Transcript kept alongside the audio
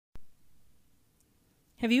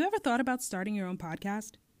Have you ever thought about starting your own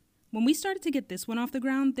podcast? When we started to get this one off the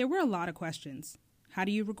ground, there were a lot of questions. How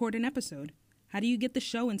do you record an episode? How do you get the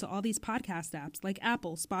show into all these podcast apps like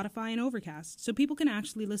Apple, Spotify, and Overcast so people can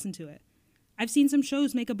actually listen to it? I've seen some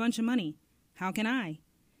shows make a bunch of money. How can I?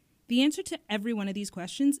 The answer to every one of these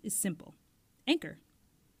questions is simple. Anchor.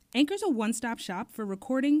 Anchor's a one-stop shop for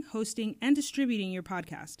recording, hosting, and distributing your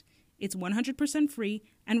podcast. It's 100% free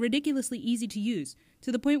and ridiculously easy to use,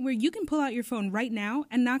 to the point where you can pull out your phone right now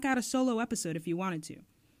and knock out a solo episode if you wanted to.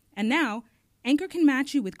 And now, Anchor can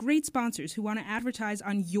match you with great sponsors who want to advertise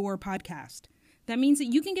on your podcast. That means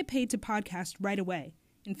that you can get paid to podcast right away.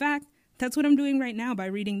 In fact, that's what I'm doing right now by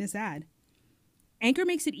reading this ad. Anchor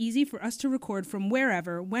makes it easy for us to record from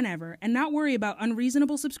wherever, whenever, and not worry about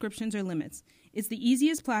unreasonable subscriptions or limits. It's the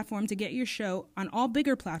easiest platform to get your show on all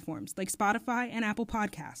bigger platforms like Spotify and Apple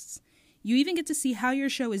Podcasts. You even get to see how your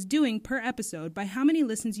show is doing per episode by how many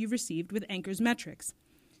listens you've received with Anchor's metrics.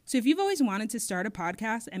 So if you've always wanted to start a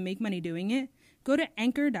podcast and make money doing it, go to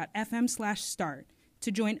anchor.fm/start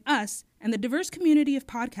to join us and the diverse community of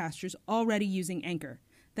podcasters already using Anchor.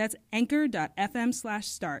 That's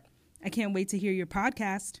anchor.fm/start. I can't wait to hear your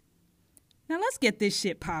podcast. Now let's get this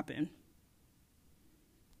shit poppin'.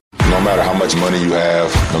 No matter how much money you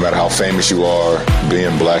have, no matter how famous you are,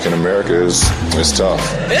 being black in America is tough.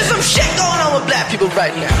 There's some shit going on with black people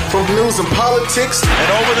right now. From news and politics,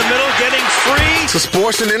 and over the middle, getting free, to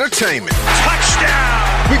sports and entertainment.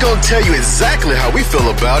 Touchdown! We're gonna tell you exactly how we feel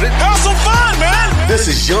about it. Have some fun, man! This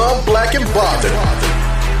is Young, Black, and Bothered.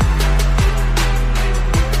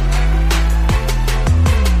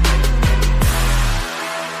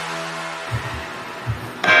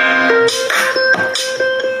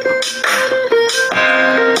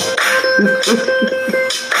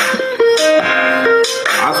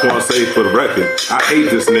 I just want to say for the record, I hate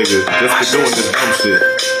this nigga just for doing this dumb shit.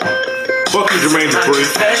 Fuck you, Jermaine Dupri.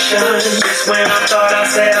 Just when I thought I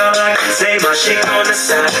said all I could say, my shit on the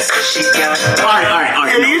side, so she got it. All right.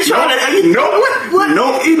 Are you trying to, you know what?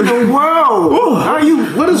 No, in the world. Are you,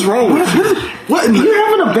 what is wrong with you? What? You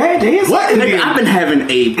having a bad day? What? I've been having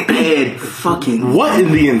a bad fucking. What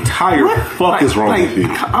in the entire fuck is wrong with you?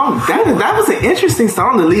 Oh, that was an interesting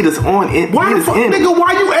song to lead us on. Why the fuck, nigga?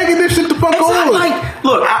 Why you egging this shit the fuck on? Like,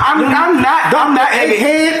 look, I'm not egging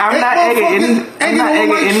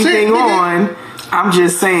anything on. I'm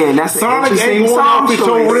just saying that's Sonic an interesting ain't song going off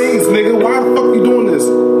choice. your rings, nigga. Why the fuck you doing this,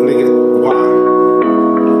 nigga? Why?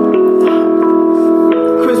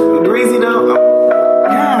 Chris Breezy though.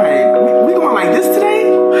 God, we going like this today?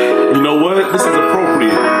 You know what? This is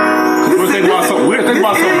appropriate. We're thinking about some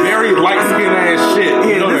very light skinned ass shit.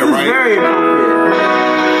 You know that, right? Very appropriate.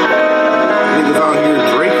 Niggas out here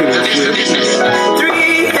drinking and shit.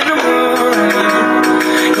 3 in the morning,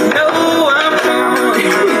 you know I'm gone.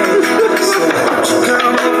 So won't you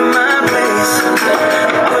come over my place,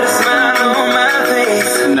 put a smile on my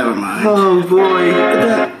face. Never mind. Oh boy.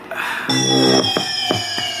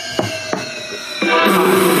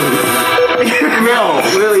 No.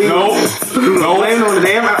 Really? No. Blame on the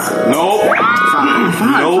damn No.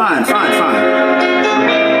 Fine.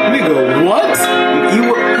 Nigga, what? You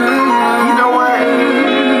know what?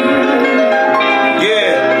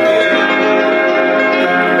 Yeah.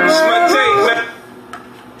 It's my take, man.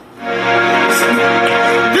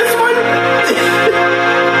 This one?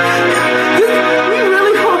 We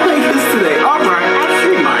really gonna play this today. All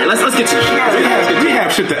right, Let's get to shit. We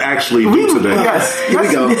have shit to actually do today. Yes, Here we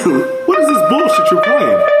go. What is this bullshit you're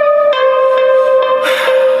playing?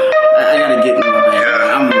 I gotta get in my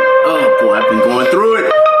bag. Oh boy, I've been going through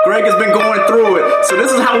it. Greg has been going through it. So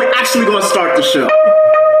this is how we're actually gonna start the show.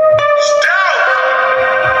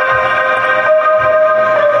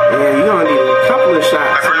 Yeah, you're gonna need a couple of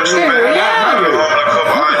shots. Just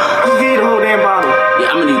give you the whole damn bottle.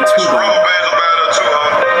 Yeah, I'm gonna need 2 bottles.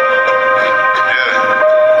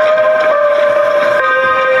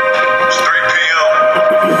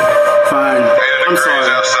 Fine. I'm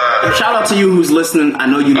sorry. Shout out to you who's listening. I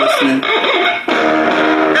know you listening.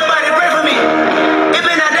 Nobody pray for me. It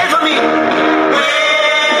been a day for me.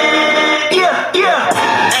 Yeah.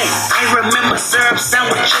 Hey, I remember syrup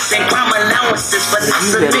sandwiches and crime allowances, but not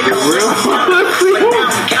a nigga but now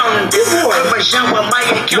I'm counting this.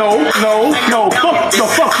 No.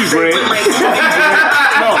 Fuck you, Greg.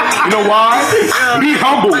 No. You know why? Be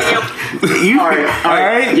humble. All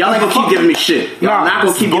right. Y'all ain't gonna keep giving me shit. Y'all not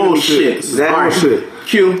gonna keep giving me shit. That All right, shit.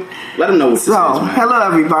 Q, let them know what's So, hello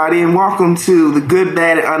everybody, and welcome to the Good,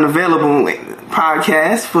 Bad, and Unavailable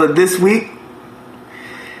podcast for this week.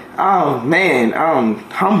 Oh man,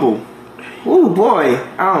 humble. Oh boy,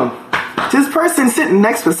 this person sitting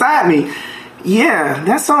next beside me, Yeah,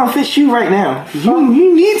 that song fits you right now.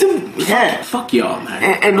 You need to. Yeah. Fuck y'all,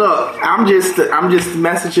 man. And look, I'm just the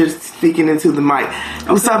messenger speaking into the mic.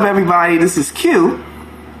 What's up, everybody? This is Q,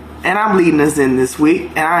 and I'm leading us in this week,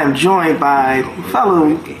 and I am joined by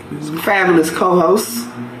fellow fabulous co-hosts.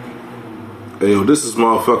 Hey, yo, this is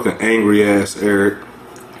motherfucking angry ass Eric.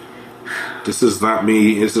 This is not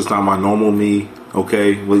me. It's just not my normal me.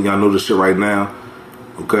 Okay, well, y'all know this shit right now.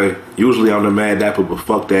 Okay, usually I'm the mad dapper, but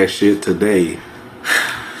fuck that shit today.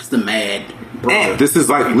 It's the mad brother. This is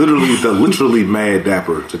like literally mad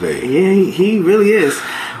dapper today. Yeah, he really is.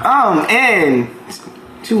 And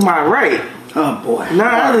to my right, Oh boy,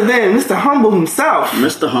 none other than Mr. Humble himself.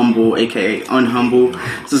 Mr. Humble, aka Unhumble.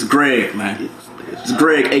 This is Greg, man. This is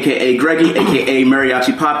Greg, aka Greggy, aka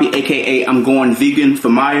Mariachi Poppy, aka I'm going vegan for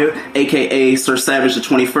Maya, aka Sir Savage the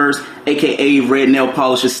 21st, aka Red Nail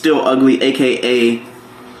Polish is still ugly, aka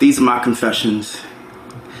these are my confessions.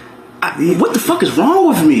 What the fuck is wrong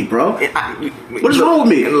with me, bro? What is wrong with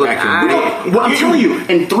me? I'm telling you,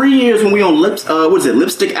 in 3 years when we on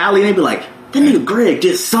Lipstick Alley, and they be like, that nigga Greg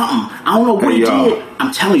did something. I don't know what he did.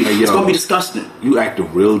 I'm telling you, it's gonna be disgusting. You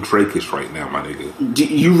acting real Drake-ish right now, my nigga. Do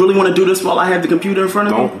you really want to do this while I have the computer in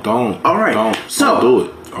front of me? Don't. All right. Don't do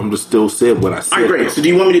it. I'm just still said what I said. All right, great. So do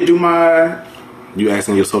you want me to do my... You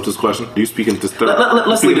asking yourself this question? Do you speak in this third?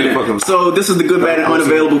 Let's leave it in. So this is the Good, Bad, and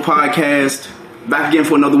Unavailable podcast. Back again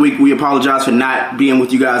for another week. We apologize for not being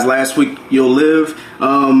with you guys last week. You'll live.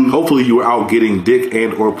 Hopefully you were out getting dick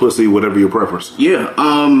and or pussy, whatever your preference. Yeah.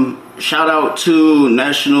 Shout out to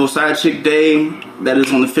National Side Chick Day. That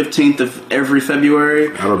is on the 15th of every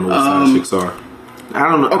February. I don't know what side chicks are. I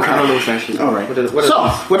don't know. Okay. I don't know what side chicks are. All right.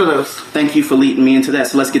 What are those? Thank you for leading me into that.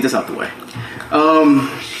 So let's get this out the way.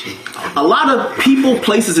 A lot of people,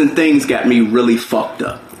 places, and things got me really fucked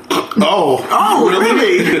up. Oh,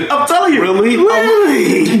 really? I'm telling you.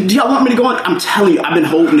 Really? Do y'all want me to go on? I'm telling you, I've been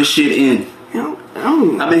holding this shit in.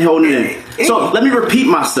 I've been holding it in. So let me repeat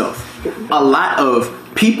myself. A lot of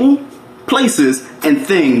people, places, and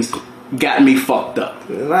things got me fucked up.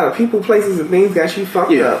 A lot of people, places, and things got you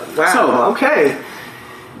fucked up. Wow. So, okay.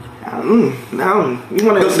 Now you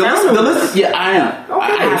want to the list? Yeah, I am.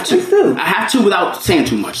 Okay, I have to. I have to without saying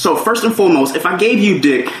too much. So first and foremost, if I gave you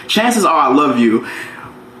dick, chances are I love you.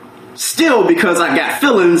 Still, because I got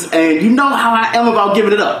feelings, and you know how I am about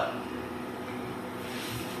giving it up.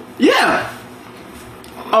 Yeah.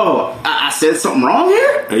 Oh, I said something wrong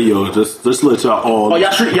here? Hey yo, just let y'all all. Oh,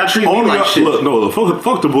 y'all treat me like shit. Look,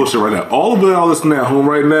 fuck the bullshit right now. All of y'all listening at home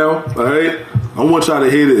right now, alright? I want y'all to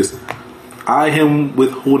hear this. I am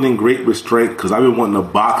withholding great restraint because I've been wanting to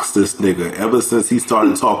box this nigga ever since he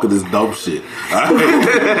started talking this dumb shit. What?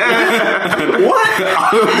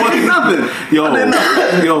 Nothing.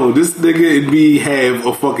 Yo, this nigga and me have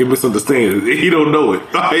a fucking misunderstanding. He don't know it.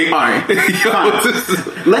 Like, all right.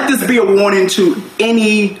 Let this be a warning to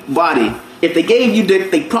anybody. If they gave you dick,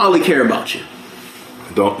 they probably care about you.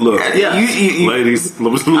 Don't look, ladies.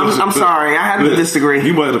 I'm sorry, I have to disagree.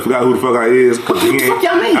 You might have forgot who the fuck I is. What the fuck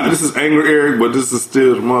y'all mean? This is Angry Eric, but this is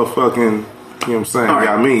still motherfucking. You know what I'm saying? All right.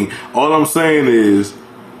 Y'all mean. All I'm saying is,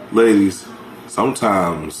 ladies,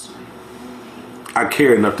 sometimes I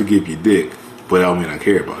care enough to give you dick, but I don't mean I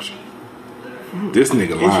care about you. This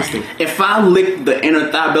nigga lying. If I lick the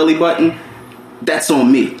inner thigh belly button, that's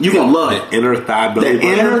on me. You gonna love it. Inner thigh belly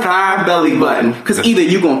button. Inner thigh belly button. Because either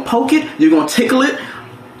you gonna poke it, you're gonna tickle it,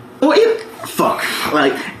 or fuck.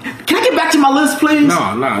 Like, can I get back to my list, please? No.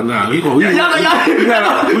 We gotta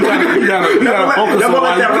focus on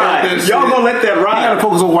why you caught that shit. Y'all gonna let that ride. You gotta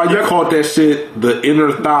focus on why you called that shit the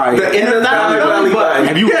inner thigh. The inner thigh belly button.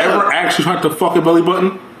 Have you ever actually tried to fuck a belly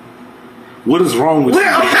button? What is wrong with you?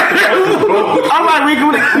 I'm like,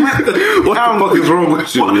 what the fuck is wrong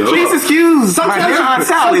with you? Yo? Please excuse.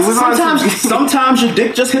 Sometimes your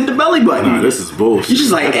dick just hit the belly button. Nah, this is bullshit. You're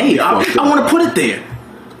just like, hey, I want to put it there.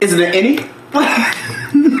 Is it an any?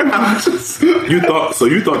 You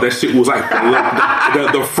thought that shit was like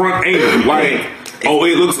the front angle, like, oh,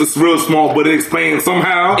 it's real small, but it expands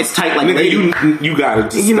somehow. It's tight like nigga, you got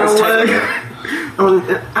it. You know what?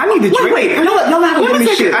 I need to drink. Wait, y'all not gonna give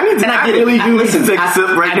me shit. I need to. I really do need to take a sip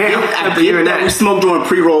right now. After hearing that, we smoked during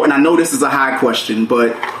pre-roll, and I know this is a high question,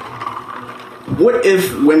 but what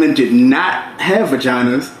if women did not have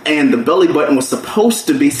vaginas and the belly button was supposed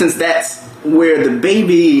to be, since that's where the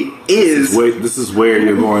baby is? This is where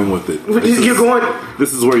you're going with it.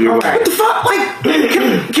 This is where you're going. What the fuck?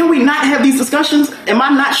 Like, can we not have these discussions? Am I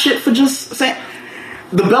not shit for just saying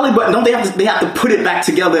the belly button? Don't they have to put it back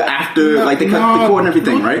together after they cut the cord and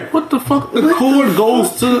everything, right? What the fuck? The cord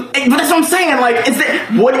goes to. But that's what I'm saying. Like,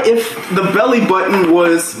 what if the belly button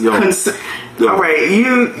was? All right,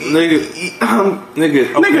 nigga.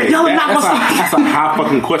 Okay, y'all are not that's a high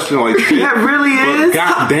fucking question, like shit. That really is.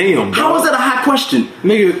 Goddamn, How is that a high question,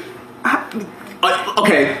 nigga?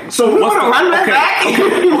 Okay, so We want to run that back.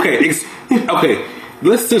 Okay.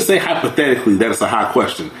 Let's just say hypothetically that it's a high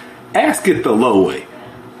question. Ask it the low way.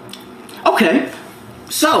 Okay,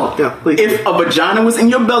 so Yeah, please. if a vagina was in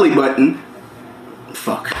your belly button,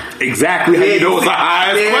 fuck. Exactly how you know it's a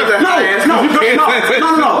high question. No.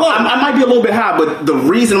 I might be a little bit high, but the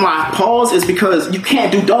reason why I pause is because you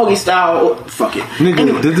can't do doggy style. Fuck it. Nigga,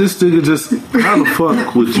 Anyway. did this nigga just? How the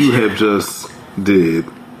fuck would you have just did?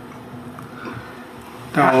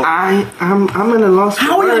 I'm in a loss for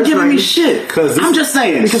How are words. you giving right me now. shit? 'Cause I'm just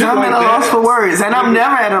saying. Because I'm at a loss for words, and I'm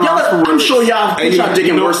never at a loss for words. I'm sure y'all Hey, y'all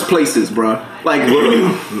digging you know- worse places, bro. Like,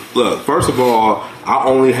 Look, first of all, I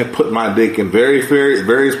only have put my dick in various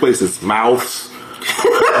places. Mouths,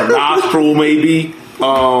 nostril, maybe.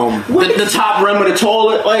 the top rim of the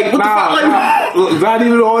toilet. Like, what the fuck? Like, Look, not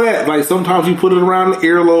even all that. Like sometimes you put it around the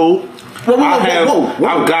earlobe. Whoa.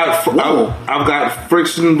 I've got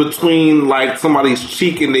friction between like somebody's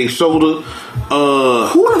cheek and their shoulder.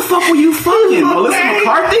 Who the fuck were you fucking? Melissa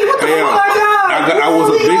McCarthy? What the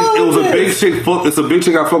fuck? It was a big chick. It's a big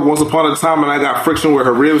chick I fucked once upon a time, and I got friction where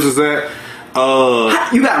her ribs is at.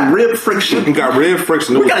 You got rib friction. You got rib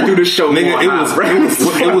friction. We gotta do this show, nigga. more,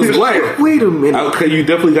 It was like. Wait a minute. Okay, you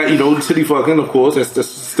definitely got titty fucking. Of course, that's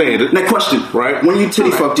standard. Next question. Right. When you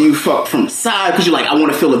titty fuck, do you fuck from the side because you're like, I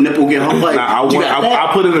want to feel a nipple get home? Like, I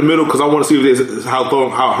put it in the middle because I want to see if there's how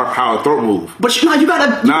her throat move. But you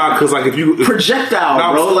gotta because like if you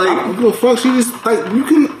projectile, bro. Like, I don't give a fuck. She just like you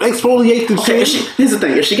can exfoliate the okay, shit. here's the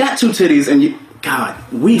thing: if she got two titties and you, God,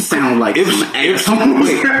 we sound like If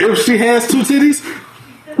she has two titties.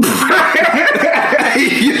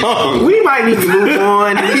 Yo, We might need to move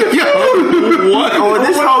on. what? Or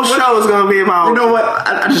this whole show is going to be about. You know what?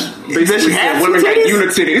 I just basically have said women two got titties? unit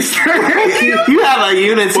titties. You have a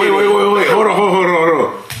unit. Wait. Hold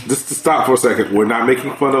on. Just to stop for a second. We're not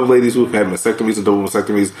making fun of ladies who've had mastectomies and double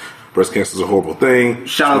mastectomies. Breast cancer is a horrible thing.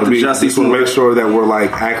 Shout out to Jussie. Just want to make sure that we're like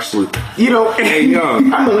actually. Hey,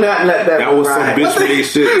 young. I'm going to not let that That was some ride. bitch made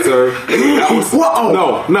shit, sir. That was,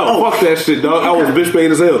 fuck that shit, dog. That was bitch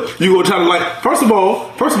made as hell. You gonna try to like? First of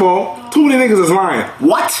all, too many niggas is lying.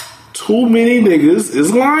 What? Too many niggas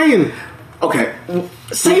is lying. Okay,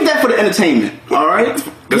 save that for the entertainment. All right.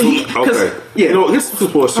 Okay. Yeah. You know, this is some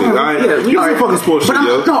sports shit. All right. Yeah, This is some fucking sports shit,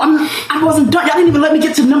 yo. I wasn't done. Y'all didn't even let me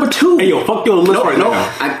get to number 2. Hey, yo, fuck your list No, right no.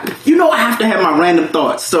 now. I have to have my random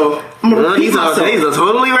thoughts. So I'm gonna repeat These are myself.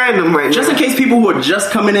 totally random right Just now. in case people who are just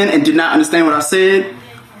coming in and did not understand what I said,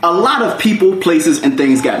 a lot of people, places, and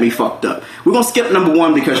things got me fucked up. We're gonna skip number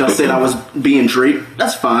 1 because y'all said I was being Drake.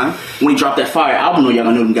 That's fine. When he dropped that fire album, y'all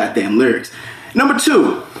gonna know them goddamn lyrics. Number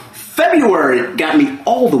 2, February got me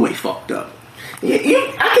all the way fucked up.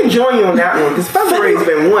 I can join you on that one because February's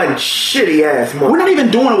been one shitty ass month. We're not even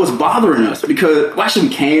doing what's bothering us because, well, actually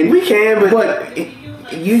we can. We can, but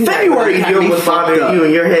you February had me what's fucked bothering up. you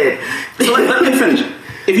in your head. So let me finish.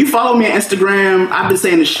 If you follow me on Instagram, I've been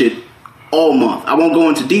saying this shit all month. I won't go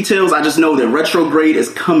into details. I just know that retrograde is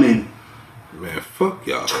coming. Man, fuck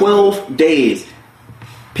y'all. 12 days.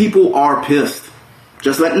 People are pissed.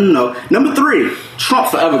 Just letting them know. Number 3, Trump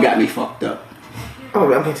forever got me fucked up. Oh,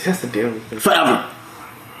 I mean, that's a deal. Forever.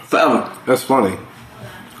 That's funny.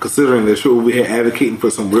 Considering that shit we here advocating for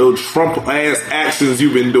some real Trump ass actions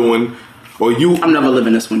you've been doing, or you. I'm never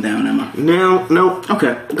living this one down, am I? No.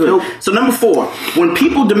 Okay, good. Nope. So number 4, when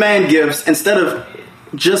people demand gifts, instead of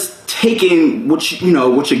just taking what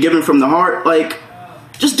you're giving from the heart, like,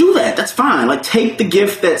 just do that. That's fine. Like, take the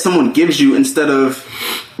gift that someone gives you instead of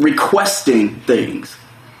requesting things.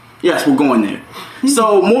 Yes, we're going there.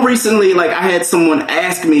 So more recently, like, I had someone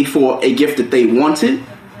ask me for a gift that they wanted,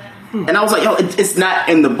 and I was like, yo, it's not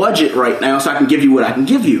in the budget right now, so I can give you what I can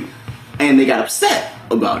give you. And they got upset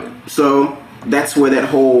about it. So that's where that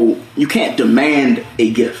whole, you can't demand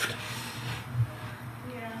a gift.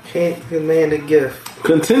 Can't demand a gift.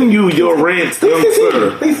 Continue your rant, young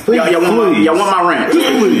sir. Please. Y'all want my rant?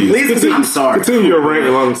 Please. Continue. I'm sorry. Continue your rant,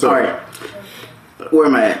 young sir. All right. Where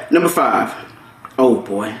am I at? Number 5. Oh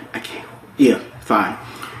boy, I can't. Yeah, fine.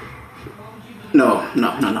 No.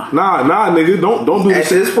 Nah, nigga, don't do At this.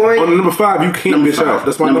 this point? On number 5, you can't Number bitch 5. out.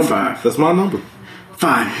 That's my Number number. 5. That's my number.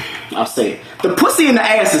 Fine. I'll say it. The pussy in the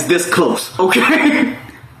ass is this close, okay?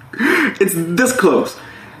 It's this close.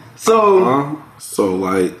 So So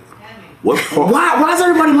like, what? why is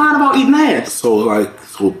everybody lying about eating ass? So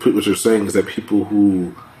what you're saying is that people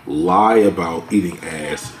who lie about eating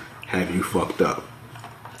ass have you fucked up.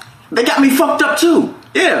 They got me fucked up too.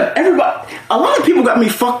 Yeah, everybody. A lot of people got me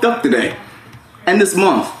fucked up today. and this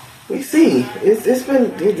month. We see. It's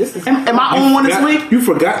been. This is. Am I on one this week? You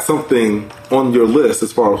forgot something on your list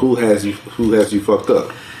as far as who has you fucked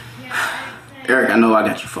up. Eric, I know I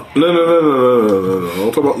got you fucked up. No.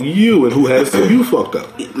 I'm talking about you and who has you fucked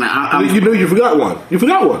up. Man, You forgot one. You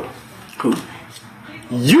forgot one. Who?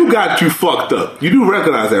 You got you fucked up. You do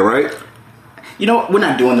recognize that, right? You know what? We're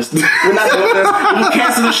not doing this. We're not doing this. I'm gonna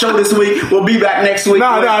cancel the show this week. We'll be back next week.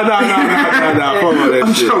 No. Fuck all that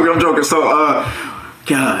I'm shit. joking. I'm joking. So,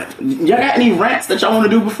 God, y'all got any rants that y'all want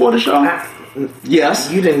to do before the show? Yes.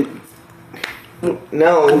 You didn't.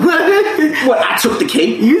 No. What? I took the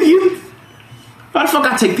cake. You. Why the fuck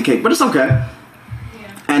I take the cake? But it's okay.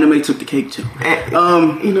 Anime took the cake too.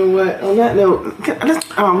 You know what? On that note,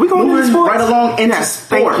 we going to sports right along into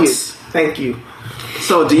sports. Thank you.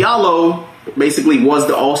 So Diallo basically was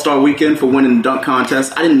the All-Star weekend for winning the dunk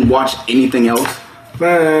contest. I didn't watch anything else.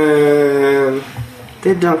 Man,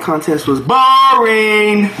 that dunk contest was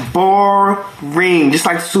boring. Just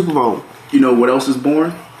like the Super Bowl. You know what else is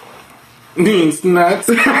boring? Means nuts.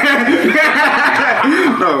 No,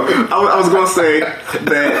 I was gonna say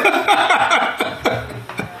that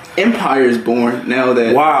Empire is born now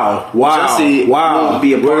that Jesse won't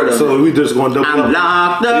be a part of. So we just going to double up. I'm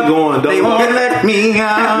locked up. They won't let me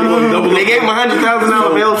out. They gave him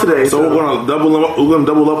 $100,000 bill today. So we're gonna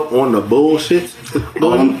double up on the bullshit.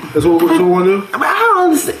 That's what we're gonna do. I don't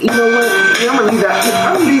understand. You know what? I'm gonna leave that.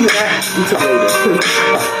 I'm leaving that until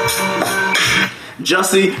later.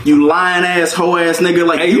 Jussie, you lying ass, hoe ass nigga,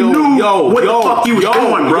 like you knew what the fuck you was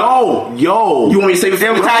doing, bro. You want me to say it?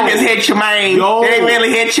 Every time it's hit your main. They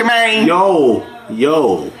really hit your main. Do y'all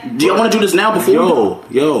want to do this now before?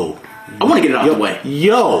 I want to get it out the way.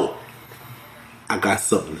 I got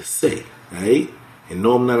something to say, right? And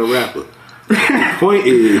no, I'm not a rapper. The point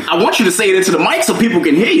is, I want you to say it into the mic so people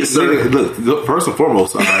can hear you, sir. Look, first and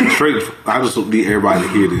foremost, all right, I just need everybody to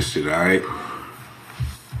hear this shit, all right?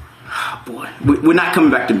 Boy, we're not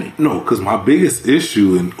coming back to me. No, because my biggest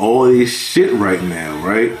issue in all this shit right now,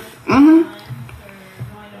 right?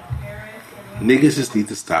 Niggas just need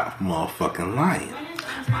to stop motherfucking lying.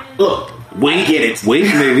 Look, wait, get it. Wait,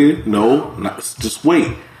 nigga. No, just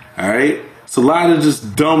wait. All right? It's a lot of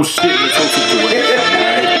just dumb shit in this whole situation. All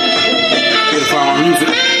right? Get if I'm music.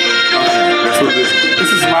 Okay, that's what it is. This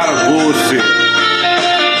is a lot of bullshit.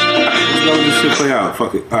 Let's let this shit play out.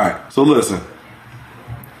 Fuck it. All right. So listen.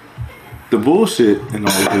 The bullshit and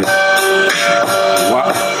all of this.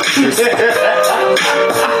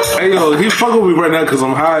 Hey yo, he fucking with me right now because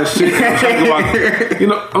I'm high as shit.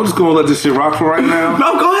 I'm just gonna let this shit rock for right now.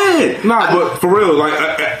 No, go ahead. Nah, but for real, like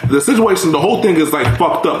the situation, the whole thing is like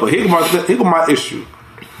fucked up. But here's my issue.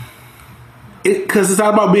 Because it's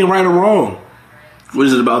not about being right or wrong. What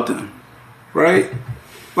is it about then? Right?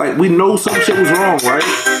 Like we know some shit was wrong, right?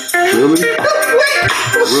 Really?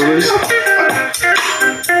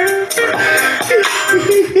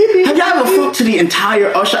 Have y'all ever fucked to the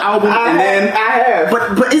entire Usher album? I have.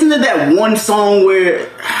 But isn't it that one song where?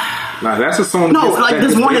 Nah, that's a song. No, like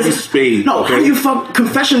this one is spade. No, okay? how you fuck?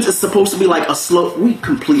 Confessions is supposed to be like a slow. We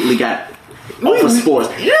completely got off of sports.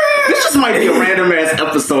 Yeah. This just might be a random ass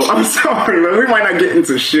episode. I'm sorry, man. We might not get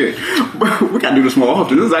into shit, but we gotta do this more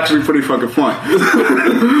often. This is actually pretty fucking fun.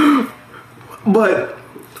 But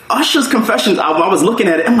Usher's Confessions album, I was looking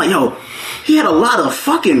at it. I'm like, yo, he had a lot of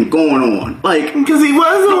fucking going on. Like, because he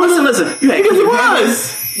was. No, listen.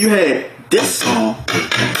 You had this song.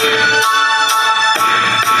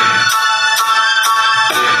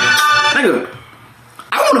 Nigga,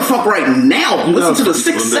 I want to fuck right now. Listen to the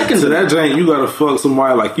 6 seconds. To that jank, you gotta fuck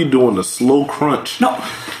somebody like you doing the slow crunch. No,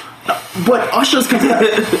 but Usher's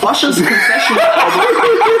Confessions album.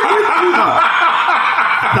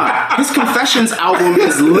 His Confessions album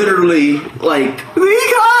is literally like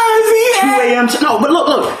because he 2 a.m. No, but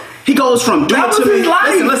look. He goes from Do It To Me.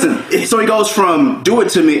 Listen. So he goes from Do It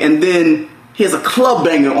To Me, and then he has a club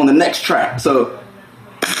banger on the next track. So.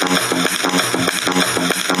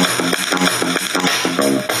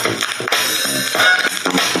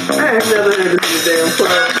 I ain't never been to the damn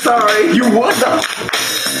club. Sorry. You what though?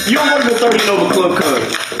 You don't go to the 30 Nova Club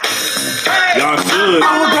cuz. Y'all should.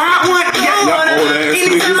 Oh, that one.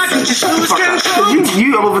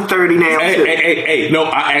 You over 30 now. Hey. No,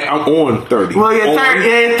 I'm on 30. Well, you're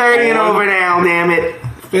 30 and over now, damn it.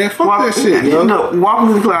 Man, fuck that shit, yo. No, walk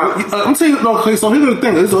me the cloud. I'm saying, no, okay, so here's the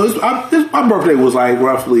thing. My birthday was like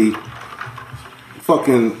roughly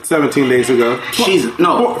fucking 17 days ago.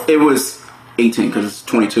 It was 18 because it's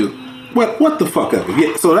 22. What the fuck ever.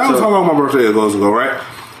 Yeah, so that was how long my birthday goes ago, right?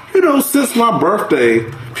 Since my birthday,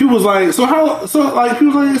 people was like, so how old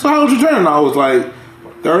you turning? I was like,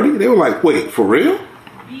 30? They were like, wait, for real?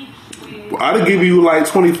 I'd give you like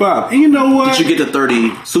 25. And you know what? Did you get the 30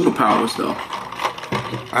 superpowers though?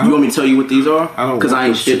 I You want me to tell you what these are? I don't Because want I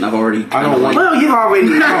ain't this shit and I've already. I don't want. Well, you already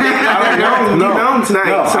know. I don't know. You know tonight.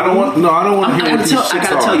 No, so I don't want. No, I don't want to hear what these shits I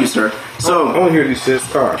gotta are. tell you, sir. I So want to hear these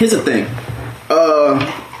shits are. here's the thing.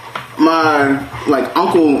 My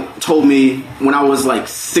uncle told me when I was like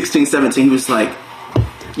 16, 17, he was like,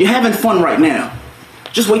 "You're having fun right now.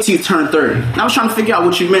 Just wait till you turn 30." And I was trying to figure out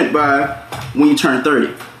what you meant by when you turn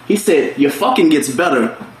 30. He said, "Your fucking gets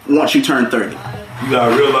better once you turn 30." You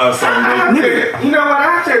gotta realize something. Nigga. You know what? I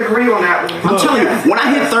have to agree on that one. I'm telling you, when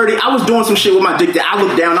I hit 30, I was doing some shit with my dick that I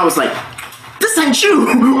looked down and I was like, this ain't you.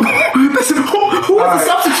 Who is the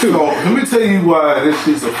substitute? So, let me tell you why this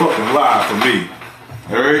shit's a fucking lie for me.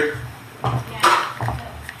 Alright?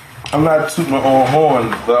 I'm not tooting my own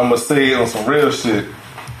horn, but I'm gonna say it on some real shit.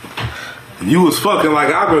 You was fucking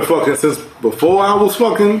like I've been fucking since before I was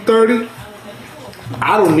fucking 30.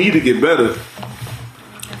 I don't need to get better.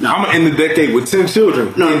 No. I'm gonna end the decade with 10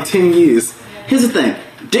 children No. in 10 years. Here's the thing.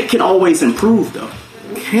 Dick can always improve, though.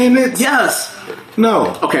 Can it? Yes.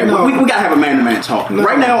 No. Okay, no. we gotta have a man-to-man talk. No.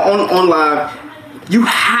 Right now on live, you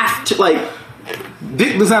have to, like...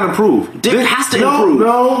 Dick does not improve. Dick has to improve.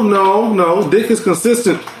 No. Dick is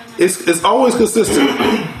consistent. It's always consistent.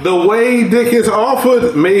 The way Dick is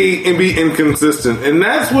offered may be inconsistent, and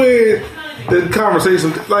that's where the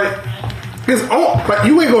conversation, like, it's all, like,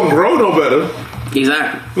 you ain't gonna grow no better.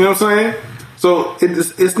 Exactly. You know what I'm saying? So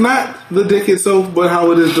it's not the dick itself, but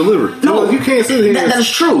how it is delivered. No, you can't sit here. That is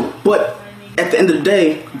true, but at the end of the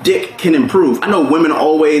day, dick can improve. I know women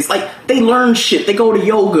always, like, they learn shit. They go to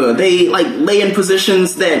yoga. They, like, lay in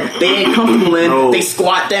positions that they ain't comfortable in. No. They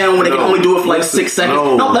squat down when they can only do it for, like, 6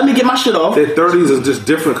 seconds. No, let me get my shit off. Their 30s is just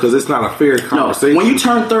different because it's not a fair conversation. No, when you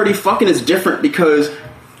turn 30, fucking is different because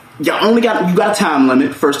you got a time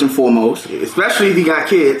limit, first and foremost. Especially if you got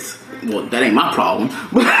kids. Well, that ain't my problem.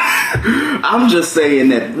 I'm just saying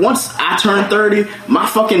that once I turned 30, my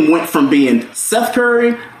fucking went from being Seth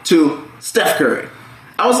Curry to Steph Curry.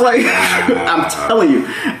 I was like, I'm telling you,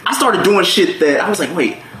 I started doing shit that I was like,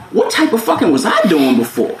 wait, what type of fucking was I doing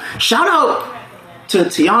before? Shout out to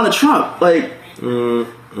Tiana Trump. Like, we're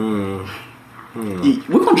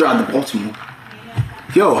gonna drive to Baltimore.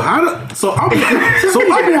 Yo, I'm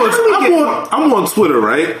on Twitter,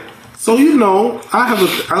 right? So you know, I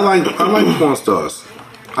like porn stars.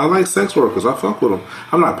 I like sex workers. I fuck with them.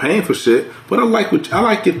 I'm not paying for shit, but I like your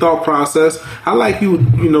thought process. I like you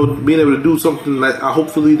know, being able to do something that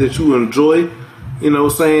hopefully that you enjoy. You know,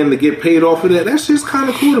 saying to get paid off of that. That's just kind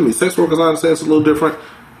of cool to me. Sex workers, I understand it's a little different.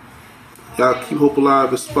 Y'all keep hope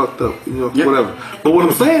alive. It's fucked up. You know, whatever. But what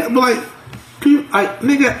I'm saying,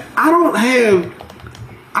 nigga, I don't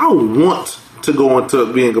want to go into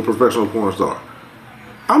being a professional porn star.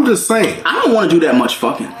 I'm just saying. I don't want to do that much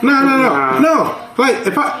fucking. No. Like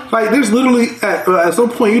there's literally at some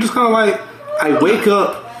point you just kind of like, I wake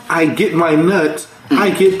up, I get my nuts, I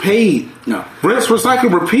get paid. No. Rinse, recycle,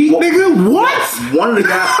 repeat, nigga. What? One of the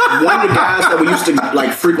guys that we used to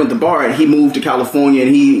like frequent the bar, and he moved to California,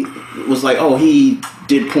 and he was like, oh, he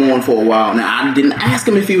did porn for a while. Now I didn't ask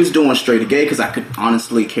him if he was doing straight or gay because I could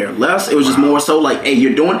honestly care less. It was just more so like, hey,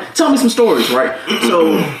 tell me some stories, right?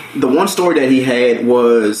 So the one story that he had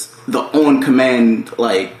was the on command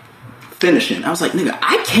like finishing. I was like, nigga,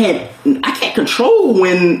 I can't control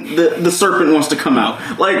when the serpent wants to come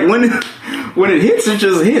out. Like when it hits, it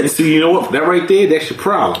just hits. See, you know what? That right there, that's your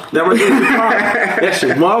problem. That's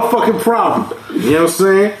your motherfucking problem. You know what I'm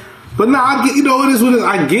saying? But no, I get, you know, it is what it is.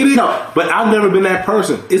 I get it. No. But I've never been that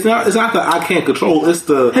person. It's not that I can't control. It's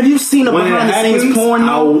the. Have you seen a behind the scenes porn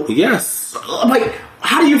though? Yes. Like,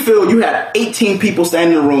 how do you feel? You have 18 people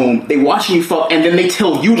standing in the room, they watching you fuck, and then they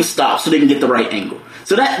tell you to stop so they can get the right angle.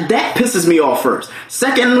 So that pisses me off first.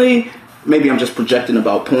 Secondly, maybe I'm just projecting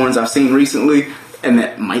about porns I've seen recently, and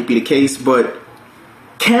that might be the case, but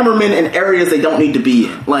cameramen in areas they don't need to be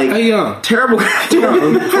in. Like, terrible. First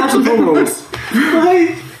and foremost,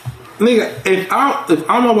 nigga, if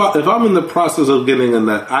I'm in the process of getting a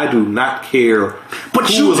nut, I do not care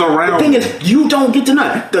who is around. The thing is, you don't get the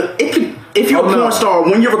nut. If you're a porn star,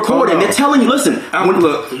 when you're recording, they're telling you, listen.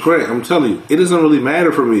 Look, Greg, I'm telling you, it doesn't really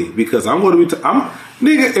matter for me because I'm going to be.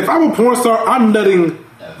 Nigga, if I'm a porn star, I'm nutting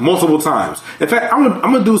multiple times. In fact, I'm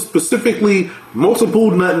gonna do specifically multiple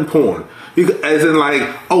nutting porn. As in, like,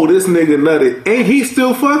 oh, this nigga nutted, and he's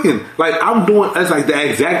still fucking. Like, I'm doing. That's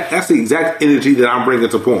the exact energy that I'm bringing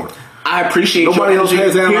to porn. I appreciate Nobody your else energy.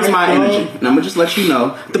 has that. Here's my energy, and I'm gonna just let you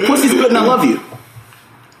know the pussy's good, and I love you.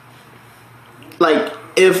 Like,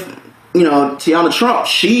 if you know Tiana Trump,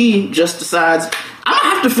 she just decides I'm gonna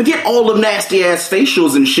have to forget all the nasty ass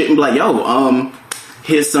facials and shit, and be like, yo,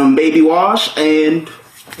 Here's some baby wash, and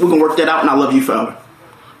we're gonna work that out. And I love you forever.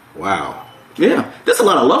 Wow. Yeah, there's a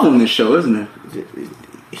lot of love on this show, isn't there?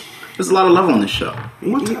 There's a lot of love on this show.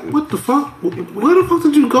 What the fuck? Where the fuck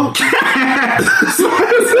did you go?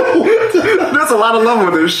 There's a lot of love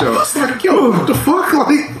on this show. It's like, yo, what the fuck?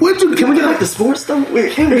 Like, where'd you Can we get back to sports though?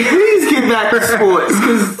 Can we please get back to sports?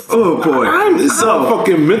 Because Oh boy, It's so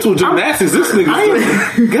fucking mental gymnastics. This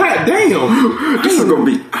nigga's doing. God damn. this is gonna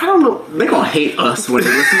be. I don't know. They gonna hate us when they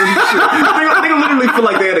listen to this shit. They gonna literally feel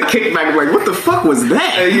like they had a kickback. Like, what the fuck was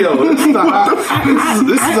that? Hey, yo, this is a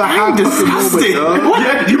high disgusted.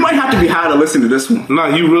 dog. You might have to be high to listen to this one. Nah,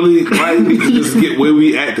 you really might need to just get where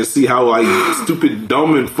we at to see how like stupid,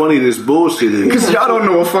 dumb, and funny this bullshit is. Because y'all don't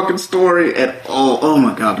know a fucking story at all. Oh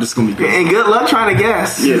my god, this is gonna be good. And good luck trying to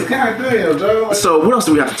guess. Yeah. God damn, Joe. So what else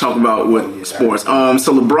do we have to talk about with sports? So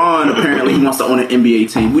LeBron apparently he wants to own an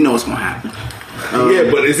NBA team. We know what's gonna happen. Yeah,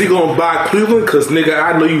 but is he gonna buy Cleveland? Because nigga,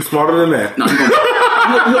 I know you smarter than that. No,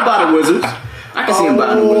 he'll buy the Wizards. I can see him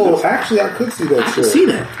buying the Wizards. Actually, I could see that. I can see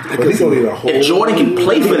that. But he's gonna need a whole. If Jordan can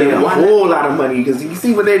play for them, A why not? whole lot of money because you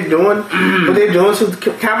see what they're doing. What they're doing to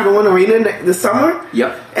the Capital One Arena this summer.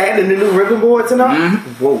 Yep. Adding the new ribbon boards and all.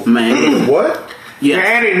 Whoa, Man. What? Yeah. They're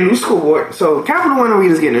adding a new scoreboard. So Capital One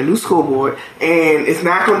Arena is getting a new scoreboard, and it's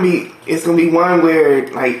not going to be. It's going to be one where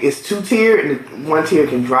like it's 2-tier, and one tier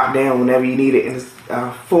can drop down whenever you need it, and it's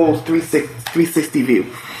full 360 view.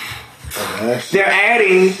 They're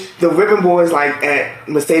adding the ribbon boards like at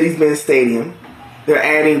Mercedes-Benz Stadium. They're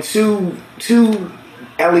adding two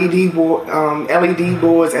LED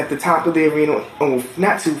boards at the top of the arena. Oh,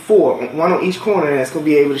 not two, four. One on each corner that's going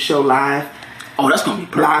to be able to show live. Oh, that's gonna be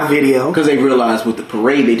perfect. Live video. Because they realized with the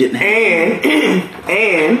parade they didn't have.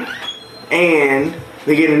 And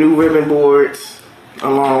they get a new ribbon boards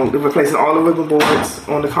along. They're replacing all the ribbon boards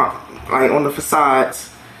on the on the facades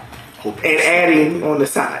and adding on the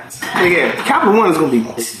sides. So yeah, Capital One is gonna be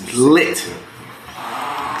lit.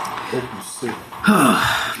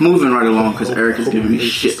 Moving right along because Eric is giving me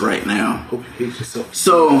shit right now. Hope you hate yourself.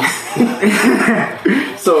 So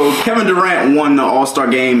Kevin Durant won the All-Star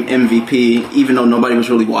Game MVP, even though nobody was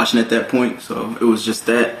really watching at that point. So it was just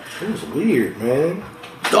that. It was weird, man.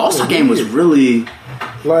 The All-Star Game was really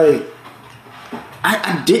like.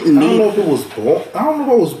 I didn't I don't need. know if it was bored. I don't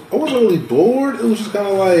know if I wasn't really bored. It was just kind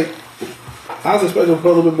of like I was expecting a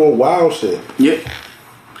little bit more wild shit. Yeah.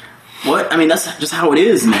 What? I mean, that's just how it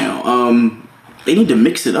is now. They need to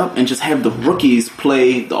mix it up and just have the rookies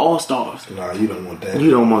play the All-Stars. Nah, you don't want that. You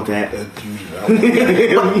don't want that. You don't want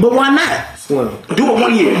that. But why not? Slim. Do it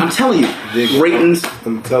 1 year. I'm telling you. Digga, Ratings.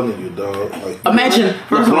 I'm telling you, dog. Like, Imagine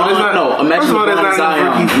First of all, there's not- imagine first of all, there's LeBron not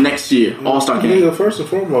enough Zion next year, All-Star Game. nigga, first and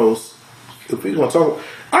foremost, if we gonna talk,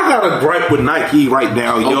 I got a gripe with Nike right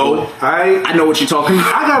now, yo. boy. I know what you're talking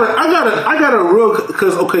about. I got a real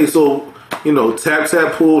because okay, so you know, tap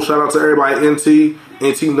pool. Shout out to everybody.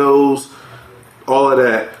 NT knows all of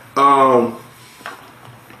that.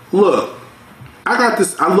 Look, I got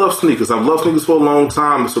this. I love sneakers. I've loved sneakers for a long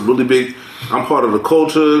time. It's a really big. I'm part of the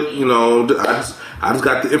culture. You know, I just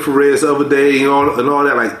got the infrareds the other day. You know, and all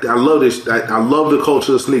that. Like, I love this. I love the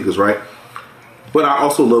culture of sneakers, right? But I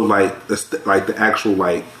also love like the actual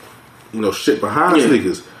like, you know, shit behind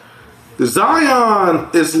sneakers. Zion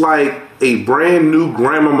is like a brand new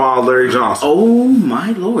grandmama Larry Johnson. Oh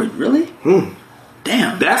my lord! Really?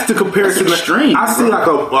 Damn. That's the comparison. That's extreme. I see like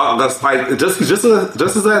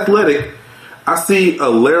just as athletic. I see a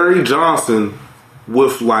Larry Johnson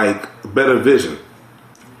with like better vision,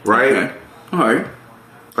 right? Okay. All right.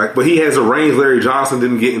 Like, but he has a range Larry Johnson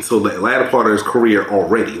didn't get until the latter part of his career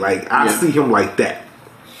already. Like, I see him like that.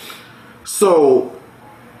 So,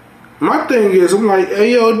 my thing is, I'm like,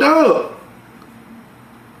 hey, yo, dog,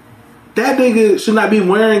 that nigga should not be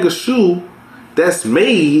wearing a shoe that's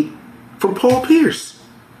made from Paul Pierce.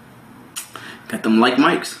 Got them like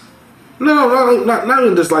Mikes. No, not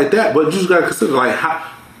even just like that, but you just gotta consider like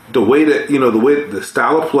how the way that the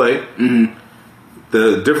style of play,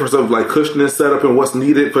 the difference of like cushioning setup and what's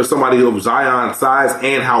needed for somebody of Zion's size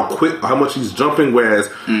and how much he's jumping. Whereas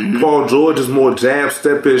Paul George is more jab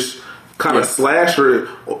steppish, kind of slasher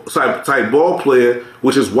type ball player,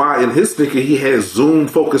 which is why in his sneaker he has zoom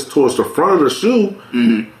focused towards the front of the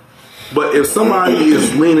shoe. But if somebody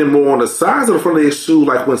is leaning more on the sides of the front of their shoe,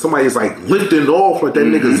 like when somebody's like lifting off like that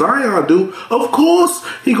nigga Zion do, of course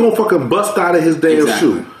he gonna fucking bust out of his damn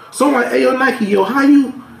shoe. So I'm like, hey yo Nike, yo, how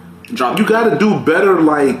you gotta do better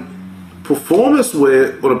like performance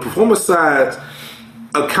with on the performance side,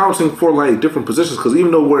 accounting for like different positions, because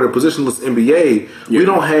even though we're in a positionless NBA, we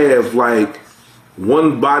don't have like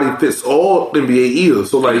one body fits all NBA either.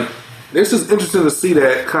 So like It's just interesting to see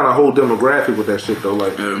that kind of whole demographic with that shit though.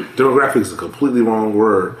 Like demographic is a completely wrong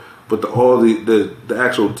word, but all the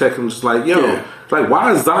actual tech is just like, yo, like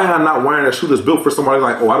why is Zion not wearing a shoe that's built for somebody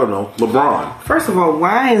like, oh, I don't know, LeBron? First of all,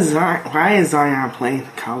 why is Zion playing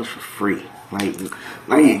college for free? Like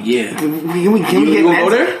yeah. Can we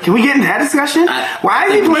get in that discussion? Why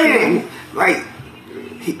is he playing? Like,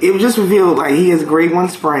 it was just revealed like he has a grade 1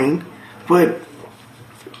 sprain, but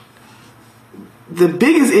the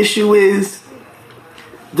biggest issue is,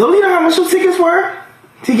 don't you know how much those tickets were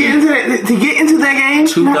to get into that game?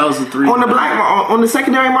 $2,300 on the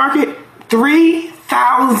secondary market.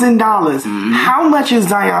 $3,000. How much is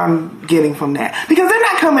Zion getting from that? Because they're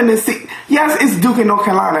not coming to see. Yes, it's Duke in North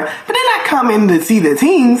Carolina, but they're not coming to see the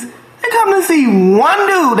teams. They're coming to see one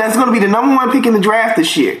dude that's going to be the number 1 pick in the draft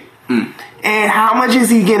this year. And how much is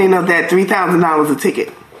he getting of that $3,000 a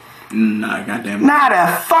ticket? Nah, goddamn. Not a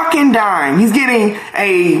fucking dime. He's getting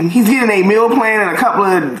a meal plan and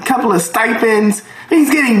a couple of stipends. He's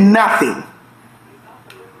getting nothing.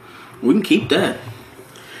 We can keep that.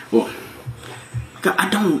 Well, God, I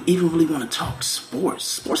don't even really want to talk sports.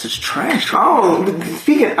 Sports is trash. Oh,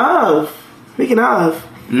 speaking of, you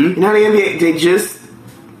know the NBA, they just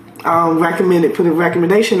put a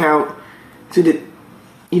recommendation out to the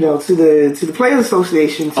Players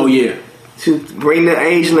Association. To bring the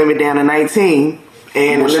age limit down to 19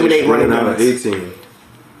 and eliminate one and done.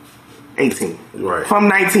 18. Right. From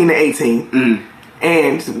 19 to 18.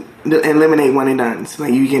 And eliminate one and done. So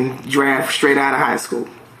like you can draft straight out of high school.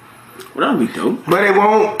 Well, that would be dope. But it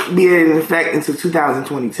won't be in effect until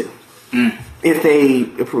 2022 if they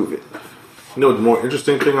approve it. You know the more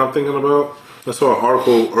interesting thing I'm thinking about? I saw an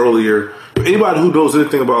article earlier. Anybody who knows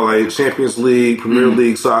anything about like Champions League, Premier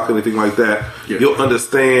League soccer, anything like that, you'll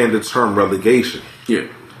understand the term relegation. Yeah.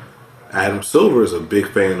 Adam Silver is a big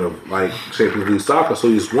fan of like Champions League soccer, so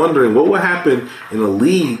he's wondering what would happen in a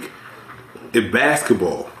league in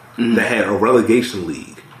basketball that had a relegation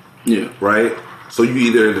league. Yeah. Right? So you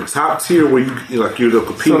either in the top tier where you're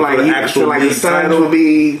competing for the actual league the Suns title. will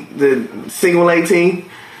be the single A team.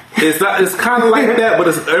 It's not. It's kind of like that, but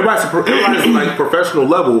everybody's like professional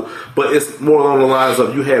level. But it's more along the lines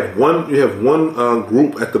of you have one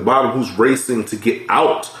group at the bottom who's racing to get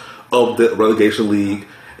out of the relegation league,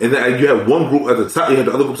 and then you have one group at the top. You have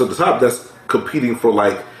the other groups at the top that's competing for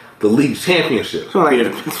like the league championship. So like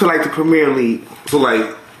the Premier League. So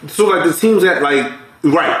like the teams that like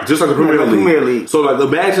right, just like the Premier League. Premier League. So like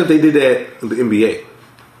imagine if they did that in the NBA.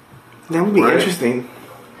 That would be interesting.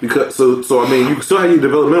 Because so I mean you can still have your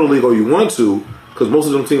developmental league or you want to because most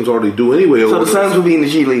of them teams already do anyway. So the Suns will be in the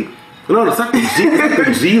G League. No, it's not the G. It's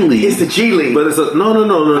the G League. It's the G League. But it's a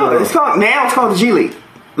no. It's called the G League.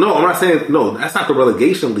 No, I'm not saying no. That's not the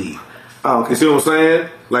relegation league. Oh, okay. You see what I'm saying?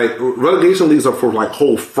 Like relegation leagues are for like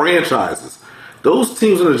whole franchises. Those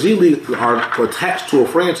teams in the G League are attached to a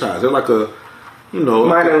franchise. They're like a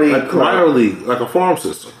minor league, like a farm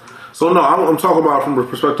system. So no, I'm talking about from the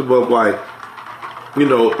perspective of like.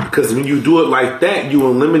 Because when you do it like that, you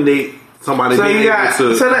eliminate somebody being able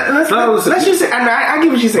to. So let's just say, I get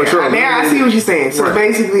what you're saying. I see what you're saying. So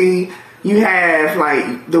basically, you have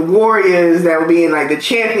like the Warriors that would be in like the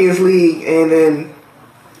Champions League, and then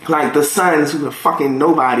like the Suns who are fucking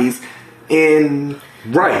nobodies in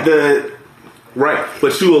but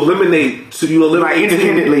you eliminate like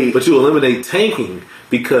independent league. But you eliminate tanking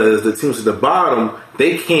because the teams at the bottom.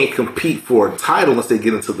 They can't compete for a title unless they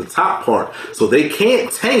get into the top part. So they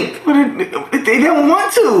can't tank. But they don't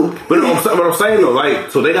want to. But what I'm saying though, like,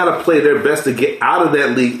 so they got to play their best to get out of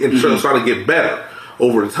that league and try to get better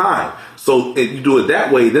over time. So if you do it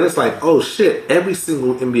that way, then it's like, oh shit, every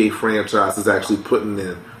single NBA franchise is actually putting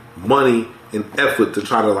in money and effort to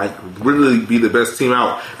try to like really be the best team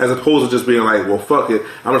out, as opposed to just being like, well, fuck it,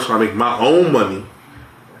 I'm just trying to make my own money.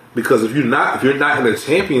 Because if you're not in the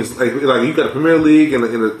Champions, like you got the Premier League and the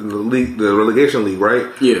league, the relegation league, right?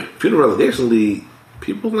 Yeah. If you're in the relegation league,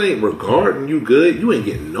 people ain't regarding you good. You ain't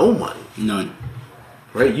getting no money, none.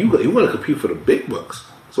 Right? You want to compete for the big bucks.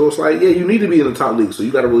 So it's like, yeah, you need to be in the top league. So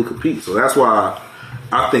you got to really compete. So that's why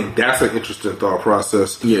I think that's an interesting thought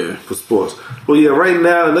process. For sports. Well, yeah, right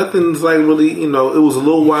now nothing's like really. It was a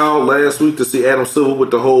little wild last week to see Adam Silver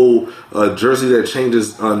with the whole jersey that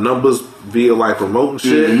changes numbers via like remote and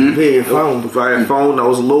shit via phone. That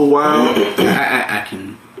was a little wild. I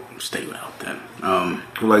can stay without that.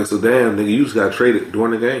 Like so, damn nigga, you just got traded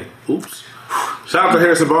during the game. Oops. Shout out to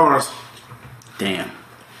Harrison Barnes. Damn.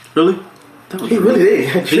 Really? He really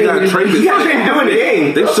did. He got traded. He got traded during the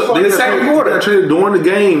game. They the second quarter. Got traded during the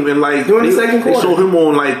game and like during the second quarter. They showed him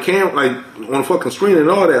on like on fucking screen and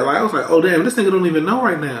all that. Like I was like, oh damn, this nigga don't even know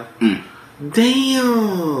right now.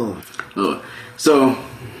 Damn. So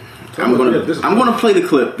I'm gonna play the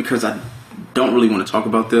clip because I don't really want to talk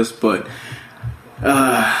about this, but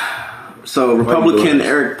so Republican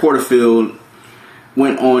Eric Porterfield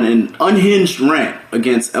went on an unhinged rant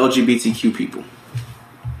against LGBTQ people.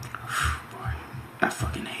 Boy, I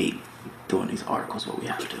fucking hate doing these articles, but we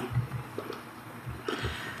have to.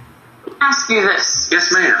 Ask you this. Yes,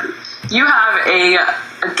 ma'am. You have a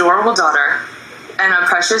adorable daughter and a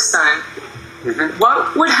precious son. Mm-hmm.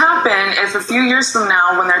 What would happen if a few years from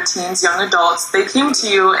now, when they're teens, young adults, they came to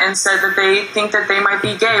you and said that they think that they might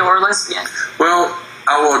be gay or lesbian? Well,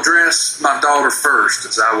 I will address my daughter first,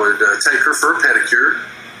 as I would take her for a pedicure,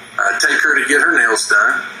 take her to get her nails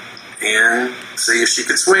done, and see if she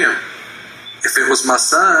could swim. If it was my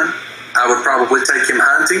son, I would probably take him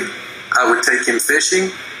hunting, I would take him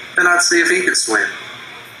fishing, and I'd see if he could swim.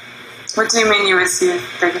 What do you mean you would see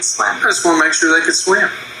if they could swim? I just want to make sure they could swim.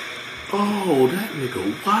 Oh, that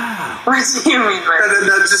nigga, wow. What do you mean by that?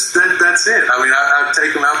 That's it. I mean, I'd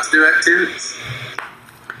take them out to do activities.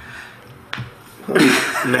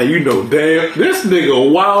 Now you know, damn, this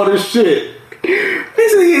nigga wild as shit. They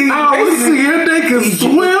can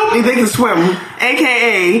swim. They can swim.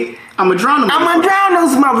 AKA, I'ma drown them. I'ma drown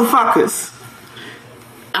those motherfuckers.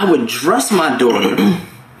 I would dress my daughter,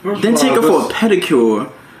 then take her for a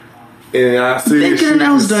pedicure, and I see then get her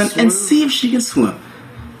nails done, swim. and see if she can swim.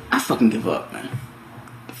 I fucking give up, man.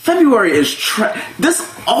 February is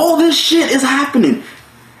all this shit is happening.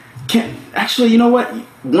 Actually, you know what?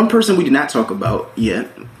 One person we did not talk about yet.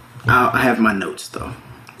 I have my notes though.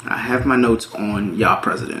 I have my notes on y'all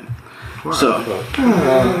president. Wow. So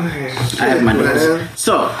I have my notes.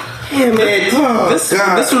 So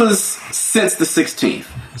this was since the 16th.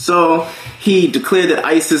 So he declared that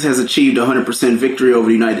ISIS has achieved 100% victory over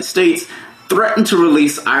the United States, threatened to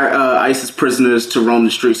release ISIS prisoners to roam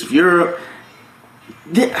the streets of Europe.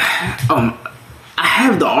 I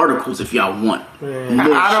have the articles if y'all want.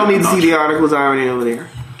 I don't need to see the articles. I already know there.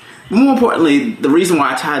 More importantly, the reason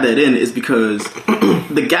why I tied that in is because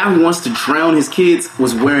the guy who wants to drown his kids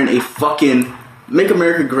was wearing a fucking "Make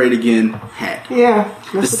America Great Again" hat. Yeah,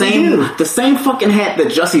 the same fucking hat that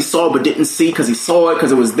Jussie saw but didn't see because he saw it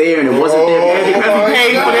because it was there and it wasn't there. He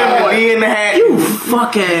paid for them to be in the hat. You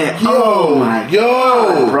fuck ass. Oh my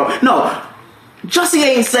god, bro. No, Jussie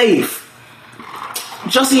ain't safe.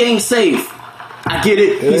 Jussie ain't safe. I get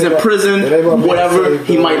it. He's in prison. Whatever.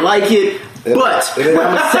 He might like it. But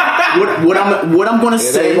what I'm gonna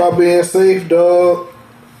say. It ain't about being safe, dog.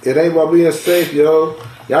 It ain't about being safe, yo.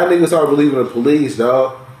 Y'all niggas start believing the police,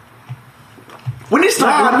 dog. When they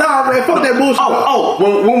start, nah, man, fuck that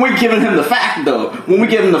bullshit. When we're giving him the fact, though, when we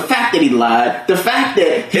give him the fact that he lied, the fact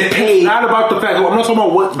that he paid. It's not about the fact. I'm not talking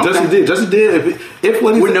about what Jussie did. Jussie did.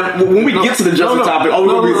 When we get to the Jussie topic,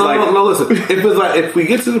 listen. If we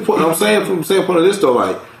get to the point, I'm saying from the standpoint of this, though,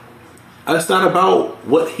 like, it's not about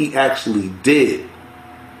what he actually did.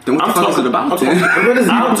 Then what the fuck is it about?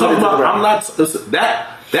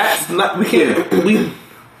 That's not. We can't.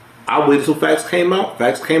 I waited till facts came out.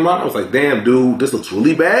 Facts came out. I was like, damn, dude, this looks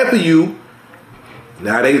really bad for you.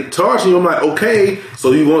 Now they charging you. I'm like, okay,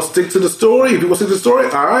 so you want to stick to the story? If you want to stick to the story,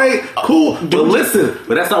 all right, cool. But listen,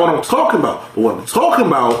 but that's not what I'm talking about. But what I'm talking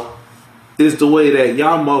about is the way that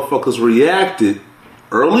y'all motherfuckers reacted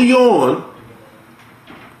early on.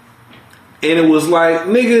 And it was like,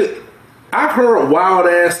 nigga, I've heard wild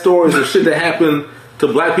ass stories of shit that happened to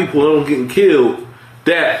black people and them getting killed.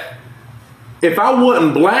 That if I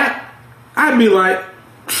wasn't black, I'd be like,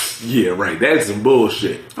 yeah, right, that's some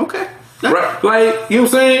bullshit. Okay. Right? Like, you know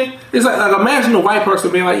what I'm saying? It's like imagine a white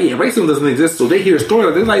person being like, yeah, racism doesn't exist. So they hear a story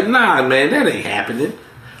like, they're like, nah, man, that ain't happening.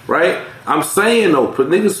 Right? I'm saying, though,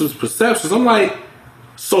 niggas' perceptions. I'm like,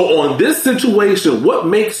 so on this situation, what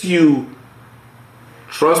makes you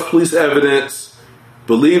trust police evidence,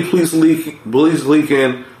 believe police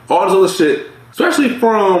leaking, all this other shit, especially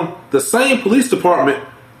from the same police department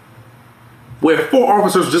where 4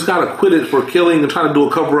 officers just got acquitted for killing and trying to do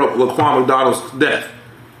a cover up of Laquan McDonald's death.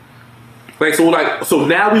 So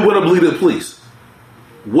now we want to believe the police.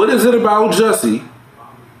 What is it about Jussie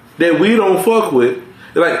that we don't fuck with?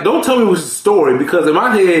 Like, don't tell me what's the story, because in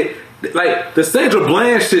my head, like, the Sandra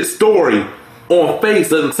Blanchett story on face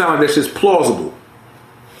doesn't sound like that shit's plausible.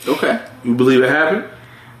 Okay. You believe it happened?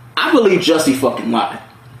 I believe Jussie fucking lied.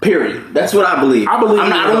 Period. That's what I believe. I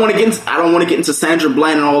don't want to get into Sandra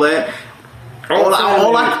Bland and all that.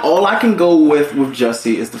 All I can go with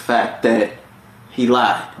Jussie is the fact that he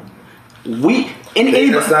lied.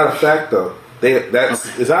 That's not a fact, though.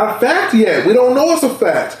 It's not a fact yet. We don't know it's a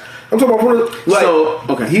fact. I'm talking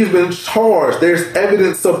about he's been charged. There's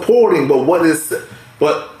evidence supporting,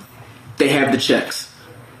 but they have the checks.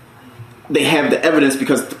 they have the evidence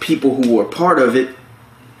because the people who were part of it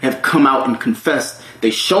have come out and confessed.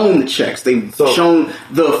 They've shown the checks. They've shown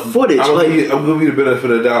the footage. I'm gonna give you the benefit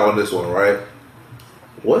of the doubt on this one, right?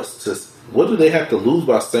 What do they have to lose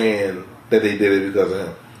by saying that they did it because of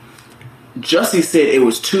him? Jussie said it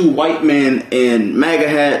was 2 white men in MAGA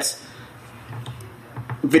hats.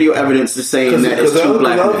 Video evidence is saying that it's 2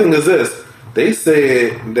 black men. The other thing is this. They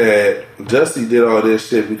said that Jussie did all this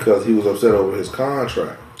shit because he was upset over his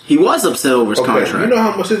contract. He was upset over his contract. You know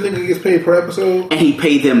how much this nigga gets paid per episode? And he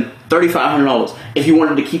paid them $3,500. If you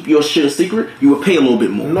wanted to keep your shit a secret, you would pay a little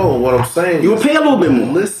bit more. No, what I'm saying you would pay a little bit more.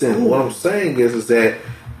 Listen, what I'm saying is that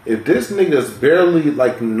if this nigga's barely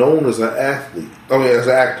like known as an athlete, as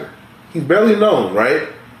an actor, he's barely known, right?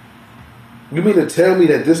 You mean to tell me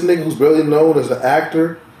that this nigga who's barely known as an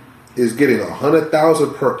actor is getting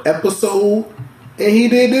 $100,000 per episode, and he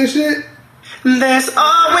did this shit? There's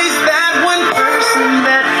always that one person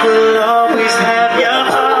that will always have your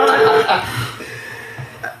heart.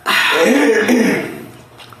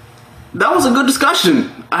 That was a good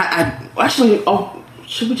discussion. I actually,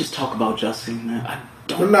 should we just talk about Jussie, man?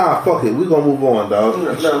 Nah, fuck it. We're gonna move on, dog.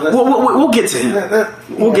 We'll get to him.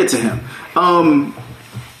 We'll get to him.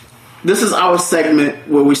 This is our segment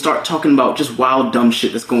where we start talking about just wild, dumb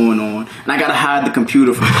shit that's going on. And I gotta hide the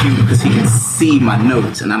computer from Q because he can see my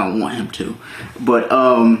notes, and I don't want him to. But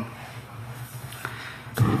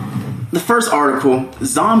the first article,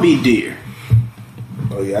 Zombie Deer.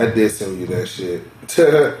 Oh yeah, I did send you that shit.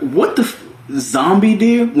 What the Zombie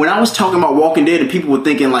Deer? When I was talking about Walking Dead and people were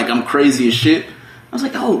thinking like I'm crazy as shit, I was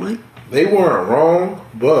like, oh, like they weren't wrong,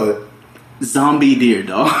 but Zombie Deer,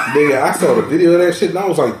 dog. Nigga, I saw the video of that shit and I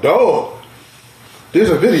was like, dog, there's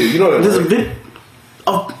a video. You know that? There's a video.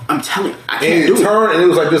 Oh, I'm telling you, I can't do it. And it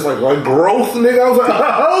was like this, like growth, nigga. I was like,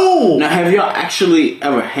 oh. Now, have y'all actually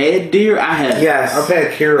ever had deer? I have. Yes, I've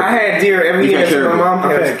had caribou. I had deer every year. My mom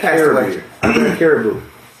had caribou. I've had caribou.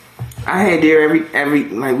 I had deer every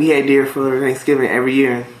like we had deer for Thanksgiving every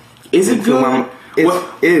year. Is it good? It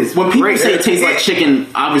is. When people say it tastes like chicken,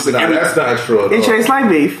 obviously that's not true. It tastes like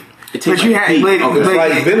beef. It tastes like beef. It's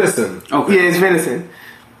like venison. Okay. Yeah, it's venison.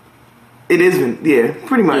 It is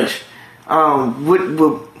pretty much. Yeah.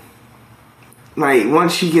 Like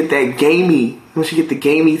once you get the gamey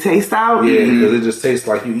taste out. Yeah, because it just tastes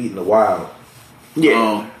like you eating the wild.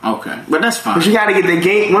 Yeah. Oh, okay. But that's fine. But you gotta get the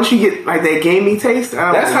game. Once you get like that gamey taste,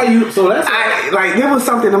 there was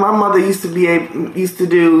something that my mother used to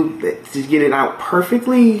do to get it out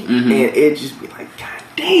perfectly, and it just be like, God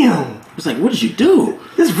damn! It's like, what did you do?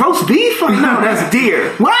 This roast beef? No, that's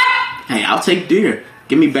deer. What? Hey, I'll take deer.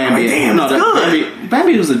 Give me Bambi. Damn, no, good.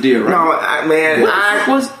 Bambi was a deer, right? No, I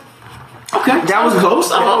was. Okay, that was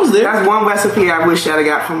close. I was there. That's one recipe I wish I'd have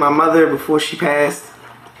got from my mother before she passed.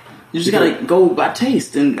 You just gotta go by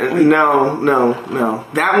taste and no.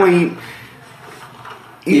 That one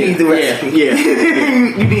you need the recipe. Yeah.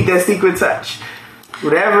 You need that secret touch.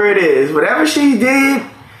 Whatever it is, whatever she did.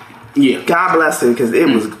 Yeah. God bless her because it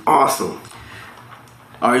was awesome.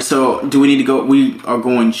 All right, so do we need to go? We are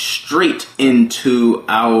going straight into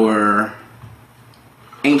our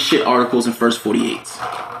ain't shit articles in first 48.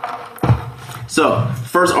 So,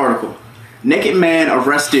 first article. Naked man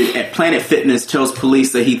arrested at Planet Fitness tells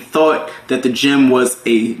police that he thought that the gym was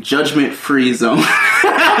a judgment-free zone. Wait,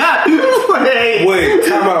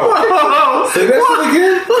 time out. Say that shit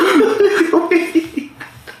again?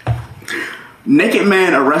 Naked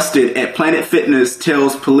man arrested at Planet Fitness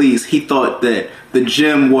tells police he thought that the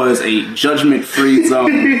gym was a judgment-free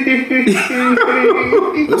zone.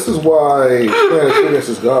 This is why Planet Fitness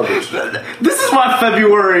is garbage. This is why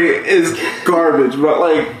February is garbage, but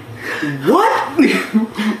like, what?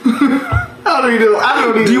 I don't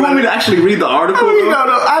even. Do you want me to actually read the article?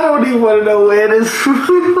 I don't even want to know where it is.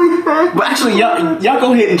 But actually, y'all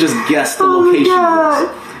go ahead and just guess the location.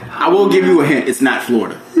 I will give you a hint. It's not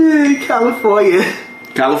Florida. California.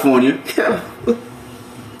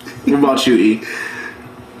 What about you, E?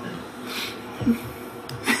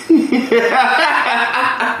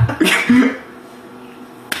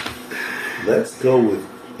 Let's go with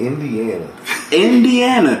Indiana.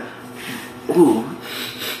 Indiana. Ooh.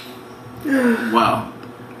 Wow.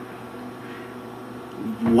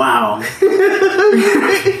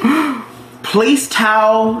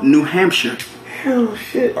 Placetown, New Hampshire. Oh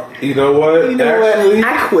shit! You know what? Actually,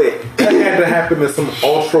 I quit. That had to happen in some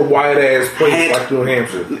ultra wide ass place like New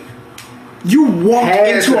Hampshire. You walked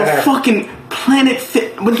into a fucking Planet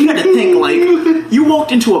Fit, but you had to think like you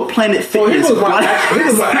walked into a Planet Fitness. He was my actual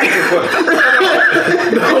question.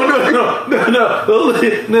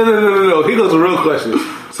 No. He goes a real question.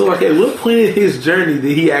 So, like, at what point in his journey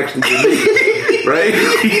did he actually believe? right?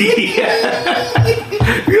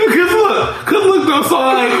 Cause look though,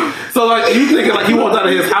 so like you thinking like he walked out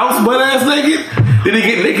of his house butt ass naked? Did he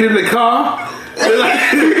get naked in the car? I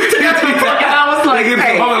was like,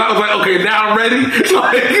 hey. I was like, okay, now I'm ready.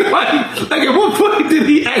 Like at what point did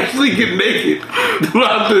he actually get naked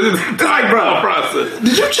throughout the process?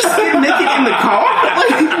 Did you just get naked in the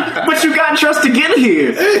car? But you got dressed to get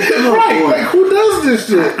here, right? Like who does this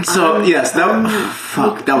shit? So yes, that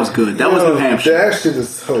was good. That was New Hampshire. That shit is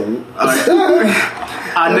so.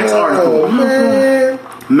 Next article.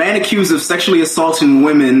 Man accused of sexually assaulting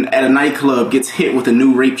women at a nightclub gets hit with a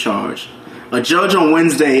new rape charge. A judge on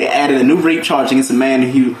Wednesday added a new rape charge against a man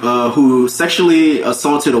who sexually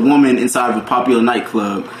assaulted a woman inside of a popular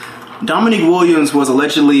nightclub. Dominic Williams was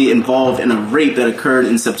allegedly involved in a rape that occurred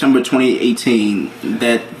in September 2018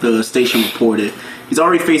 that the station reported. He's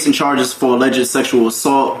already facing charges for alleged sexual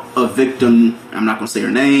assault of victim, I'm not going to say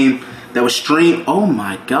her name, that was streamed. Oh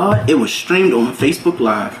my God, it was streamed on Facebook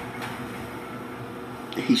Live.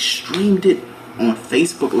 He streamed it on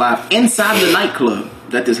Facebook Live inside the nightclub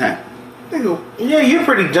that this happened. Yeah, you're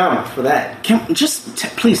pretty dumb for that.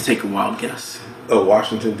 Please take a wild guess. Oh,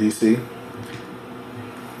 Washington D.C.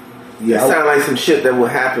 Yeah, it sounds like some shit that would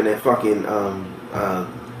happen at fucking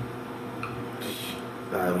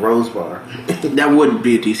Rose Bar. That would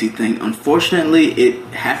be a DC thing. Unfortunately, it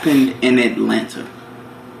happened in Atlanta.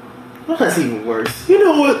 Well, that's even worse. You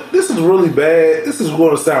know what? This is really bad. This is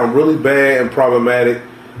going to sound really bad and problematic.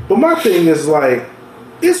 But my thing is like,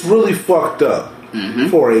 it's really fucked up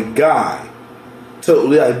for a guy to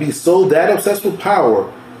like be so that obsessed with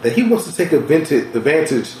power that he wants to take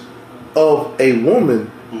advantage of a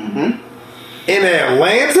woman in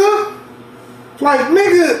Atlanta. Like,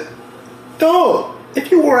 nigga, dog,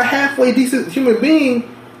 if you were a halfway decent human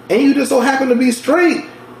being and you just so happen to be straight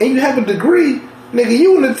and you have a degree, nigga,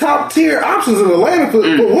 you in the top tier options in Atlanta for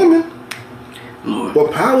women. Lord.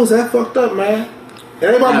 But power's that fucked up, man.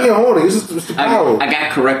 Everybody being horny. It's just the power. I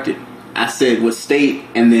got corrected. I said what state,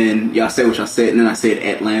 and then y'all said what y'all said, and then I said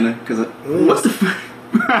Atlanta. Because what's the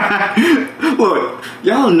look?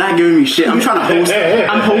 Y'all are not giving me shit. I'm trying to host.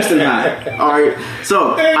 I'm hosting high. All right.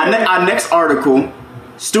 So our next article: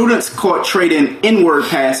 students caught trading N-word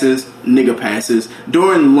passes, nigga passes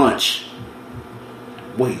during lunch.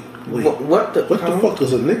 Wait. What the fuck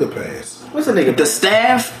is a nigga pass? What's a nigga? The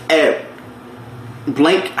staff at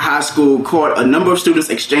Blank High School caught a number of students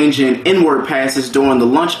exchanging N-word passes during the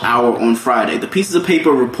lunch hour on Friday. The pieces of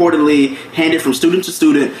paper reportedly handed from student to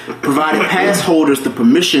student provided pass holders the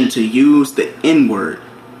permission to use the N-word.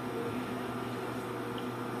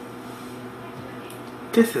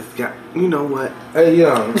 This has got, you know what? Hey,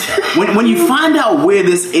 young. When you find out where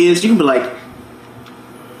this is, you can be like,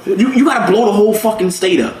 you gotta blow the whole fucking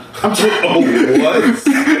state up. What? You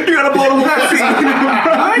gotta blow the whole state up.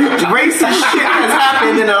 Racist shit has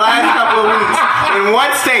happened in the last couple of weeks in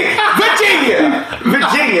one state.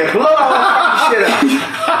 Virginia. Blow the whole fucking shit up.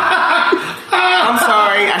 I'm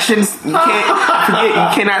sorry. I shouldn't. You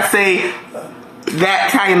cannot say that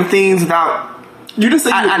kind of things without. You just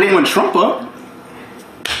said you were blowing Trump up.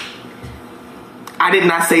 I did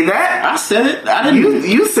not say that. I said it. I didn't.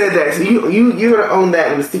 You said that. So you're gonna own that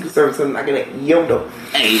when the Secret Service is not gonna yodo.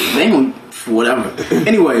 Hey, they gonna whatever.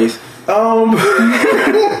 Anyways, so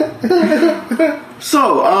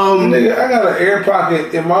nigga, I got an air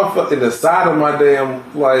pocket in the side of my damn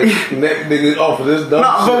like neck, nigga, off of this dumb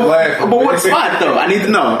shit laughing. But what spot though? I need to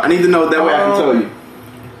know. That way I can tell you.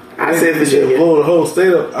 I said Virginia. Blow the whole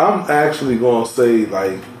state up. I'm actually gonna say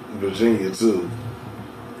like Virginia too.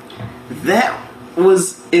 That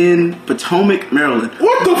was in Potomac, Maryland.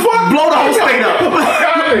 What the fuck? Blow the whole state up.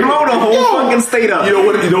 Blow the whole fucking state up. You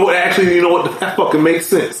know what? Actually, you know what? That fucking makes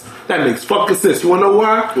sense. That makes fucking sense. You wanna know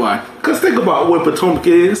why? Why? Because think about what Potomac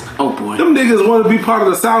is. Oh boy. Them niggas want to be part of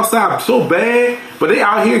the South Side so bad, but they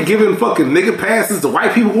out here giving fucking nigga passes to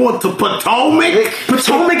white people going to Potomac.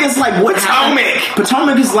 Potomac is like what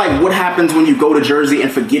Potomac is like what happens when you go to Jersey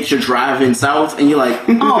and forget you're driving south, and you're like,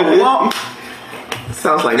 oh well.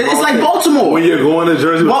 Sounds like it's like Baltimore. When you're going to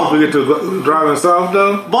Jersey, but you forget to driving south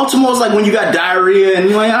though. Baltimore's like when you got diarrhea and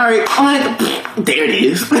you're like, all right, there it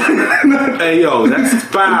is. Hey yo, that's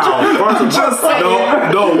foul.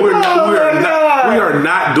 No, we are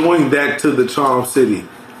not doing that to the Charm City.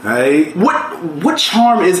 Hey, what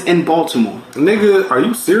charm is in Baltimore, nigga? Are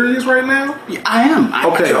you serious right now? Yeah, I am.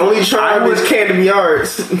 Okay, the only charm is Camden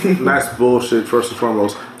Yards. That's bullshit. First and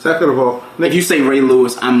foremost. Second of all, if you say Ray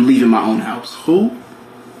Lewis, I'm leaving my own house. Who?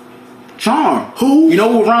 Charm. Who? You know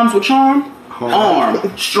what rhymes with charm?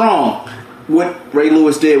 Arm. Strong. What Ray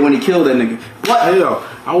Lewis did when he killed that nigga. What? Hey yo,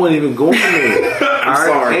 I wasn't even going there. I'm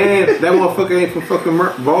sorry. And that motherfucker ain't from fucking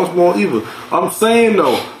Baltimore either. I'm saying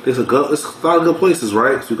though, there's a lot of good places,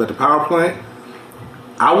 right? So you got the power plant.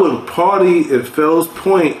 I would party at Fells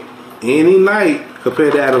Point any night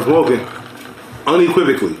compared to Adams Morgan,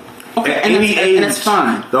 unequivocally. Okay, at and any age, that's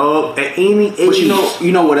fine, dog. At any age, but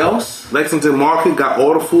you know what else? Lexington Market got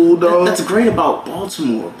all the food, dog. That's great about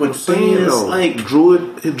Baltimore, but I'm saying is, though, like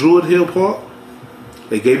Druid Hill Park.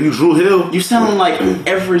 They gave you Drew Hill. You sound like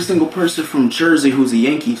every single person from Jersey who's a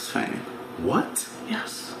Yankees fan. What?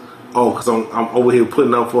 Yes. Oh, because I'm over here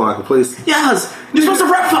putting up for like a place. Yes, you're supposed to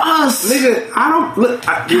rep for us, nigga. I don't. Look,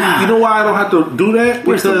 you know why I don't have to do that?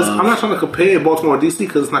 Where's Because the love? I'm not trying to compare Baltimore and DC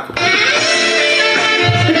because it's not competitive.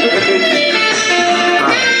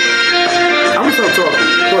 I'm gonna start talking.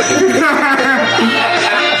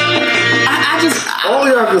 I just. All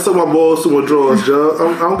y'all can suck my balls to my drawers, Joe. I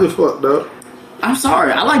don't give a fuck, though. I'm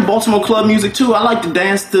sorry. I like Baltimore club music too. I like to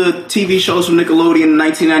dance to TV shows from Nickelodeon in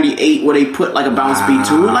 1998 where they put like a bounce beat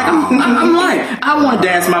to it. Like I'm like, I want to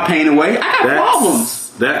dance my pain away. I got problems.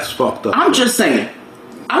 That's fucked up. I'm just saying.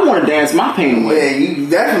 I want to dance my pain away. Yeah, you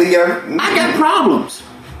definitely got. I got problems.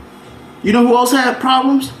 You know who else had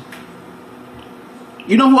problems?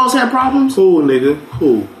 You know who else had problems? Who, nigga?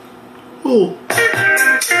 Who?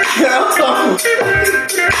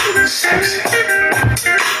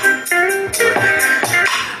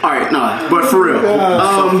 Alright, no, but for real.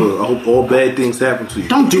 I hope all bad things happen to you.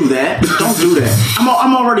 Don't do that. Don't do that.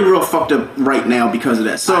 I'm already real fucked up right now because of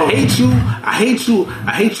that. So I hate you. I hate you.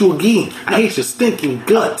 I hate you again. I hate your stinking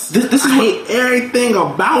guts. This is I hate everything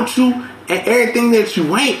about you and everything that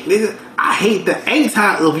you ain't, nigga. I hate the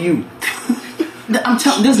anti of you. I'm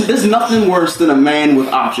telling there's nothing worse than a man with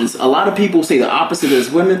options. A lot of people say the opposite is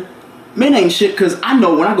women. Men ain't shit because I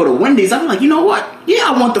know when I go to Wendy's, I'm like, you know what? Yeah,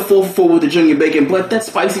 I want the 4 for $4 with the junior bacon, but that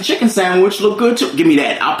spicy chicken sandwich look good too. Give me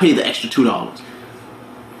that. I'll pay the extra $2.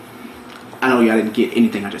 I know y'all didn't get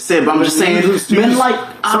anything I just said, but I'm just saying men like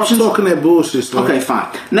options. Stop talking that bullshit, man. Okay, fine.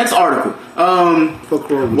 Next article.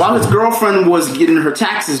 While his girlfriend was getting her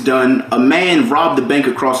taxes done, a man robbed the bank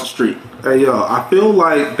across the street. Hey, yo, I feel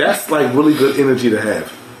like that's like really good energy to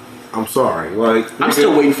have. I'm sorry. Like, I'm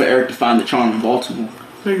still waiting for Eric to find the charm in Baltimore.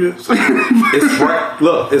 Nigga. It's right.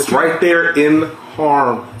 Look, it's right there in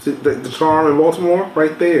Harm. See, the charm in Baltimore,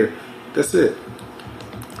 right there. That's it.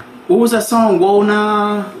 What was that song? Whoa,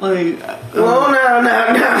 nah, like. Whoa, nah.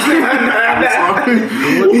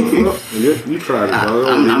 You tried it, bro.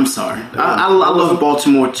 I'm sorry. I love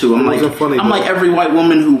Baltimore too. I'm like every white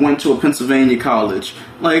woman who went to a Pennsylvania college.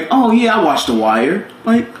 Like, oh yeah, I watched The Wire.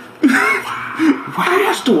 Like, I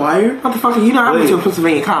watched The Wire. Motherfucker, you know I went to a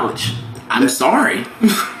Pennsylvania college. I'm sorry.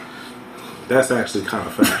 That's actually kind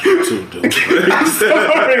of factual too, dude. I'm sorry.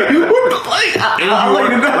 Like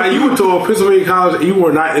you went to a Pennsylvania college and you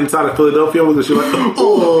were not inside of Philadelphia because you're like, I'm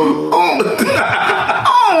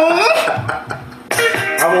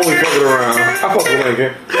only fucking around. I fuck with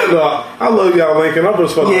Lincoln. No, I love y'all, Lincoln. I'm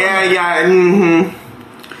just fucking around. Yeah.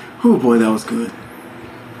 Oh boy, that was good.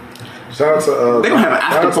 Shout out to they gonna have an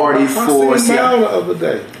after party for the other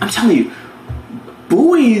day. I'm telling you,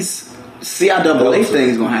 Bowie's CIAA thing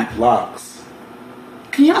is gonna happen. Locks.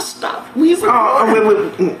 Can y'all stop? We're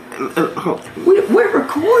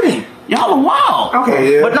recording. Y'all are wild.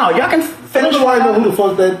 Okay, yeah. But no, y'all can finish. Nobody know who the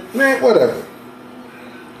fuck that man. Whatever.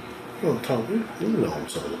 You don't talk. You know what I'm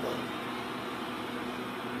talking about.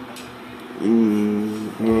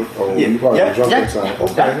 Oh, Yeah. you probably Yep. drunk Yep. that time.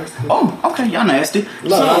 Okay. Oh, okay. Y'all nasty.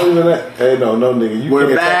 No, not even that. Hey, no, nigga. You We're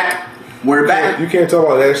can't back. We're back. You can't talk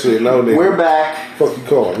about that shit, no, nigga. We're back. Fuck you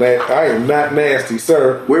call I am not nasty,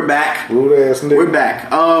 sir. We're back. Rude ass nigga. We're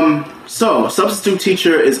back. So, substitute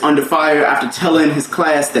teacher is under fire after telling his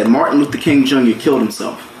class that Martin Luther King Jr. killed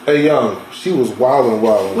himself. Hey, young, she was wildin',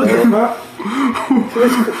 man.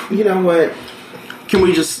 You know what? Can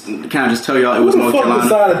I just tell y'all it was Who the North fuck Carolina?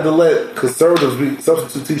 decided to let conservatives be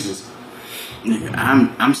substitute teachers? Nigga,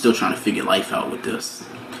 I'm still trying to figure life out with this.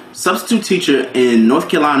 Substitute teacher in North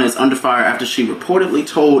Carolina is under fire after she reportedly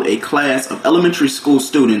told a class of elementary school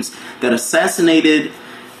students that assassinated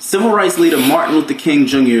civil rights leader Martin Luther King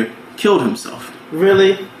Jr. killed himself.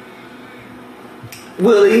 Really?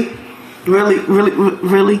 Really?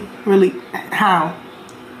 How?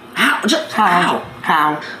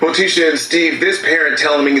 How? Well, Tisha and Steve, this parent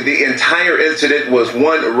telling me the entire incident was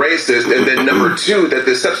one, racist, and then number two, that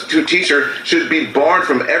the substitute teacher should be barred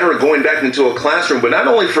from ever going back into a classroom, but not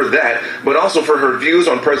only for that, but also for her views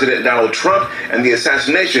on President Donald Trump and the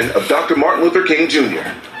assassination of Dr. Martin Luther King Jr.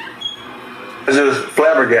 It's just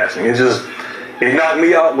flabbergasting. It knocked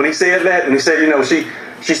me out when he said that, and he said,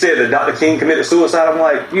 she said that Dr. King committed suicide. I'm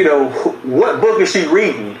like, you know, what book is she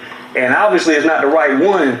reading? And obviously it's not the right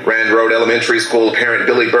one. Rand Road Elementary School parent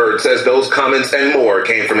Billy Bird says those comments and more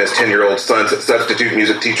came from his 10-year-old son's substitute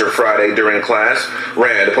music teacher Friday during class.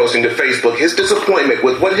 Rand posting to Facebook his disappointment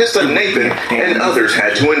with what his son Nathan and others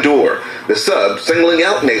had to endure. The sub singling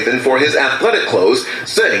out Nathan for his athletic clothes,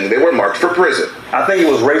 saying they were marked for prison. I think it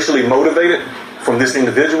was racially motivated from this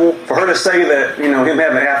individual. For her to say that, you know, him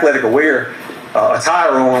having athletic aware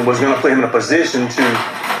attire on was going to put him in a position to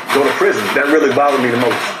go to prison. That really bothered me the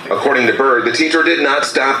most. According to Bird, the teacher did not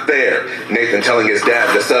stop there. Nathan telling his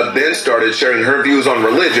dad the sub then started sharing her views on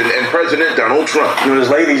religion and President Donald Trump. You know, this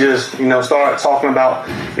lady just, you know, started talking about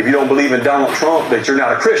if you don't believe in Donald Trump, that you're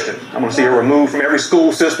not a Christian. I'm going to see her removed from every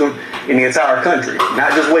school system in the entire country,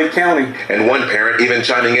 not just Wake County. And one parent even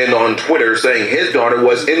chiming in on Twitter saying his daughter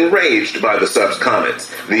was enraged by the sub's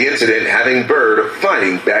comments. The incident having Bird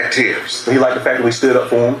fighting back tears. He liked the fact that we stood up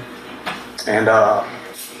for him. And,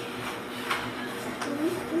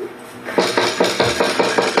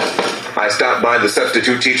 I stopped by the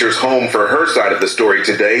substitute teacher's home for her side of the story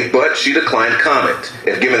today, but she declined comment.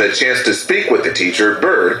 If given a chance to speak with the teacher,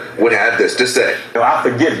 Bird would have this to say. I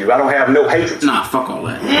forgive you. I don't have no hatred. Nah, fuck all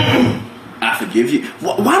that. I forgive you.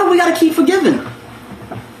 Why do we gotta keep forgiving?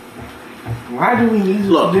 Why do we need to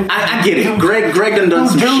Look, I get it. Greg done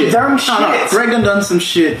some shit. Dumb shit. No, Greg done some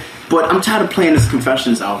shit, but I'm tired of playing this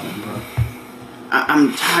Confessions album, bro.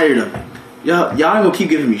 I'm tired of it. Y'all ain't gonna keep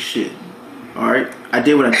giving me shit. Alright? I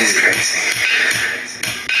did what I did.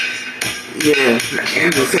 Yeah.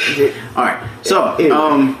 Alright, so,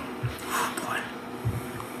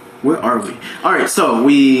 where are we? Alright, so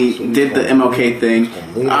we did the MLK thing.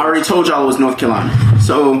 I already told y'all it was North Carolina.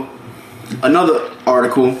 So, another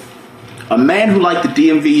article. A man who liked the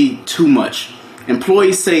DMV too much.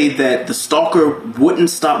 Employees say that the stalker wouldn't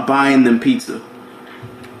stop buying them pizza.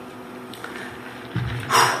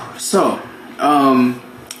 So,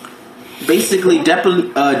 basically,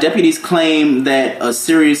 deputies claim that a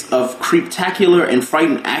series of creeptacular and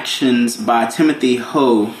frightened actions by Timothy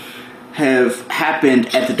Ho have happened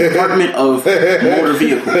at the Department of Motor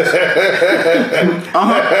Vehicles. What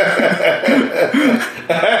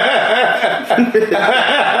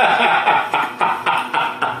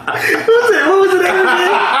was the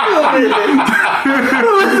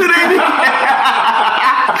name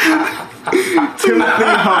Timothy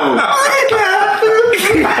Ho.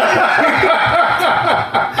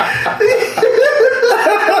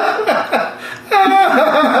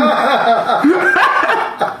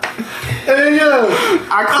 Hey yo!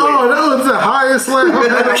 That was the highest laugh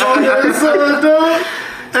I've ever on that episode, dog.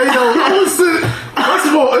 Hey yo, I was sitting. First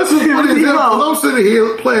of all, this is what it is. I'm sitting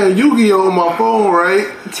here playing Yu-Gi-Oh on my phone, right?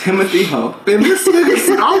 Timothy Ho. And this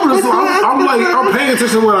nigga, I'm paying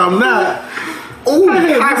attention when I'm not. Oh,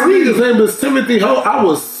 this nigga's name is Timothy Ho. I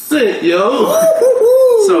was sick, yo.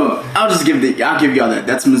 So I'll give y'all that.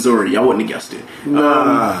 That's Missouri. Y'all wouldn't have guessed it.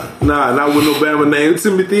 Nah, not with no Bama name.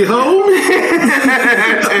 Timothy Ho.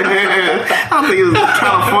 I think it was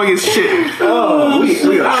California shit. Oh,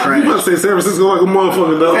 we are trash. You must say San Francisco like a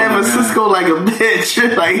motherfucker, though. San Francisco like a bitch.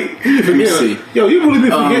 Like, let me see. Yo, you really be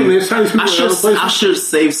forgetting this Chinese people. I should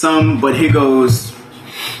save some, but here goes.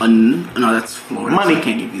 No, that's Florida. Money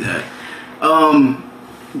can't give you that.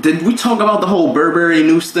 Did we talk about the whole Burberry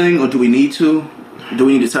news thing, or do we need to? Do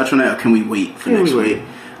we need to touch on that, or can we wait for next week?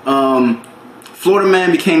 Florida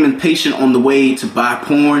man became impatient on the way to buy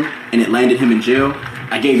porn, and it landed him in jail.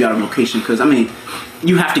 I gave y'all the location because, I mean,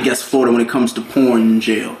 you have to guess Florida when it comes to porn in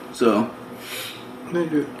jail. So,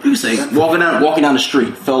 you say walking down the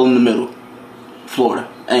street, fell in the middle, Florida,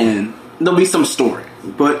 and there'll be some story.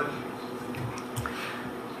 But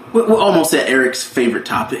we're almost at Eric's favorite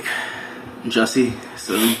topic, Jussie.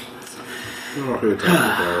 So, I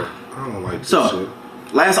don't like this shit.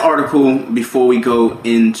 Last article before we go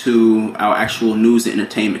into our actual news and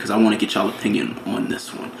entertainment, because I want to get y'all opinion on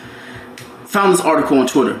this one. Found this article on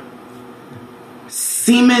Twitter.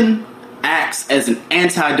 Semen acts as an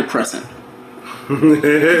antidepressant.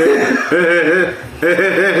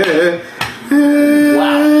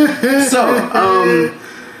 Wow. So,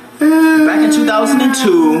 back in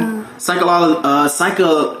 2002,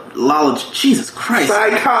 Jesus Christ.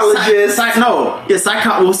 Psychologist.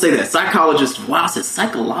 We'll say that. Psychologist. Wow, I said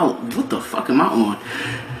psychologist. What the fuck am I on?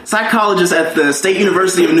 Psychologist at the State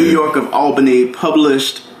University of New York of Albany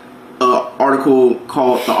published an article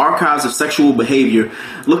called The Archives of Sexual Behavior,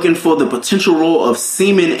 looking for the potential role of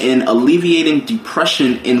semen in alleviating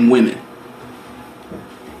depression in women.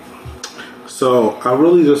 So, I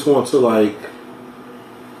really just want to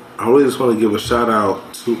give a shout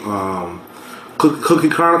out to Cookie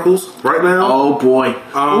Chronicles right now. Oh boy.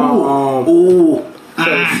 Ooh.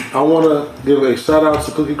 I want to give a shout out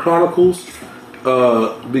to Cookie Chronicles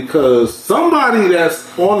because somebody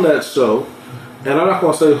that's on that show, and I'm not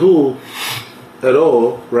going to say who at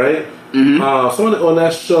all, right? Somebody on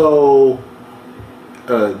that show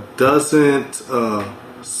doesn't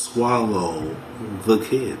swallow the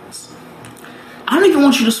kids. I don't even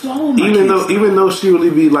want you to swallow my kids. Even though she really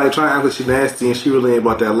be like trying to act like she nasty and she really ain't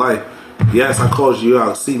about that life. Yes, I called you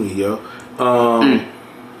out. See me, yo.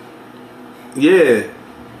 Yeah.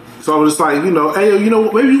 So I'm just like, you know, hey, yo, you know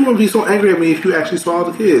what? Maybe you wouldn't be so angry at me if you actually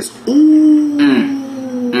swallowed the kids. Ooh.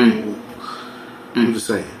 I'm just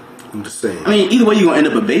saying. I mean, either way, you're going to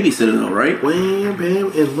end up a babysitter, though, right? Wham, bam,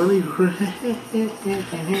 and money.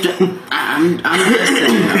 I'm just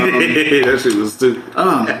saying. That shit was stupid.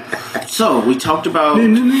 So, we talked about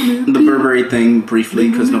the Burberry thing briefly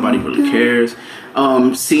because nobody really cares.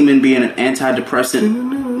 Semen being an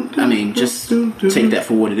antidepressant. I mean, just take that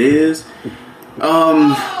for what it is.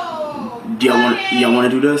 Do y'all want to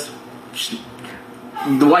do this?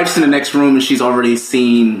 The wife's in the next room and she's already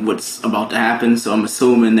seen what's about to happen, so I'm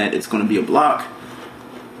assuming that it's going to be a block.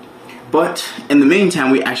 But in the meantime,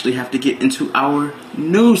 we actually have to get into our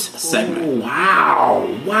news segment.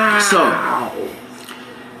 Oh, wow. So,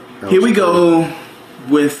 here we go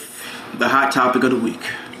with the hot topic of the week.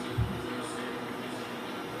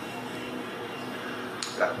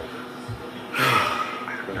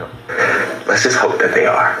 Let's just hope that they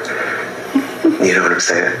are. You know what I'm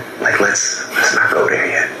saying? Like, let's not go there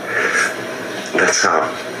yet. I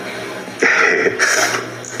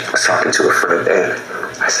was talking to a friend and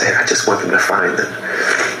I said, I just want them to find them.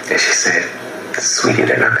 And she said, sweetie,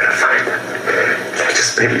 they're not gonna find them. That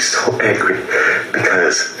just made me so angry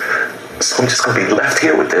because I'm just gonna be left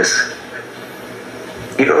here with this.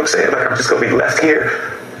 You know what I'm saying? Like, I'm just gonna be left here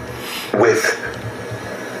with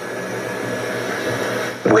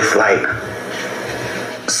like,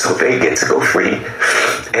 so they get to go free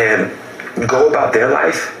and go about their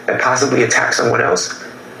life and possibly attack someone else,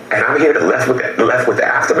 and I'm here left with the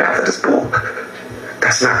aftermath of this bull.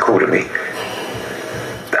 That's not cool to me.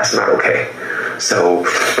 That's not okay. So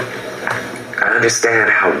I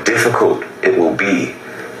understand how difficult it will be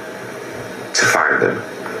to find them,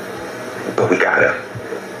 but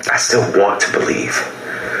I still want to believe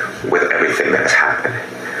with everything that has happened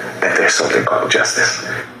that there's something called justice.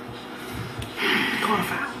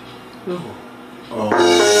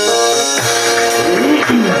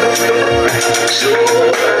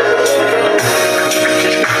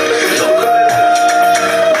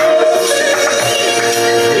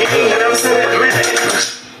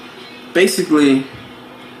 Basically,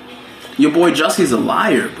 your boy Jussie's a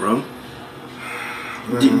liar, bro.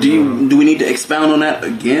 Do we need to expound on that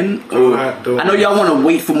again? Or, I know y'all want to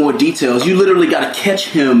wait for more details. You literally got to catch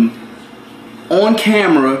him on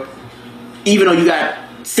camera, even though you got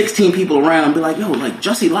 16 people around, and be like, yo, like,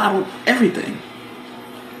 Jussie lied on everything.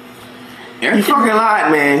 You fucking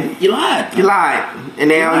lied, man. You lied. You lied. And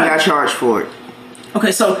now you got charged for it.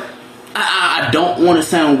 Okay, so I don't want to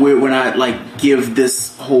sound weird when I, like, give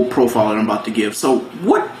this whole profile that I'm about to give. So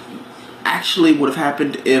what actually would have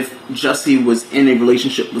happened if Jussie was in a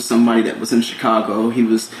relationship with somebody that was in Chicago? He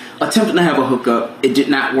was attempting to have a hookup. It did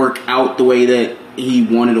not work out the way that he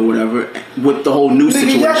wanted or whatever with the whole new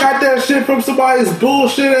situation. Y'all got that shit from somebody's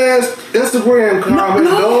bullshit ass Instagram comment,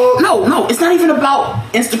 dog. No, it's not even about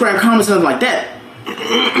Instagram comments or nothing like that.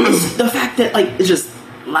 It's the fact that, like, it's just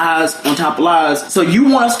lies on top of lies. So you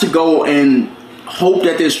want us to go and hope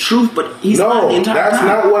that there's truth, but he's not the entire time.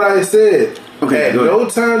 No, that's not what I said. Okay, at no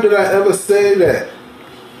time did I ever say that.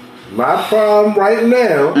 My problem right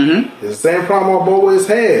now is the same problem I've always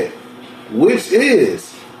had, which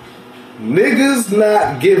is niggas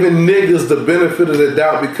not giving niggas the benefit of the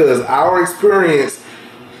doubt, because our experience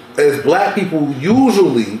as black people,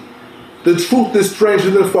 usually the truth is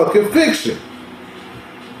stranger than fucking fiction.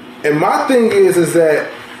 And my thing is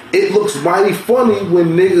that it looks mighty funny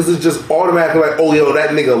when niggas is just automatically like, oh, yo,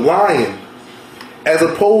 that nigga lying, as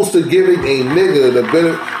opposed to giving a nigga the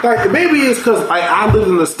benefit. Like, maybe it's because I live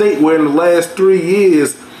in a state where in the last 3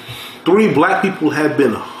 years, 3 black people have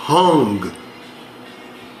been hung.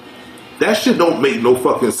 That shit don't make no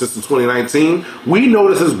fucking sense in 2019. We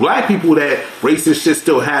notice as black people that racist shit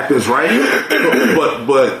still happens, right?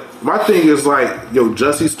 But my thing is like, yo,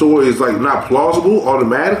 Jussie's story is like not plausible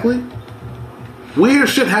automatically. Weird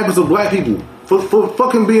shit happens to black people for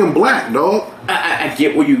fucking being black, dog. I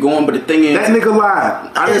get where you're going, but the thing is, that nigga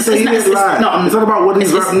lied. I didn't say he didn't lie. No, it's not about what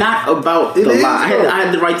he's. It's not about the lie. I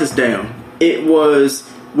had to write this down. It was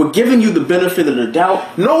we're giving you the benefit of the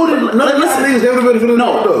doubt. No, niggas gave the benefit of the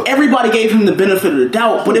doubt. No, everybody gave him the benefit of the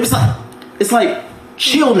doubt, but it was like, it's like,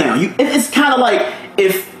 chill now. It's kind of like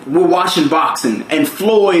if we're watching boxing and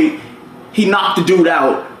Floyd, he knocked the dude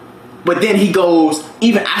out, but then he goes,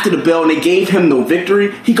 even after the bell and they gave him the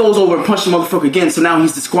victory, he goes over and punches the motherfucker again, so now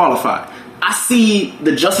he's disqualified. I see the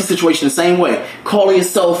Jussie situation the same way. Calling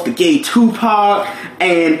yourself the gay Tupac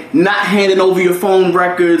and not handing over your phone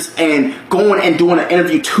records and going and doing an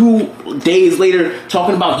interview 2 days later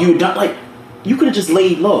talking about you. Like, you could have just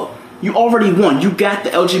laid low. You already won. You got the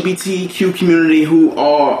LGBTQ community who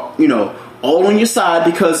are, you know, all on your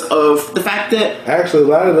side because of the fact that... Actually, a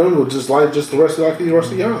lot of them were just like just the rest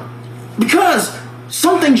of y'all. Because...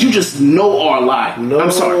 some things you just know are a lie. No,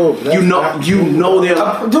 I'm sorry. You know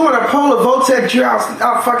they're doing a polar vortex. You're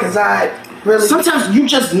out fucking side. Really? Sometimes you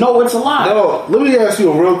just know it's a lie. No, let me ask you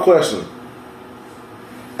a real question.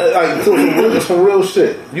 Like some real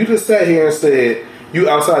shit. You just sat here and said you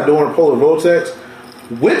outside doing a polar vortex.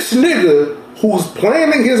 Which nigga who's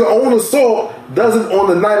planning his own assault does it on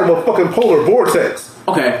the night of a fucking polar vortex?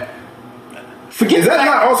 Okay. Is that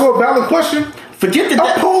not also a valid question? Forget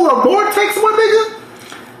that. A polar vortex, my nigga?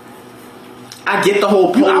 I get the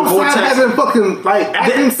whole polar vortex. You outside having fucking, like,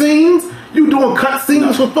 acting scenes? You doing cut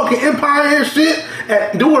scenes for fucking Empire and shit?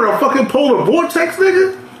 And doing a fucking polar vortex,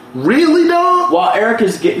 nigga? Really, dog? While Eric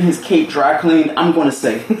is getting his cape dry cleaned, I'm going to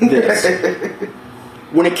say this.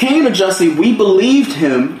 When it came to Jussie, we believed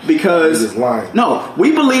him because... He was lying. No,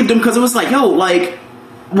 we believed him because it was like, yo, like...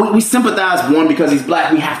 We sympathize, one, because he's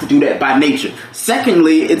black. We have to do that by nature.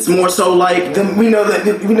 Secondly, it's more so like we know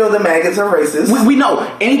the maggots are racist. We know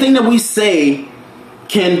anything that we say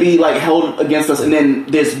can be like held against us, and then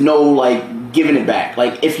there's no like giving it back.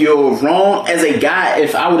 Like if you're wrong as a guy,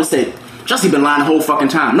 if I would have said Jussie been lying the whole fucking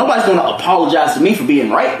time, nobody's going to apologize to me for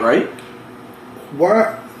being right?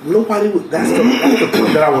 Why? Nobody would. That's the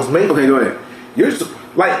point that I was making. Okay, go ahead. You're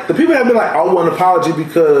like the people have been like, I want an apology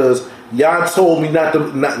because y'all told me not to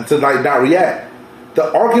not react.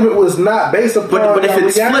 The argument was not based upon. But if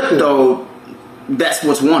it's flipped though, that's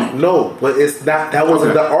what's wanted. No, but it's not. That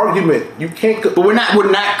wasn't the argument. You can't. But we're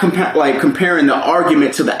not comparing the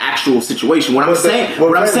argument to the actual situation. What I'm saying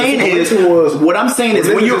is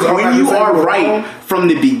when you are right from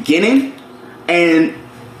the beginning, and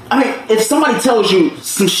I mean, if somebody tells you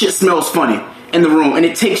some shit smells funny in the room, and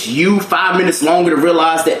it takes you 5 minutes longer to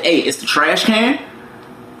realize that, hey, it's the trash can.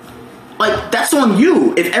 Like, that's on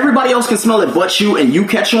you. If everybody else can smell it but you and you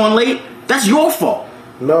catch on late, that's your fault.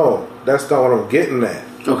 No, that's not what I'm getting at.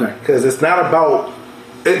 Okay. Because it's not about...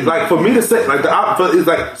 like, for me to say... Like, it's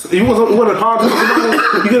like... You want to apologize?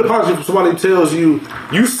 You get an apology from somebody who tells you...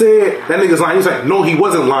 You said that nigga's lying. He's like, no, he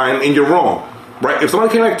wasn't lying and you're wrong. Right? If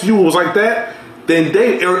somebody came back to you and was like that, then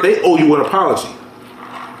they owe you an apology.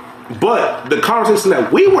 But the conversation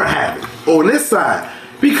that we were having on this side...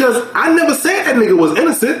 Because I never said that nigga was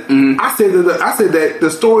innocent. Mm-hmm. I said that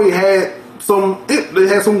the story had some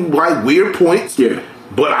like weird points. Yeah.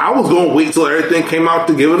 But I was gonna wait till everything came out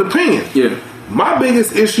to give an opinion. Yeah. My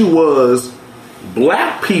biggest issue was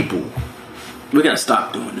black people. We gotta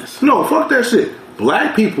stop doing this. No, fuck that shit.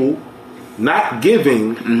 Black people not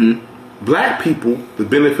giving black people the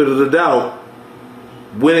benefit of the doubt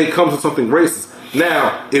when it comes to something racist.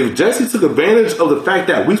 Now, if Jussie took advantage of the fact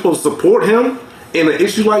that we supposed to support him in an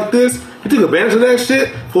issue like this, he took advantage of that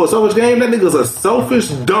shit for a selfish game. That nigga's a selfish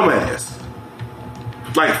dumbass.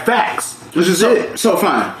 Like, facts. Which is it. So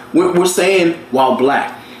fine. We're saying while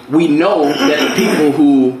black, we know that the people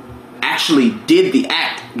who actually did the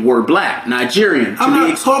act were black, Nigerian. I'm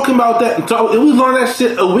not talking about that. We learned that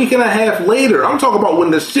shit a week and a half later. I'm talking about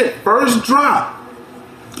when the shit first dropped.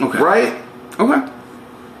 Okay. Right? Okay.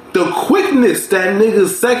 The quickness that niggas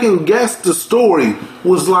second guessed the story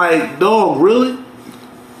was like, dog, really?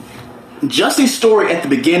 Jussie's story at the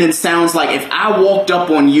beginning sounds like if I walked up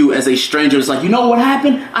on you as a stranger, it's like, you know what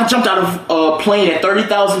happened? I jumped out of a plane at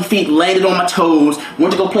 30,000 feet, landed on my toes,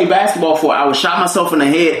 went to go play basketball for an hour, shot myself in the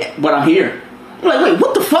head, but I'm here. I'm like, wait,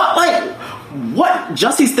 what the fuck? Like, what?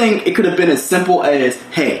 Jussie's thing, it could have been as simple as,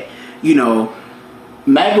 hey, you know,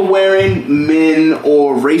 MAGA wearing men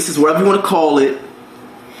or racists, whatever you want to call it,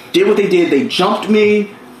 did what they did. They jumped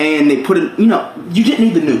me and they put it, you know, you didn't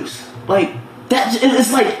need the news. Like, that,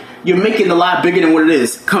 it's like you're making the lie bigger than what it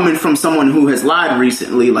is, coming from someone who has lied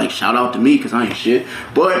recently. Like, shout out to me because I ain't shit.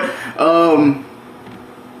 But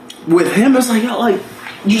with him, it's like, yo, like,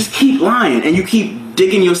 you just keep lying and you keep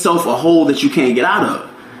digging yourself a hole that you can't get out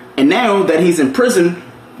of. And now that he's in prison,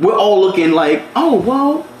 we're all looking like, oh,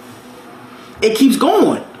 well, it keeps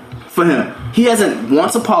going for him. He hasn't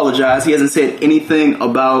once apologized. He hasn't said anything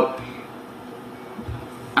about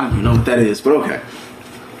I don't even know what that is, but okay.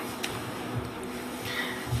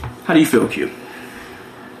 How do you feel, Q?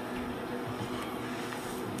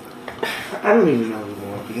 I don't even know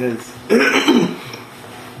anymore because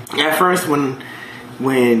at first when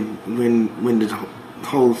the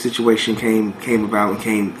whole situation came about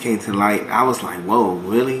and came to light, I was like, whoa,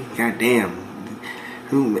 really? Goddamn,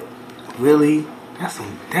 really? That's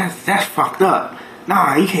fucked up.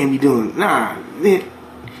 Nah, you can't be doing. Nah, the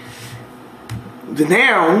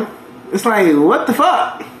now it's like, what the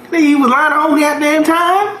fuck? Nigga, you was lying the whole goddamn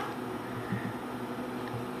time.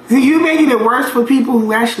 So you making it worse for people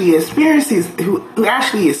who actually experience these, who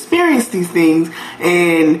actually experience these things,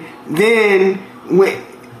 and then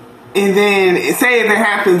say if it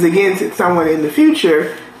happens again to someone in the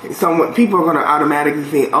future, people are gonna automatically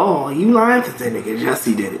think, "Oh, you lying?" Because that nigga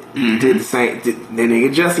Jussie did it. Mm-hmm. Did the same. That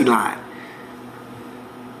nigga Jussie lied.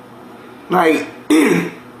 Like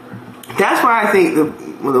that's why I think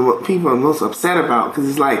what people are most upset about, because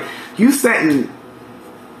it's like you setting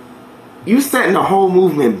the whole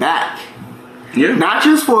movement back. Yeah. Not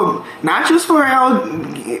just for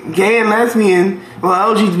gay and lesbian,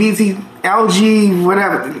 well, LGBT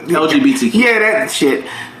LGBTQ. Yeah, that shit.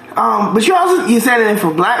 But you're setting it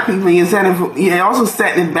for black people. You're also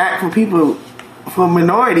setting it back for people, for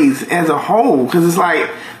minorities as a whole. Because it's like,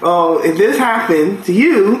 oh, if this happened to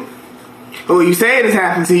you, or you say it has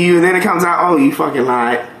happened to you, and then it comes out, oh, you fucking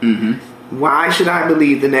lied. Mm-hmm. Why should I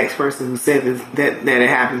believe the next person who said that it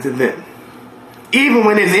happened to them? Even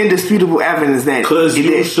when there's indisputable evidence that because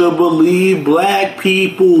you should believe black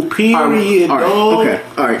people. Period. All right. Okay.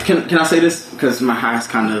 All right. Can I say this? Because my high's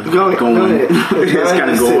kind of going. It's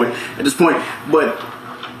kind of going at this point. But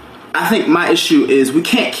I think my issue is we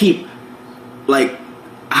can't keep like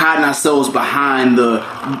hiding ourselves behind the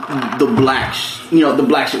black, the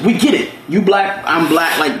black shit. We get it. You black, I'm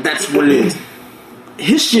black. Like that's what it is.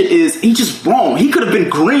 His shit is he just wrong. He could have been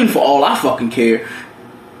green for all I fucking care.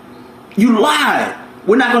 You lied.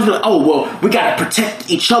 We're not going to be like, oh, well, we got to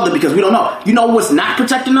protect each other because we don't know. You know what's not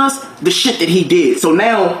protecting us? The shit that he did. So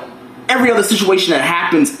now, every other situation that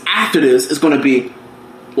happens after this is going to be,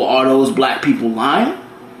 well, are those black people lying?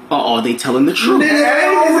 Or are they telling the truth? No.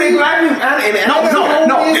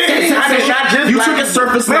 You took a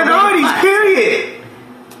surface level. Minorities, period.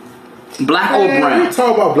 Black or brown. We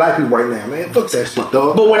talk about black people right now, man. Fuck that shit,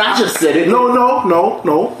 dog. But when I just said it,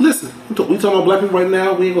 no. Listen, we talking about black people right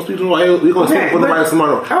now. We ain't gonna speak to no. We gonna speak for the right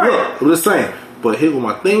tomorrow. Look, I'm just saying. But here was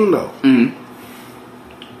my thing, though. Mm-hmm.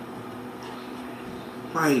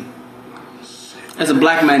 Like, as a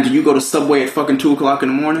black man, do you go to Subway at fucking 2:00 in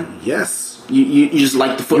the morning? Yes. You just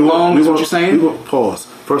like the foot long? Is what you're saying? We gonna pause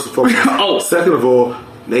first and foremost. Second of all,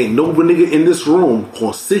 there ain't no nigga in this room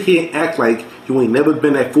gonna sit here and act like you ain't never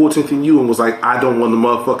been at 14th and U and was like, I don't want to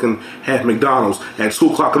motherfucking have McDonald's at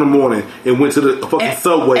 2:00 in the morning and went to the fucking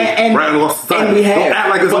Subway right across the side. Don't act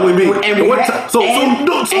like it's only me. But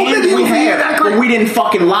we didn't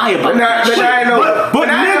fucking lie about that. But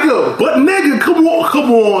nigga, come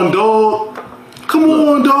on, dog. Come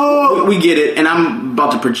on, dog. We get it, and I'm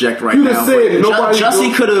about to project right now. You just said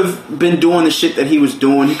Jussie could have been doing the shit that he was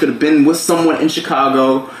doing. He could have been with someone in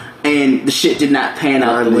Chicago, and the shit did not pan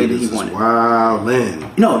out the way that he wanted. Wildin'.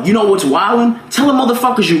 No, you know what's wildin'? Tell them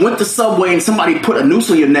motherfuckers you went to Subway and somebody put a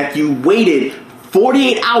noose on your neck. You waited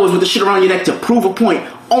 48 hours with the shit around your neck to prove a point,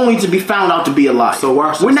 only to be found out to be a lie. So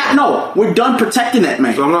watch this. We're done protecting that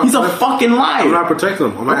man. So he's a fucking liar. I'm not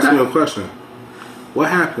protecting him. I'm asking you a question. What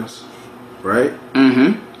happens? Right?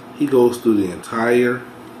 Mm-hmm. He goes through the entire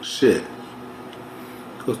shit.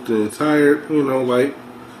 Goes through the entire,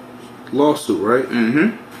 lawsuit, right?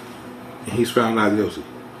 Mm-hmm. And he's found not guilty.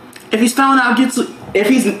 If he's found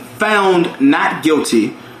not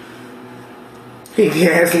guilty, he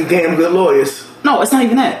has some damn good lawyers. No, it's not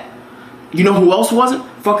even that. You know who else wasn't?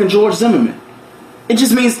 Fucking George Zimmerman. It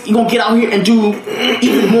just means you're gonna get out here and do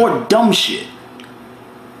even more dumb shit.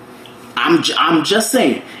 I'm just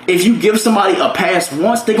saying, if you give somebody a pass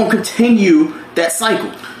once, they're gonna continue that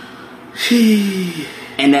cycle.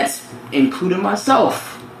 And that's including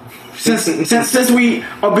myself. Since we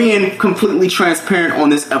are being completely transparent on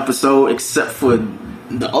this episode, except for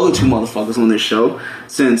the other two motherfuckers on this show,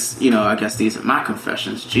 since, I guess these are my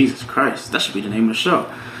confessions. Jesus Christ, that should be the name of the show.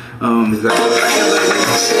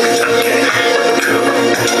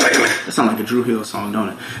 That sounds like a Drew Hill song, don't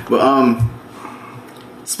it? But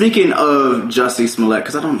speaking of Jussie Smollett,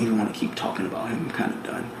 because I don't even want to keep talking about him, I'm kind of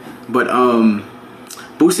done. But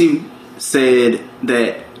Boosie said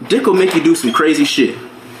that dick will make you do some crazy shit.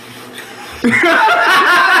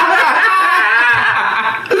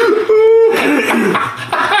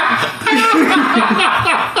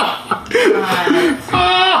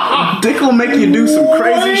 make you do some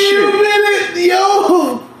crazy shit? Wait a minute,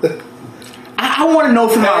 yo. I want to know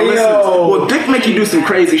from our listeners. Will dick make you do some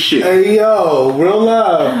crazy shit? Hey yo, real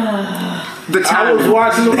love. I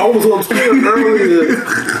was on Twitter earlier,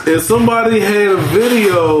 and somebody had a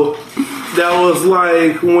video that was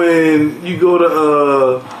like when you go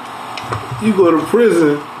to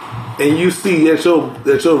prison and you see that your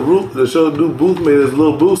new boothmate is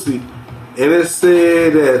Lil Boosie, and it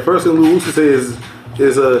said that first thing Lil Boosie says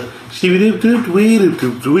is a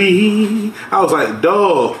I was like,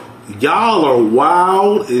 dog, y'all are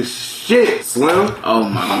wild as shit, Slim. Oh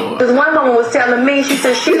my lord. Because one woman was telling me, she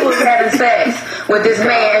said she was having sex with this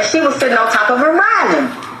man and she was sitting on top of her riding.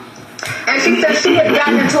 And she said she had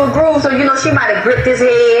gotten into a groove, so she might have gripped his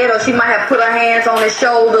head, or she might have put her hands on his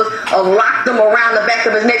shoulders, or locked them around the back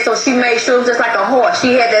of his neck, so she made sure it was just like a horse.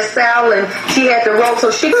 She had that saddle and she had the rope, so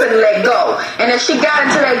she couldn't let go. And as she got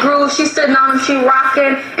into that groove, she's sitting on him, she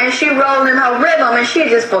rocking, and she rolling her rhythm, and she had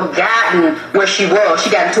just forgotten where she was. She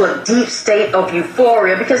got into a deep state of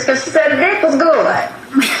euphoria because she said the dick was good.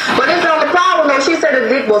 But it's the only problem though, she said the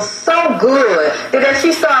dick was so good that as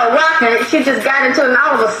she started rocking, she just got into it, and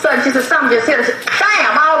all of a sudden she said something just hit her,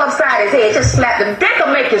 bam, all upside his head, just slapped him. Dick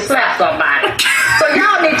will make you slap somebody. So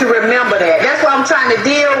y'all need to remember that. That's why I'm trying to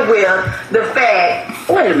deal with the fact.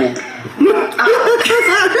 Wait a minute.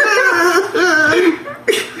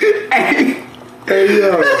 Hey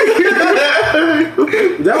yo,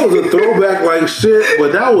 that was a throwback like shit,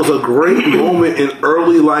 but that was a great moment in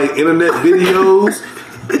early like internet videos.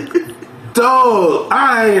 Dog,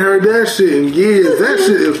 I ain't heard that shit in years. That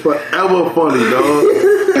shit is forever funny, dog.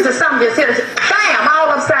 He said something just hit her, bam, all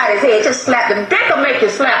upside his head, just slapped him. Dick will make you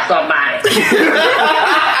slap somebody.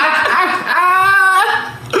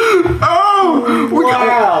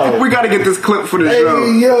 We gotta get this clip for the show.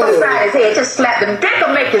 Yo. Upside his head, just slapped him. Dick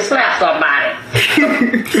will make you slap somebody.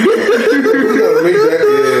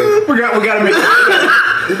 We gotta make that. Yeah. We gotta make that.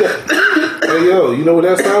 Hey yo, you know what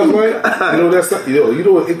that sounds like? You know what that sounds? You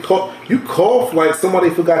know what it cough? You cough like somebody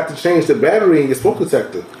forgot to change the battery in your smoke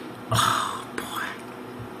detector. Oh boy.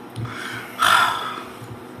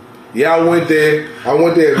 Yeah, I went there.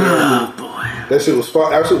 Oh boy. That shit was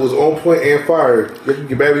fire. That shit was on point and fire. You can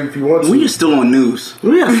get battery if you want to. We are still on news.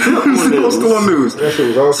 We are still on news. That shit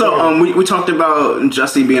was awesome. So we talked about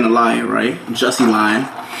Jussie being a lion, right? Jussie lying.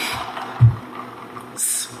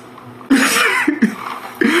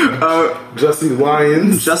 Jussie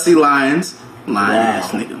Lyons. Jussie Lyons. Lying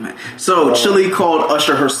ass nigga, man. So Chili called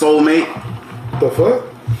Usher her soulmate. The fuck?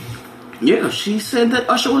 Yeah, she said that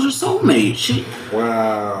Usher was her soulmate.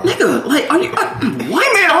 Wow. Nigga, like, are you... what? He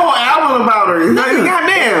made a whole album about her. Nigga.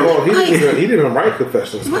 Goddamn. Oh, he didn't write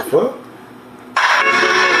confessions. What the fuck?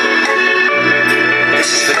 This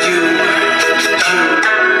is for you, my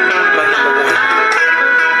number one.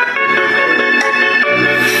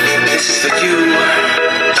 This is for you, my number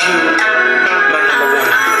one.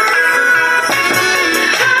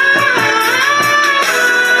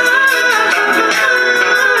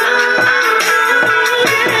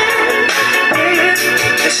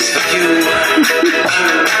 This is for you, my number one.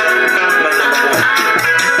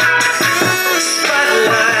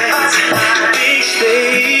 Spotlights, big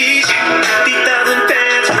stage, 50,000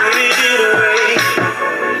 fans running it away.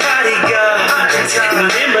 Bodyguards and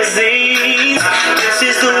limousines. This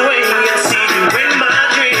is the way I see you in my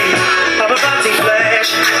dreams. Paparazzi flash,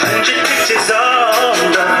 100 pictures all of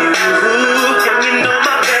you hanging on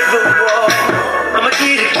my bedroom wall. I'm a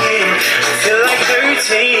kid again, feel like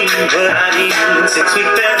 13, but I need 6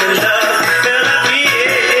 weeks better love. Feel like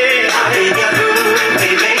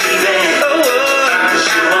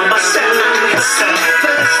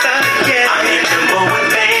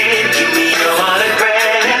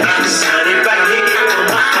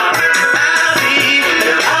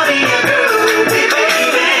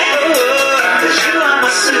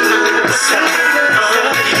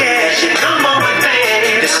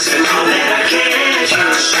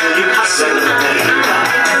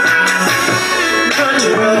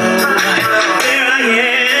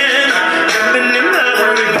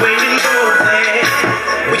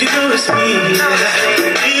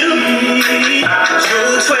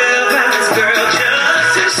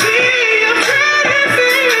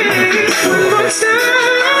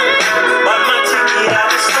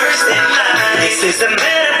This is a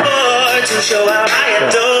metaphor to show how I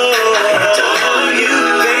adore you,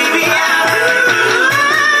 baby.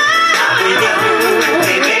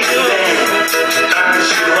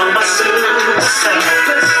 You are my superstar.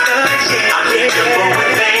 I'm here to go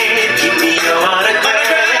with me. Give me your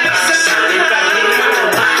autograph. Sign it right here on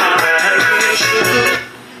my heart.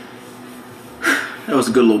 That was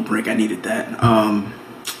a good little break. I needed that.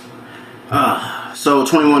 So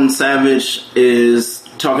 21 Savage is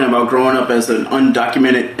talking about growing up as an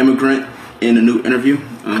undocumented immigrant in a new interview.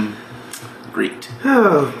 Great.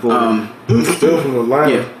 Oh, boy. Still from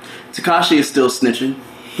Atlanta. Yeah. Tekashi is still snitching.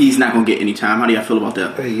 He's not going to get any time. How do y'all feel about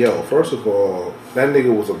that? Hey, yo, first of all, that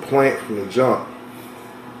nigga was a plant from the jump.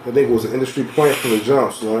 That nigga was an industry plant from the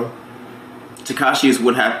jump, Slim. Tekashi is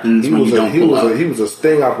what happens when you don't pull up. He was a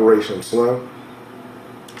sting operation, Slim.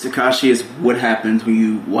 Tekashi is what happens when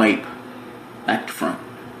you wipe back to front.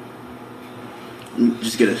 You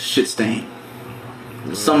just get a shit stain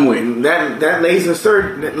somewhere. That laser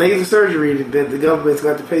surgery that the government's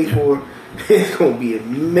got to pay for, it's gonna be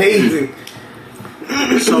amazing.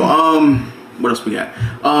 So what else we got?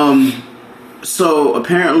 So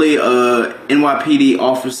apparently NYPD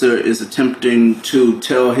officer is attempting to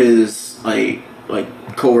tell his like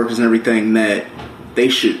coworkers and everything that they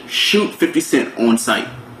should shoot 50 Cent on sight.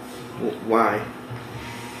 Why?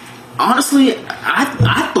 Honestly,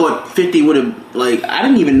 I thought 50 would have, I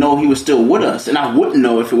didn't even know he was still with us, and I wouldn't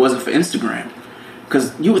know if it wasn't for Instagram.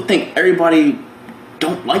 Because you would think everybody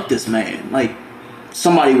don't like this man. Like,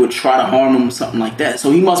 somebody would try to harm him, something like that. So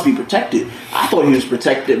he must be protected. I thought he was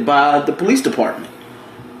protected by the police department.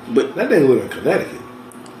 But that nigga live in Connecticut.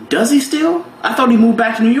 Does he still? I thought he moved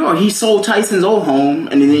back to New York. He sold Tyson's old home,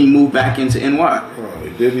 and then he moved back into NY. Oh,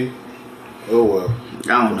 did he? Oh, well.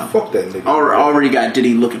 I don't know. Fuck that nigga. Already got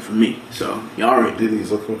Diddy looking for me. So, y'all already. Diddy's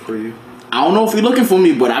looking for you? I don't know if he's looking for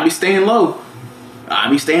me, but I be staying low.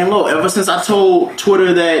 Ever since I told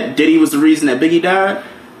Twitter that Diddy was the reason that Biggie died.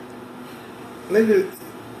 Nigga,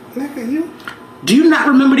 you. Do you not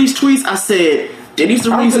remember these tweets? I said, Diddy's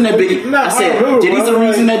the reason that Biggie... Diddy's the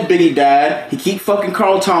reason that Biggie died. He keep fucking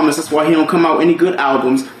Carl Thomas. That's why he don't come out any good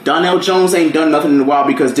albums. Donnell Jones ain't done nothing in a while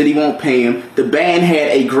because Diddy won't pay him. The band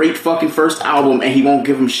had a great fucking first album and he won't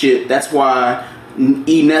give him shit. That's why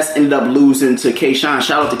E-Ness ended up losing to K-Shine.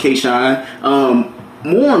 Shout out to K-Shine.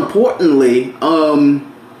 More importantly,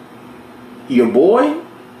 your boy,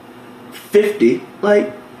 50,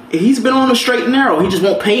 he's been on the straight and narrow. He just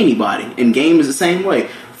won't pay anybody. And Game is the same way.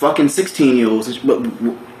 Fucking 16-year-olds. But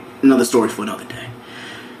another story for another day.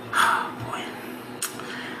 Oh, boy.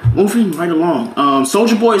 Moving right along.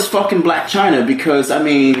 Soulja Boy is fucking Black China because,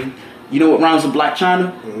 you know what rhymes with Black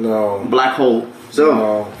China? No. Black hole.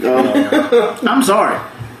 So, I'm sorry.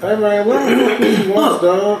 Hey man, what the fuck you want,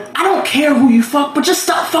 dog? I don't care who you fuck, but just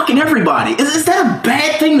stop fucking everybody. Is that a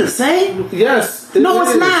bad thing to say? Yes. No,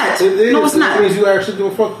 it's not. It is. No, it's not. It means you actually give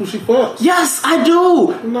a fuck who she fucks. Yes, I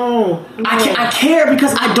do. No. I care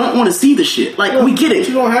because I don't want to see the shit. We get it.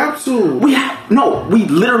 You don't have to. We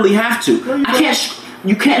literally have to. No,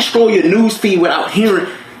 you can't scroll your news feed without hearing.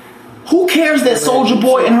 Who cares that Soulja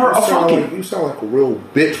Boy and her are fucking? You sound like a real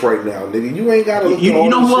bitch right now, nigga. You ain't gotta. You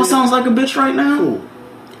know who else sounds like a bitch right now? Who?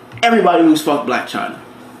 Everybody who's fucked Black China.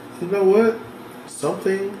 You know what?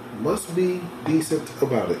 Something must be decent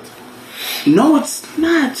about it. No, it's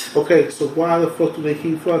not. Okay, so why the fuck do they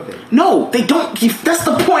keep fucking? No, they don't. That's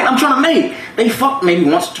the point I'm trying to make. They fuck maybe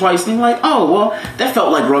once or twice and they're like, oh, well, that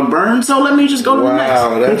felt like rug burn, so let me just go to the next.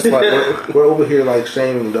 Wow, that's like, we're over here like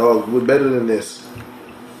shaming, dog. We're better than this.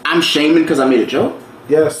 I'm shaming because I made a joke?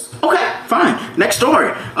 Yes. Okay, fine. Next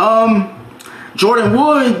story. Jordan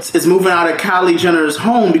Woods is moving out of Kylie Jenner's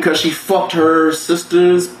home because she fucked her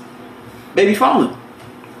sister's baby father.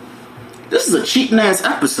 This is a cheating ass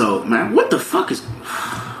episode, man. What the fuck is...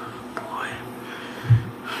 Boy.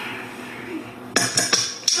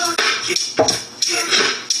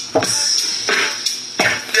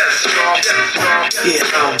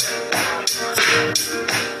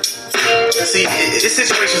 See, it's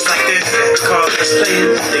situations like this that cause us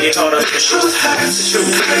players to get caught up in the shoes.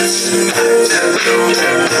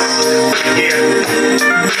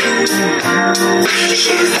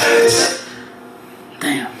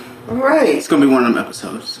 Damn. Alright. It's gonna be one of them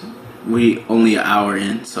episodes. We only an hour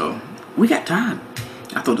in, so we got time.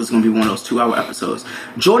 I thought this was gonna be one of those 2-hour episodes.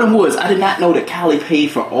 Jordan Woods, I did not know that Kylie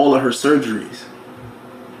paid for all of her surgeries.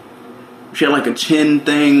 She had like a chin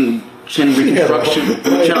thing, chin reconstruction.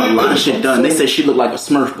 She had a lot of shit done. They said she looked like a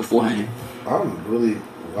Smurf beforehand. I'm really,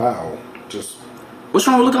 wow. Just. What's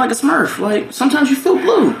wrong with looking like a Smurf? Like, sometimes you feel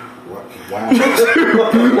blue. Wow.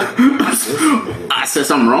 I said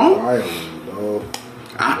something wrong?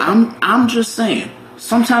 I'm just saying.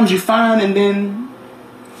 Sometimes you find and then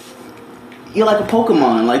you're like a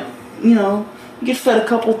Pokemon. Like, you know, you get fed a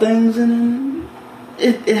couple things and then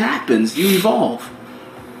it happens. You evolve.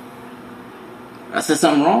 I said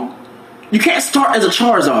something wrong? You can't start as a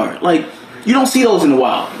Charizard. Like, you don't see those in the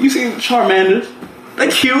wild. You see Charmanders. They're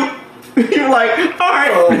cute. You're like,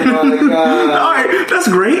 alright. Oh my God. Alright, that's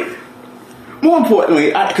great. More importantly,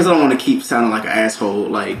 because I don't want to keep sounding like an asshole,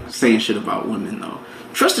 like saying shit about women though.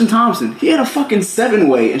 Tristan Thompson, he had a fucking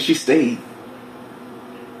 7-way and she stayed.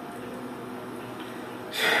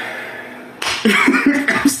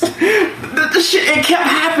 the shit, it kept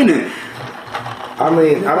happening. I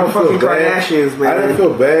mean, I don't feel bad. Kardashians, man. I didn't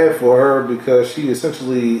feel bad for her because she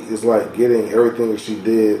essentially is like getting everything that she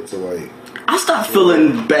did to like. I stopped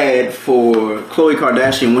feeling bad for Khloe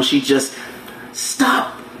Kardashian when she just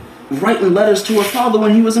stopped writing letters to her father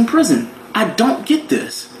when he was in prison. I don't get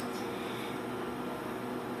this.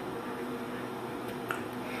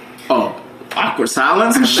 Oh, awkward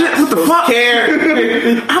silence and shit. What the fuck?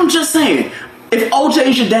 I'm just saying, if OJ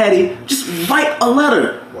is your daddy, just write a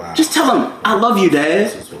letter. Wow. Just tell him, I love you, Dad.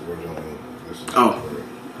 This is what we're doing. Oh,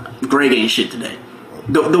 Greg ain't shit today.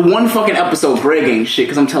 The one fucking episode Greg ain't shit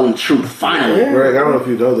because I'm telling the truth. Finally. Greg, I don't know if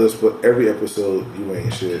you know this, but every episode you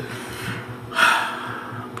ain't shit.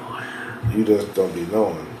 Boy. You just don't be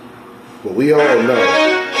knowing. But we all know.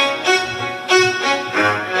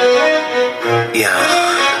 Yeah, I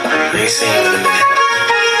ain't seen you in a minute.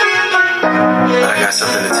 But I got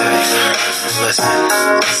something to tell you. Just listen.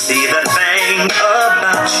 See the thing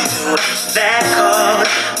about you that caught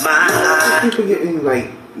my eye. People getting like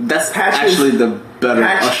that's actually the better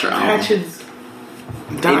Usher album. Patches.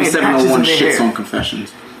 8701 shits on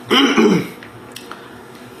Confessions. I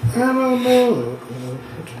don't know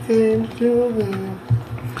what you came to do.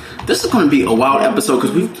 This is going to be a wild episode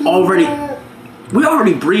because we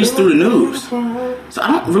already breezed through the news, so I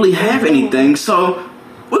don't really have anything. So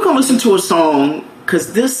we're going to listen to a song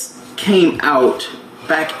because this came out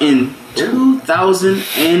back in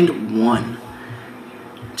 2001.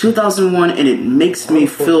 2001, and it makes me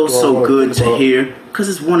feel so good to hear because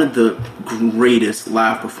it's one of the greatest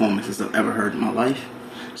live performances I've ever heard in my life.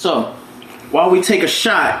 So while we take a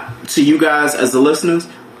shot to you guys as the listeners,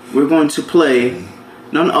 we're going to play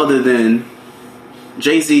none other than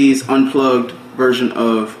Jay-Z's unplugged version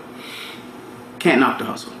of Can't Knock the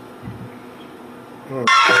Hustle.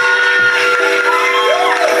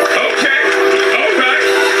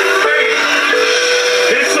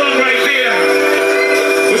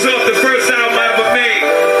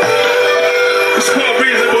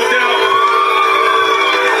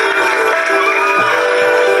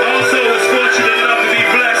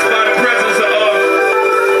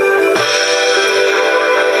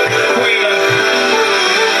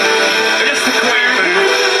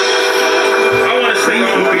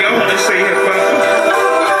 I wanna say hip hop.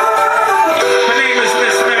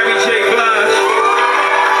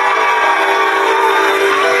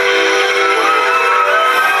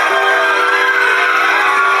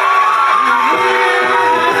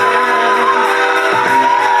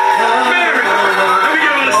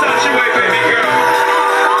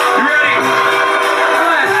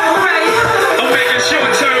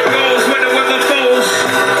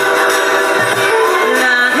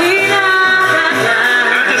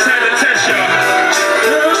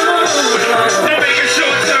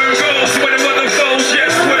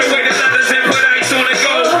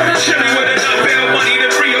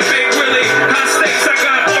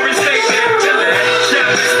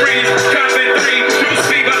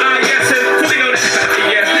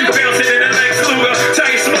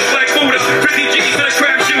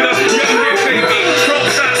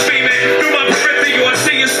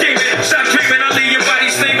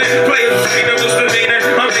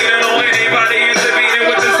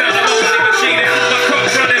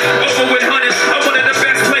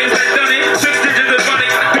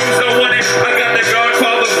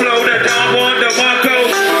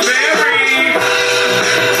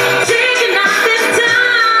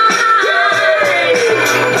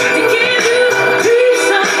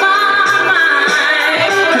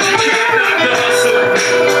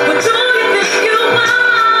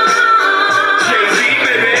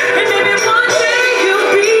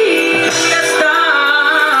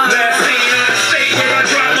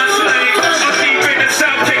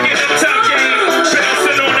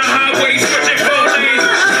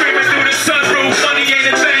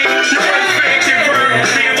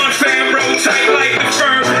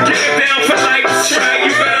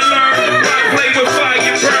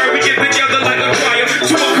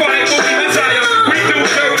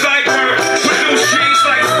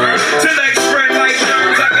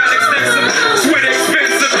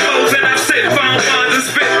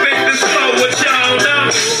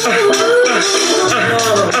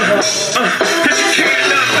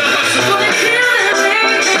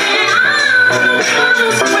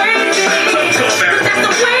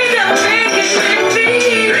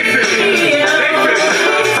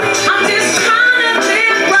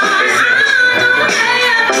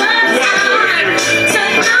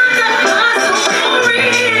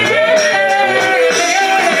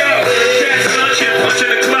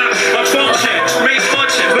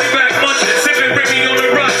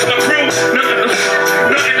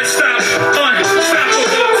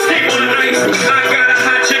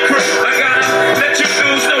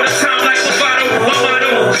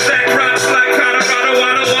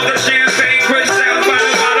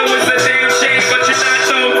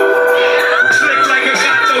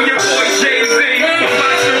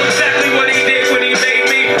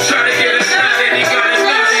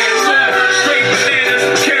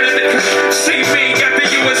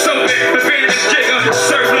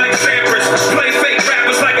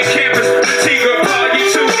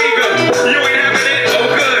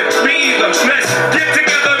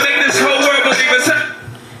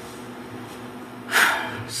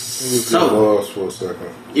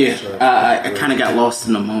 second. Yeah, I kind of got lost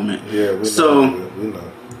in the moment. Yeah, we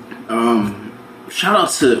know. Shout out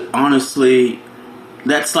to, honestly,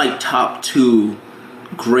 that's like top 2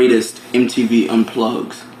 greatest MTV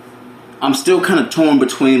Unplugs. I'm still kind of torn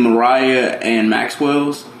between Mariah and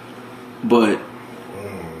Maxwell's, but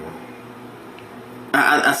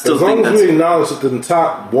I still think that's... As long as we acknowledge that the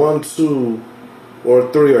top 1, 2,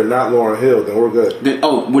 or 3 are not Lauryn Hill, then we're good.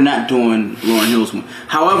 We're not doing Lauryn Hill's one.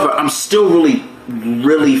 However, I'm still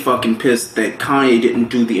really fucking pissed that Kanye didn't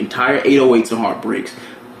do the entire 808s and Heartbreaks,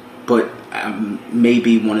 but I'm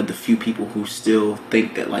maybe one of the few people who still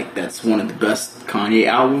think that like that's one of the best Kanye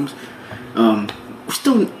albums.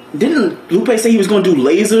 Didn't Lupe say he was going to do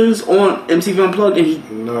Lasers on MTV Unplugged?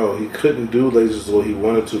 And no, he couldn't do Lasers the way he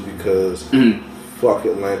wanted to because fuck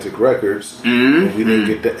Atlantic Records, and we didn't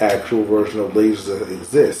get the actual version of Lasers that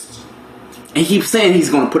exists. And he keeps saying he's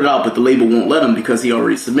going to put it out, but the label won't let him because he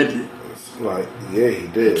already submitted it. It's like, yeah, he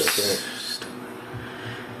did.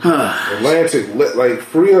 Atlantic,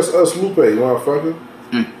 free us Lupe, motherfucker.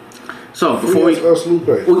 So before we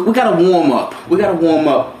gotta warm up. We gotta warm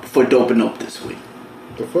up for Dope and Nope this week.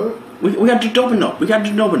 The fuck? We gotta do Dope and Nope.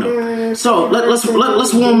 So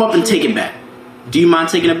let's warm up and take it back. Do you mind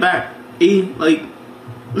taking it back, E? Like,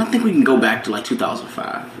 I think we can go back to like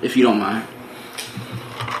 2005, if you don't mind.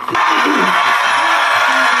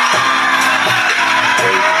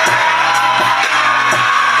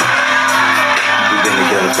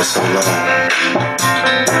 For so long.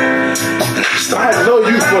 I know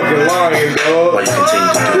you fucking lying, dog. Why you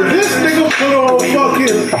continue to do Did this nigga put on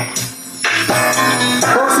fucking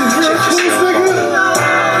Percy Brooks, nigga?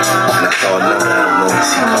 And I thought no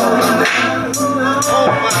noise he called on me.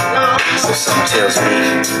 So something tells me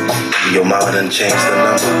your mama done changed the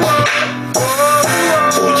number.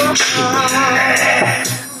 Boy, you cheating.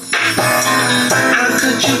 How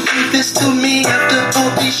could you do this to me after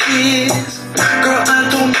all these years? Girl, I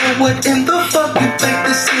don't know what in the fuck you think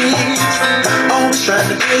this is. Always trying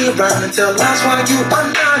to play around and tell lies while you are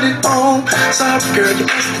not at home. Sorry, girl, you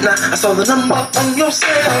missed it now. I saw the number on your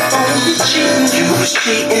cell phone. You cheating, you was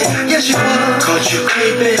cheating. Yes, you were. Caught you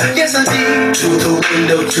creeping. Yes, I did. To the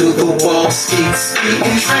window, to the wall,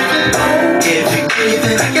 speaking, drinking, heavy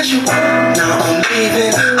breathing. Yes, you were. Now I'm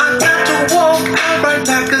leaving. I got to walk out right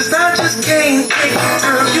now, cause I just can't wait.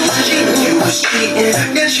 Girl, you was cheating, you was cheating.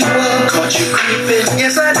 Yes, you were. Caught you creeping,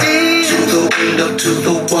 yes I did. To the window, to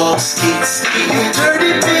the wall, speaking,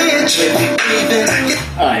 dirty bitch, heavy breathing.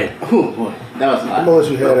 Alright, oh boy, that was a lot. I'm gonna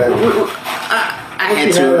let you have that one. I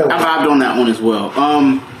had to. I vibed on that one as well.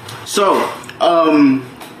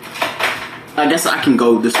 I guess I can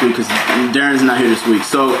go this week because Darren's not here this week.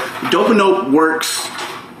 So, Dope and Nope works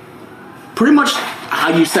pretty much how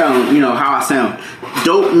you sound, how I sound.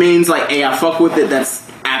 Dope means like, hey, I fuck with it. That's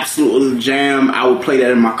absolutely the jam. I would play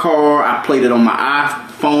that in my car. I played it on my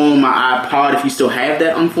iPhone, my iPod, if you still have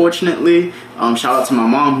that, unfortunately. Shout out to my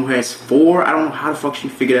mom who has 4. I don't know how the fuck she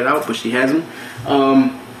figured it out, but she has them.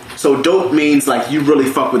 So dope means like you really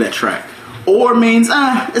fuck with that track. Or means,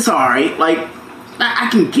 it's alright. Like, I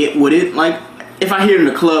can get with it. Like, if I hear it in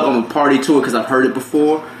the club, I'm gonna party to it because I've heard it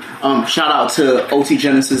before. Shout out to OT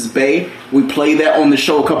Genesis Bay. We played that on the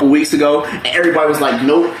show a couple weeks ago, and everybody was like,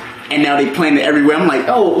 nope. And now they playing it everywhere. I'm like,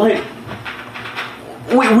 oh, like,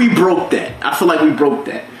 we broke that. I feel like we broke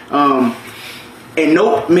that. And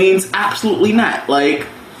nope means absolutely not. Like,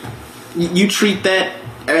 you treat that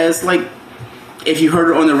as, like, if you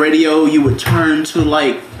heard it on the radio, you would turn to,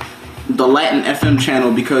 like, the Latin FM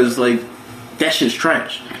channel because, like, that shit's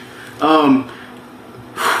trash.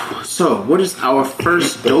 So, what is our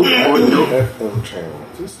first dope or nope? FM channel.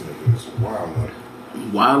 This nigga is wildin'.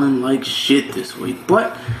 Wildin' like shit this week.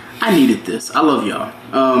 But I needed this. I love y'all.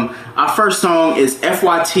 Our first song is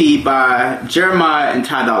FYT by Jeremiah and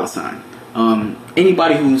Ty Dolla $ign.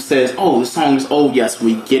 Anybody who says, oh, the song is old, yes,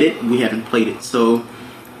 we get it. We haven't played it. So,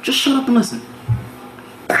 just shut up and listen.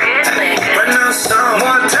 Right now,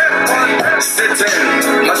 someone sitting,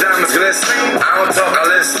 my diamonds glistening. I don't talk, I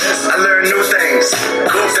listen. I learn new things,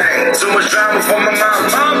 cool things. Too much drama for my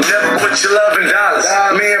mom. Never put your love in dollars.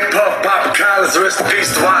 Me and Puff Papa Collars, rest in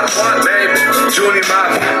peace to Watts. Baby, Junie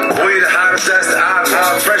Mama, we the hottest, that's the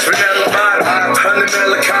iPod. Fresh vanilla bottom, 100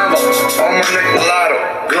 ml combo. On my neck,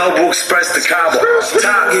 mulatto. Global Express to Cabo.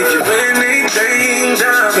 Talk if you anything,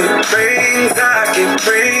 diamond rings I can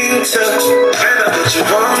bring to. Better put you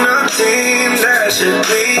on a team that should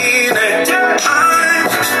clean it. I'm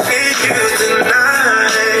in you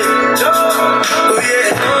tonight. Oh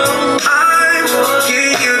yeah, I'm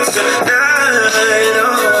in you tonight.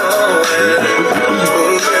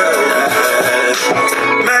 Oh yeah.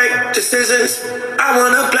 Make decisions. I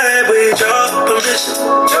wanna play with your permission.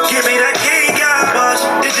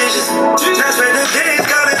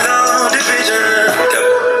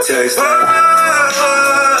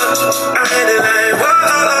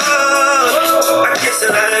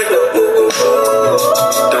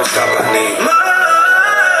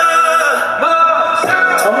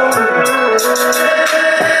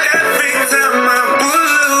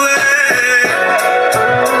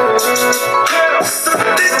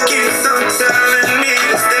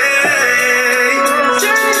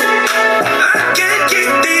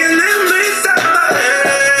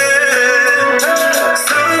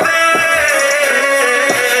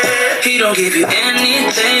 gon' give you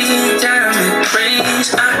anything, diamond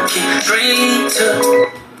rings I can bring to.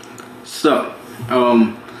 So,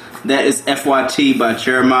 that is FYT by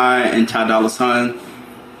Jeremiah and Ty Dolla $ign.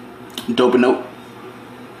 Dope and Note.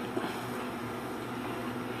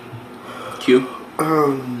 Q.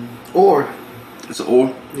 Or. It's an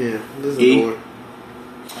or. Yeah, this is E. an or.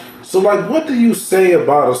 So, like, what do you say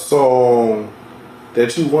about a song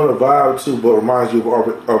that you want to vibe to, but reminds you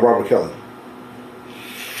of Robert Kelly?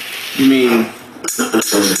 You mean? Really,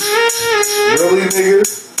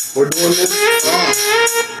 niggas? We're doing this?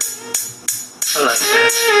 I like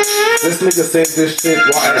that. This nigga said this shit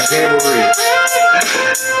while at Jamboree.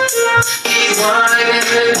 He's whining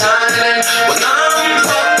and dining when I'm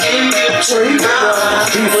fucking you tonight.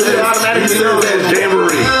 He said automatically knows that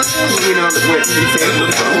Jamboree. You know what he said.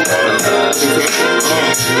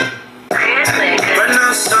 Right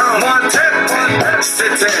now, someone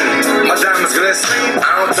sitting, my diamonds glistening. I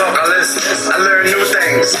don't talk, I listen. I learn new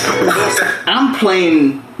things. I'm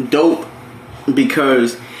playing Dope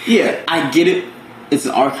because, yeah, I get it. It's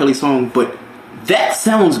an R. Kelly song, but that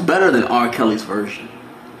sounds better than R. Kelly's version.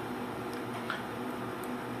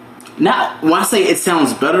 Now, when I say it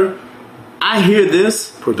sounds better, I hear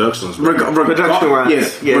this. Production's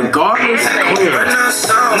Production-wise. Yeah. Regardless. Right now,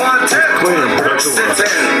 someone sitting,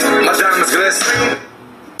 my diamonds glistening.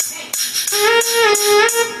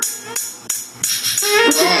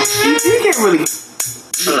 You can't really.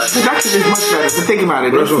 Production is much better, but think about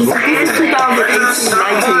it. This is 2018,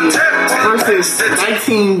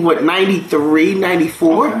 19 versus 93,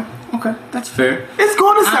 94. Okay, that's fair. It's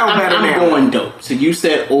going to sound better I'm now. going Dope. So you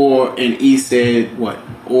said or, and E said what?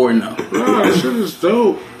 Or no. That shit is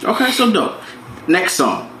dope. Okay, so Dope. Next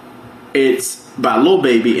song. It's by Lil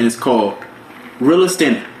Baby, and it's called Realest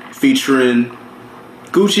In It, featuring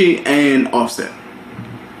Gucci and Offset.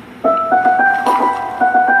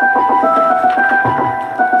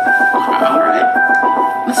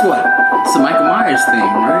 That's what? It's a Michael Myers thing,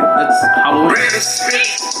 right? That's Halloween.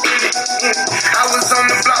 I was on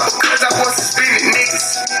the block because I wasn't spending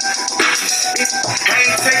niggas. I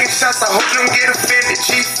ain't taking shots, I hope them get offended.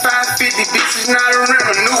 G550, bitches not a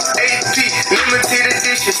rental, new AP, limited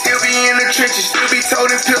edition. Still be in the trenches, still be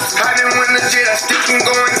toting pills. I didn't win legit, I still can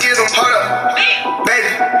go and get them. Hold up,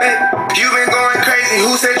 baby, you been going crazy.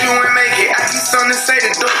 Who said you wouldn't make it? I keep something to say,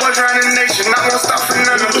 the dope boys around the nation. I won't stop for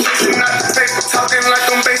none of them, chasing out the paper. Talking like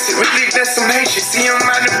I'm basic, really that's some hate shit. See them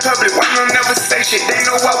out in public, why don't never say shit? They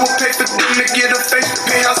know I will pay for them to get a face. The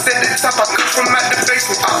penthouse at the top, I come from out the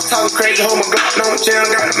basement. I was talking crazy, hold my Glock, no jail,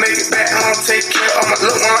 gotta make it back home. Take care of my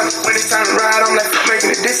little one. When it's time to ride, I'm like, fuck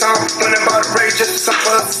making it this on. When I bought a rage just for something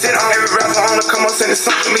for us to sit on. Every rapper on to come on, send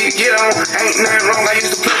something for me to get on. Ain't nothing wrong, I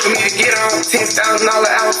used to play for me to get on. $10,000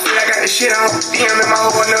 outfit, I got the shit on. DM in my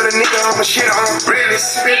hole, another nigga on my shit on. Really,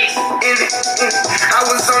 in it. I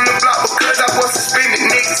was on the block because I wasn't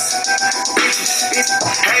spending niggas. Bitches,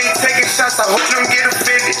 I ain't taking shots, I hope them get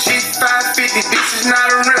offended. G550, bitches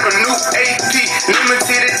not a rental, new AP,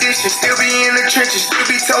 limited edition. Still be in the trenches, still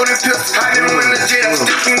be toting pills. I didn't win legit, I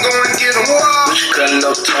still can go and get them. What you cutting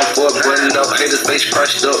up, top boy, button up, haters face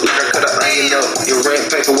crushed up, like I cut a onion up. Your rent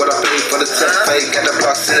pay for what I paid for the test pay. Got the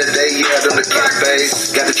blocks in the day, yeah, them the cat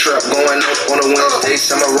base. Got the trap going up on a Wednesday.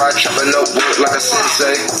 Samurai chopping up work like a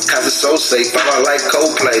sensei. Cause it's so safe, I like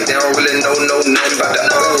Coldplay. They don't really know nothing about the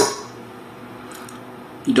old.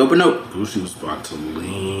 Dope or Note? Gucci was about to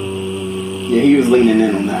lean. Yeah, he was leaning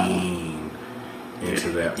in on that one.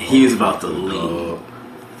 Into that. He was about to lean.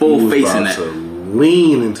 Full face in that.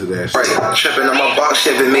 Lean into that shit. Right, tripping on my box,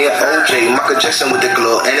 shipping me an OJ. Michael Jackson with the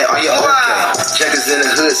glow, and it, are you okay? Jackers in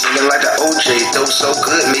the hood, singing like the OJ. Dope so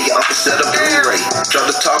good, make your uncle set a Blu-ray.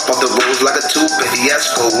 Drop the top off the rose like a toothpick.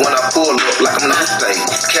 Fiasco, when I pull up like I'm Lupe.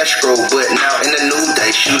 Cash grow, but now in the new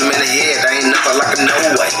day. Shoot him in the head, I ain't never like a no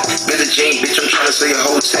way. Billie Jean, bitch, I'm trying to sell your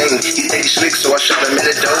whole team. He think he's slick, so I shot him in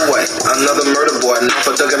the doorway. Another murder boy, now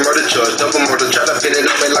for Doug and murder charge. Double murder, try to pin it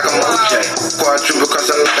on me like I'm OJ. Quadruple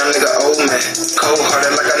crossing like a nigga old man.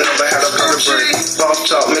 Cold-hearted like I never had a vertebrae. Soft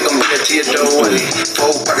talk, make them bring it to your doorway. 4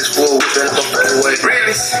 pockets full, whipping up a four-way.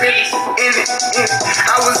 Really, in it.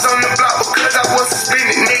 I was on the block because I wasn't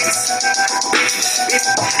spending niggas. Bitches,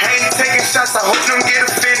 I ain't taking shots, I hope them get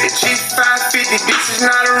offended. G550, bitches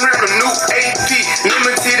not a rental, new AP,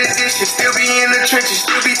 limited edition. Still be in the trenches,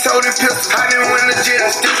 still be toting pills. I didn't win legit, I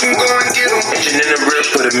still can go and get them. Engine in the rear,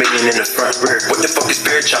 put $1 million in the front rear. What the fuck is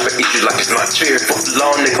spirit chopping? Eat you like it's not chair. Fuck the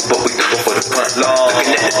long nigga, but we double for the punt. Long.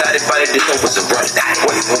 Looking at the thotty body, this hope was a brunt.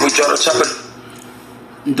 Wait, when we draw the chopper.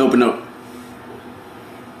 Dope or Note?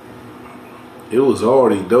 It was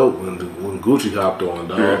already dope when Gucci hopped on,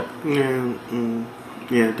 dog.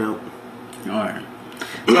 Yeah, dope. Alright.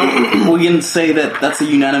 So we can say that's a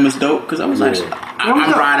unanimous dope because I was actually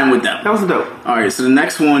I'm riding with that. That was a dope. All right, so the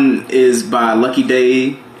next one is by Lucky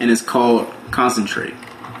Day and it's called Concentrate.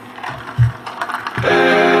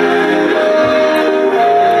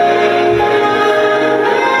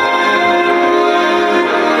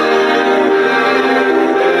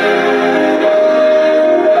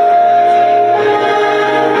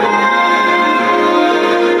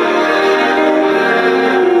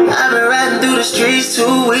 Streets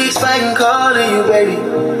 2 weeks fighting, calling you baby.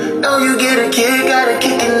 Know you get a kick, got a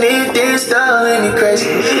kick in it, then stalling you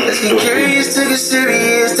crazy. Let's get curious, take it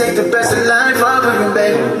serious, take the best of life off of you,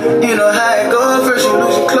 baby. You know how it go, first you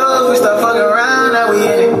lose your clothes, we start fucking around, now we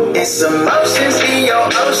in it. It's emotions in your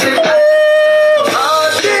ocean.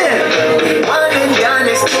 Oh shit, winding down,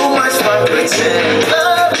 it's too much fun pretend.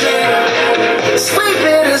 Love me, sweet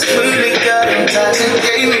bittersweet, it got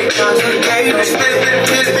intoxicated, complicated, spit it,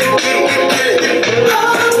 get it.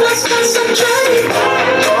 Oh, let's concentrate. We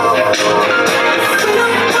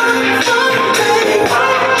don't want fun, baby.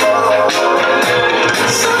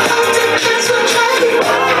 So hard to concentrate.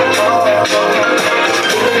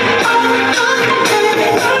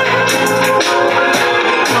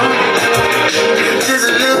 Just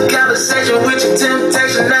a little conversation with your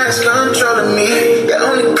temptation, now it's controlling me. You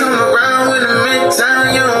only come around when I'm in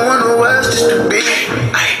town, you don't want no else just to be.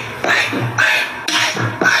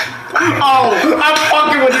 Oh, I'm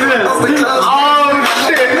fucking with this. Oh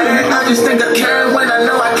shit. I just think I can when I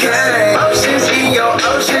know I can. Oceans in your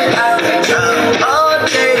ocean, I can jump all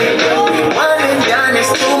day. Winding down,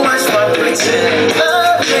 it's too much fun pretend.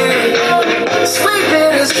 Love me, sweet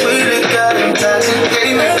bittersweet, it got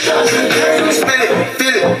intoxicated. Spit it,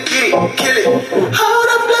 feel it, get it, kill it. Hold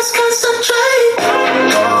up, let's concentrate.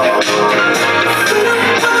 We don't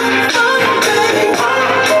want fun, baby.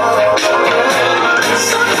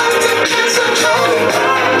 So hard to concentrate.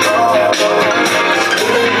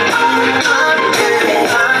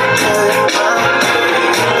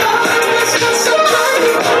 Let's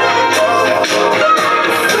concentrate.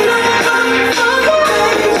 We don't want fun,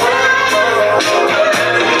 baby.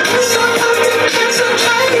 So hard to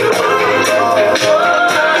concentrate.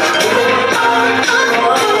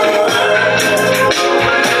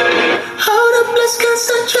 Hold up, let's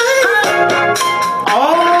concentrate.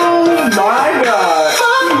 Oh my god.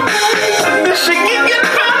 This shit keep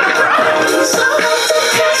getting better, bro. So hard to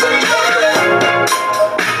concentrate.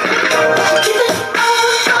 Keep it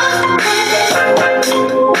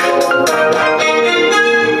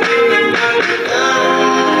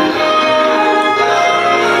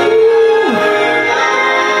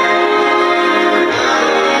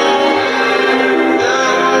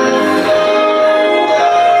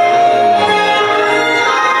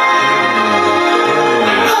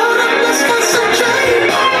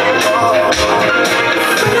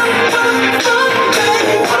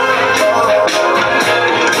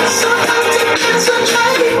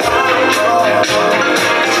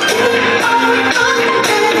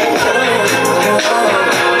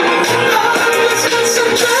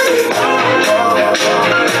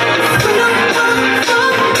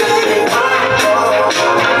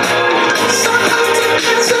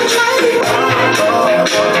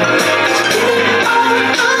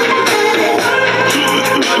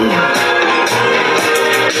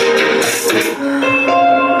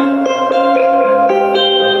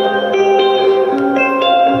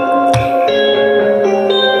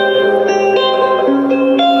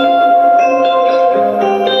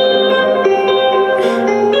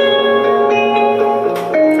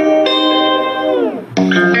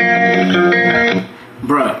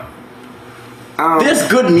There's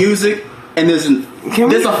good music and there's a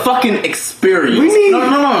fucking experience. We need-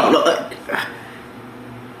 No.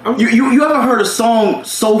 You ever heard a song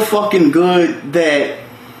so fucking good that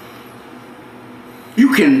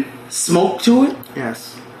you can smoke to it?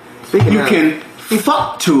 Yes. You can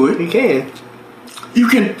fuck to it. You can. You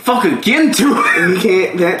can fuck again to it. And you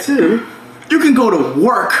can that too. You can go to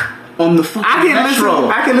work on the fucking metro.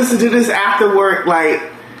 I can listen to this after work. Like,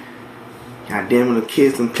 God damn it, the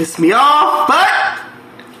kids done pissed me off. But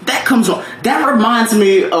that comes on. That reminds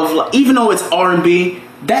me of, like, even though it's R&B,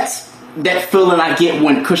 that's that feeling I get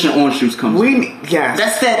when Cushion Orange Juice comes. Yes.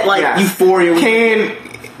 That's that Yes. euphoria.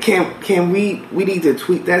 Can we need to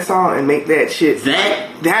tweet that song and make that shit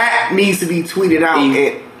that needs to be tweeted out.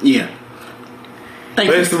 Yeah.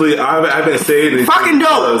 Basically, I haven't said anything. Fucking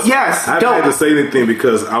dope. Yes, I haven't had to say anything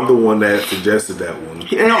because I'm the one that suggested that one.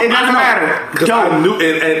 It doesn't matter. Because I knew,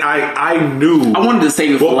 and I knew. I wanted to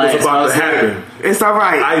save it for what last. was about to happen. It's all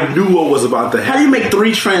right. I knew what was about to happen. How do you make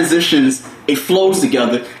 3 transitions? It flows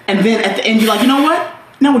together, and then at the end you're like, you know what?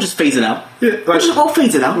 Now we'll just phase it out. Yeah, like, we'll just all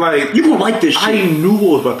phase it out. Like, you gonna like this shit. I knew what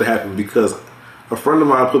was about to happen because a friend of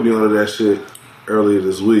mine put me onto that shit earlier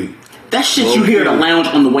this week. That shit you hear at a lounge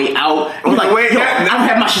on the way out. I'm like, wait, yo, I don't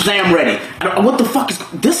have my Shazam ready. What the fuck is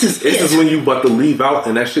this? Is when you about to leave out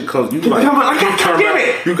and that shit comes. You like,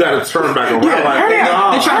 you gotta turn back around. Yeah, like, hurry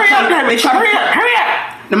up! They try to hurry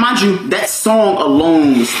up! Now, mind you, that song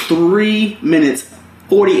alone was 3 minutes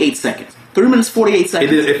 48 seconds. 3 minutes 48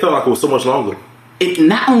 seconds. It felt like it was so much longer.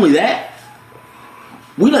 Not only that,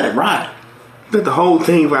 we let it ride. Let the whole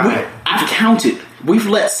thing ride. I've counted. We've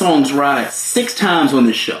let songs ride 6 times on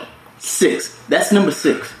this show. 6. That's number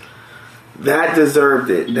 6. That deserved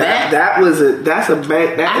it. That's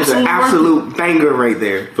an absolute banger right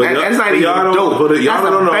there. That's not even dope. That's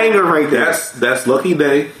a banger right there. That's Lucky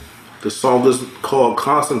Day. The song is called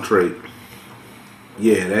Concentrate.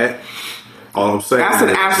 Yeah, that. All I'm saying. That's an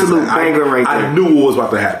absolute banger right there. I knew what was about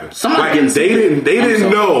to happen. They didn't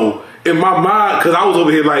know in my mind because I was over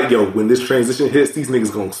here like, yo, when this transition hits, these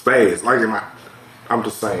niggas gonna spaz. Like, I'm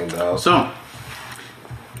just saying, dog. So,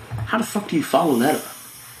 how the fuck do you follow that up?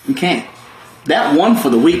 You can't. That one for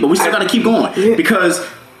the week, but we still gotta keep going because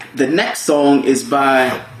the next song is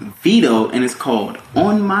by Vito and it's called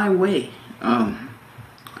 "On My Way."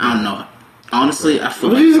 I don't know. Honestly, I feel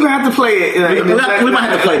we're just gonna have to play it. We might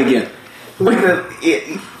have to play it again. I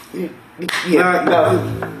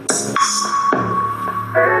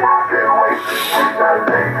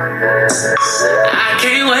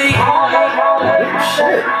can't wait.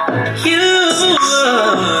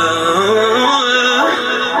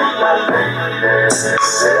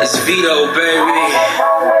 It's Vito, baby.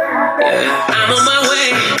 Yeah. I'm on my way.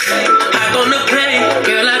 Hop on the plane.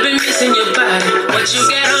 Girl, I've been missing your body. What you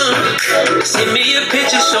got on? Send me a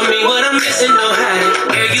picture. Show me what I'm missing. Don't hide it.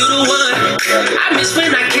 Girl, you the one. I miss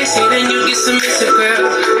when I kiss it and you get submissive, girl.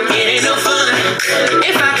 It ain't no fun.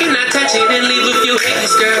 If I cannot touch it and leave a few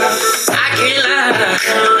hickeys, girl, I can't lie.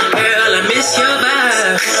 Girl, I miss your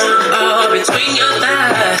vibe. Oh, between your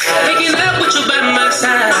thighs. Waking up with you by my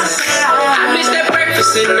side. I miss that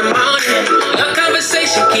breakfast in the morning. Your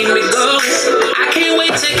conversation keep me going. I can't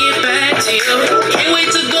wait to get back to you. Can't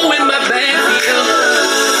wait to go in my bag for you.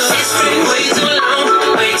 It's been way too long,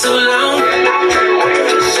 way too long.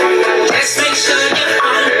 Just make sure you're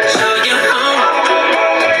home, sure you're home.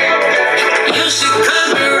 You should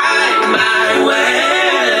come and ride my way.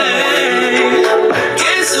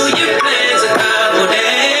 Cancel your plans a couple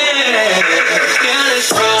days. Girl,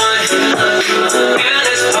 let's run. Girl,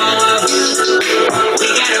 let's pull up. We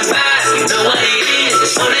got a vibe, you know what it is.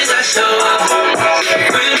 As soon as I show up,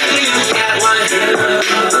 really you got one.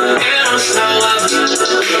 Girl, don't slow up.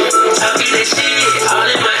 Talking this shit all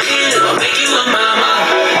in my ear. I'll make you a mama.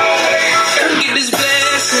 Girl, get this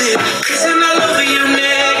blessing. Kissing all over your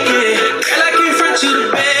naked. Girl, I can front you the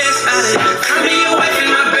best out of it. I'll be your wife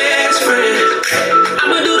and my best friend.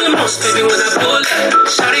 I'ma do the most, baby, when I pull up.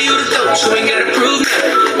 Shout you the dope, you ain't gotta prove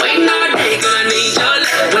nothing. Waiting all day, girl, I need your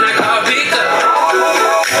love when I call pick up.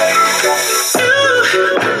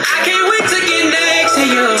 I can't wait to get next to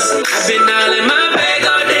you. I've been all in my bag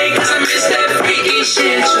all day, cause I miss that freaky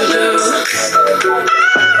shit you do. I'm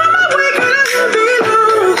on my way, girl, I won't be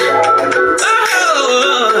long.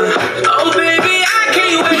 Oh, baby, I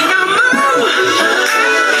can't wait no more.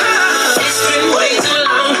 It's been way too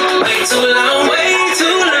long, way too long, way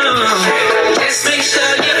too long. Just make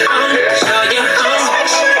sure you're home, sure you're home.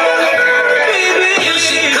 Baby, you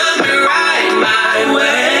should come and ride my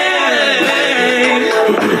way.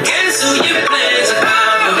 Cancel your plans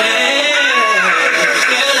about the way.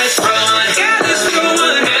 Girl, let's run. Girl, let's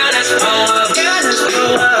run. Girl, let's pull up. Girl, let's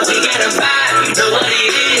pull up. We got a vibe, you know what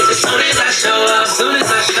it is. As soon as I show up, as soon as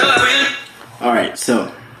I show up. Alright,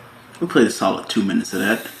 so we played a solid 2 minutes of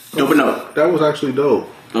that. Dope or no? That was actually dope.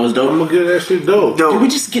 That was dope. I'm gonna get that shit dope. Did we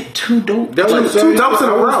just get 2 dope? That was two dopes in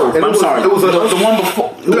a row. I'm sorry. It was the one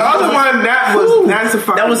before. The other one that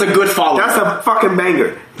was a good follow. That's a fucking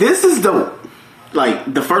banger. This is dope. Like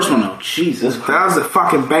the first one though. Jesus. That was a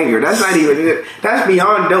fucking banger. That's not even. That's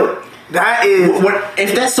beyond dope. That is.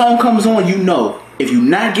 If that song comes on, you know. If you're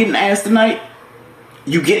not getting ass tonight,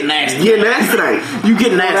 you getting ass tonight. Getting ass tonight. You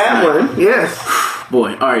getting ass that tonight. One, yes.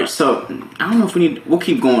 Boy, alright, so I don't know if we'll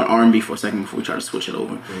keep going R&B for a second before we try to switch it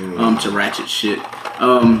over to ratchet shit.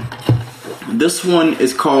 This one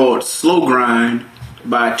is called Slow Grind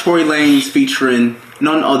by Tory Lanez featuring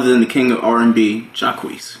none other than the king of R&B,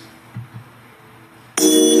 Jacquees. I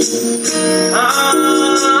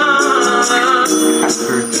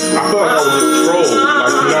thought I was a troll.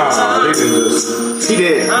 Like, nah, they didn't just. He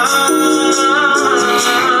did.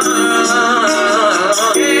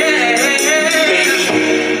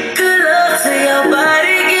 Good love to your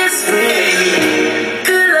body.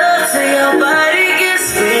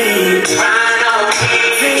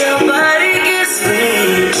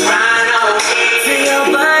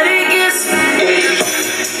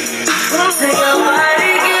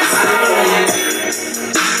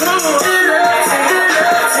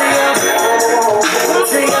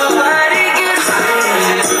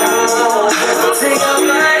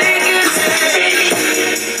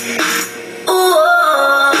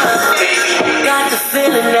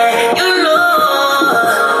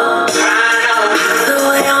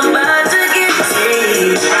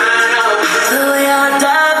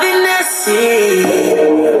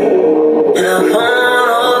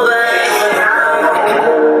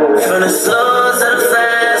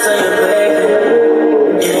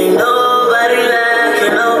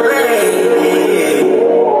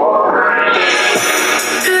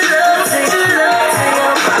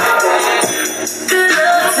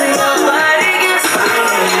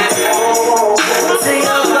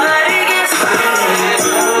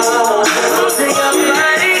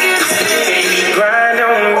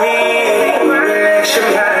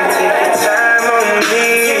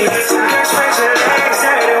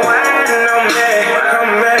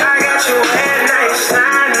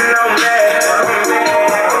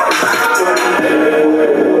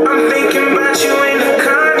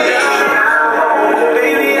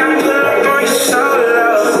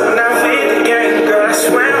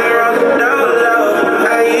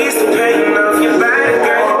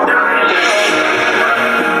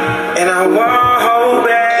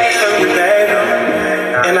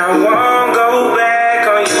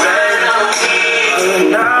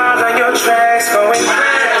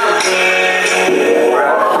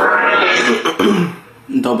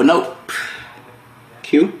 No, but nope.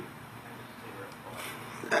 Q?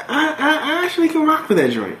 I actually can rock for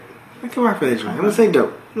that joint. I can rock for that joint. I'm gonna say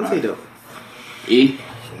dope. E?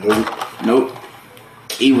 Nope.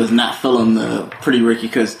 E was not feeling the Pretty Ricky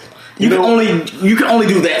because you can only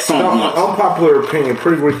do that song once. Unpopular opinion,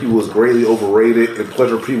 Pretty Ricky was greatly overrated, and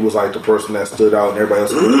Pleasure P was like the person that stood out, and everybody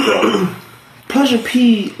else was the Pleasure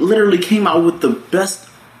P literally came out with the best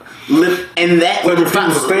lip, and that Pleasure P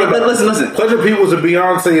was a stand-up. Listen. Pleasure P was a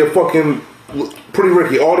Beyonce of fucking Pretty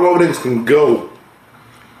Ricky. All the other niggas can go.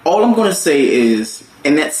 All I'm gonna say is,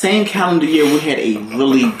 in that same calendar year, we had a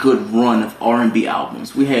really good run of R&B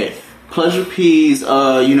albums. We had Pleasure P's,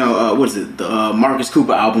 what is it? The Marcus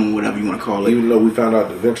Cooper album, whatever you want to call it. Even though we found out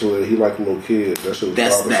eventually that he liked little kids. That shit was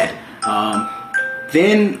That's bothersome. that.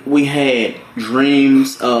 Then we had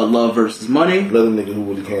Dreams, Love versus Money. Another nigga who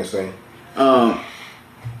really can't sing.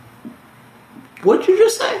 What'd you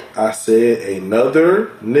just say? I said another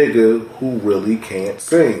nigga who really can't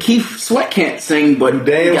sing. Keith Sweat can't sing, but you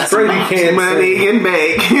damn straight he can't money sing. and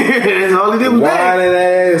bag. That's all he did was bag. Whining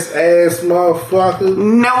ass motherfucker.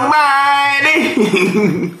 Nobody.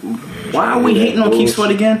 Why are we hating on Keith Sweat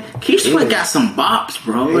again? Keith Sweat got some bops,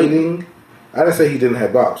 bro. Like, I didn't say he didn't have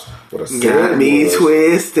bops. What I said got me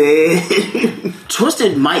twisted.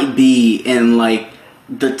 Twisted might be in like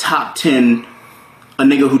the top 10 a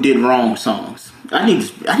nigga who did wrong songs. I need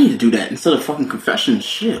to do that instead of fucking Confessions.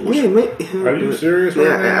 Shit. Are you serious?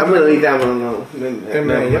 Yeah, I'm gonna leave that one alone. Hey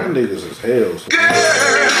man, y'all niggas is hell. So.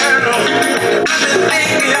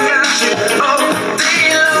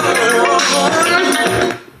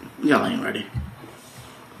 Y'all ain't ready.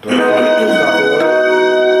 Do you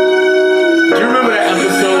remember that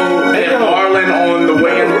episode at Marlin on the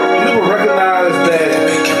way in? You will recognize that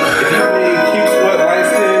if you made Keith Sweat light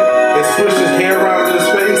skin and switched his hair around in his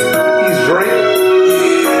face, he's Drake.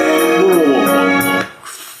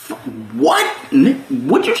 What?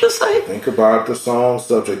 What'd you just say? Think about the song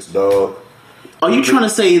subjects, dog. Are you trying to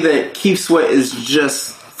say that Keith Sweat is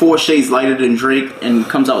just 4 shades lighter than Drake and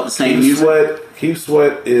comes out with the same music? Keith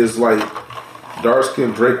Sweat is like dark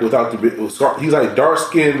skinned Drake without the. He's like dark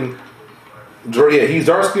skinned Drake. Yeah, he's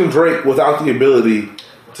dark skinned Drake without the ability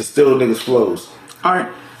to steal niggas' flows. All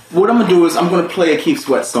right. What I'm gonna do is I'm gonna play a Keith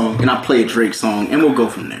Sweat song and I'll play a Drake song and we'll go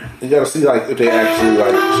from there. You gotta see like if they actually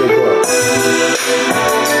like shape up.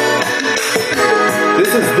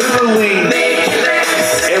 This is literally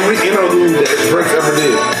every interlude that Drake's ever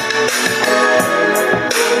did.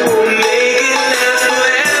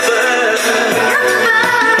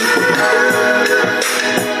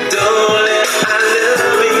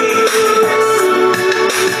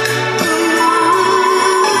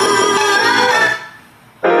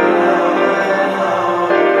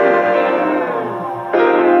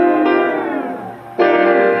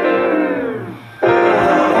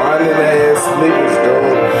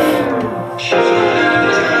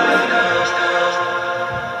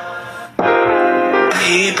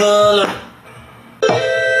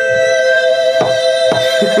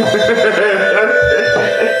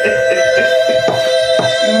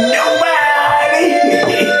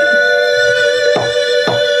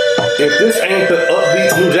 If this ain't the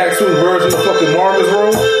upbeat New Jack Swing version of fucking Marvin's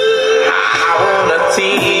Room, I wanna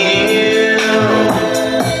see you.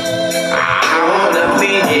 I wanna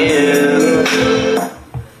be you.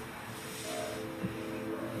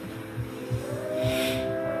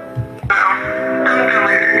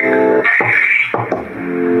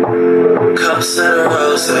 Cups of the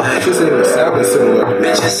rose. This ain't even sounding similar.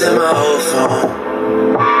 Bitches in my old phone.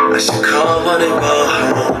 I should call one and go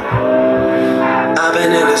home. I've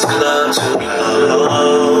been in this club too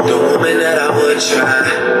long. The woman that I would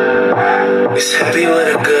try is happy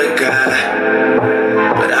with a good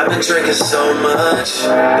guy. But I've been drinking so much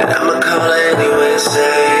that I'ma call her anyway and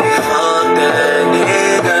say, fuck that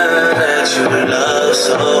nigga that you love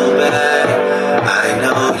so bad. I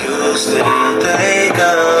know you still think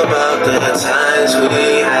about the times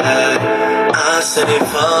we had. I say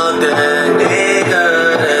fuck that nigga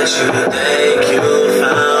that you think you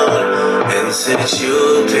found. And since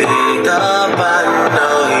you picked up, I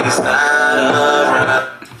know he's not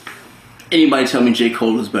around. Anybody tell me J.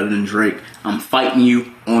 Cole is better than Drake, I'm fighting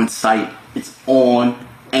you on sight. It's on.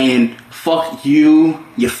 And fuck you,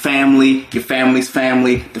 your family, your family's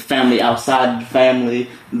family, the family outside the family,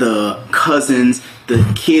 the cousins, the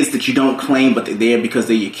kids that you don't claim but they're there because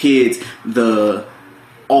they're your kids,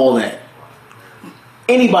 all that.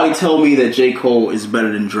 Anybody tell me that J. Cole is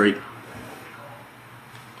better than Drake?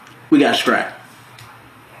 We got strapped.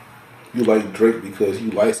 You like Drake because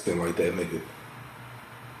you light skin like that nigga.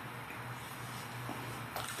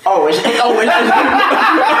 Oh, I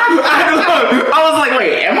was like,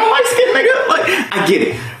 wait, am I light skinned, nigga? Like, I get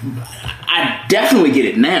it. I definitely get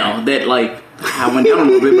it now that like I went down a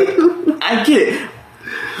little bit, but I get it.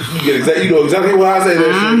 You know exactly why I say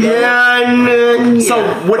that shit. Yeah. So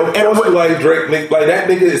what? Like Drake, like that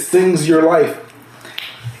nigga sings your life.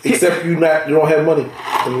 Except you don't have money.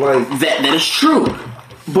 And like that is true.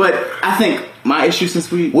 But I think my issue since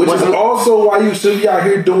which is also why you should be out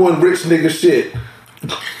here doing rich nigga shit.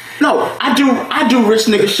 No, I do rich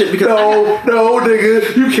nigga shit because no,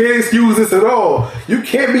 nigga, you can't excuse this at all. You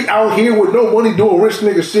can't be out here with no money doing rich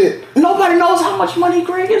nigga shit. Nobody knows how much money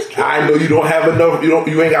Greg is. I know you don't have enough.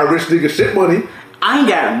 You ain't got rich nigga shit money. I ain't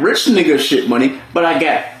got rich nigga shit money, but I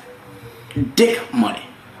got dick money.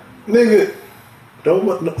 Nigga, don't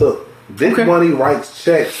look. Dick money writes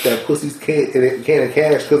checks that pussies can't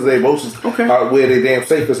cash because their emotions are where they damn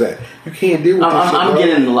safe is at. You can't deal with this shit. I'm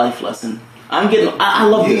getting the life lesson. I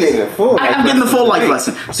love this. I'm getting the full life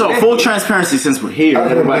lesson. So full transparency since we're here.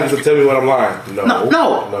 I don't want to tell me when I'm lying. No.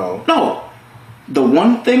 The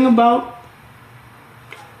one thing about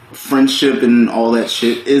friendship and all that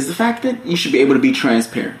shit is the fact that you should be able to be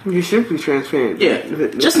transparent. You should be transparent. Yeah,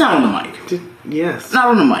 just not on the mic. Yes, not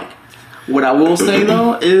on the mic. What I will say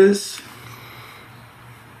though is,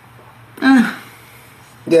 yeah,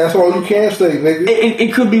 that's all you can say, nigga.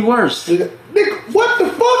 It could be worse. Nigga, what the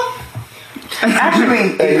fuck?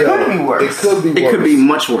 Actually, it could be worse. It could be worse. It could be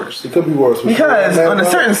much worse. It could be worse. Because on a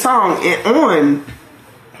certain song on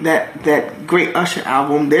that great Usher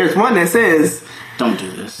album, there's one that says, "Don't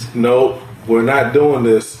do this." No, we're not doing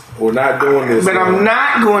this. We're not doing this. But I'm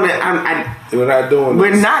not going to. We're not doing.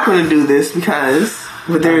 We're not going to do this because.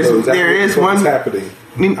 But there is one happening.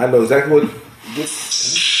 I know exactly what.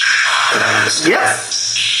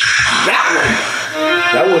 Yes, that one.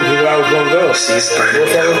 That wasn't where I was going to go. What's that was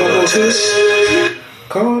going to go to?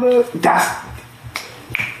 Caught up. That's.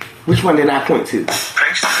 Which one did I point to?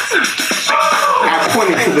 I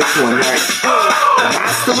pointed to this one, right?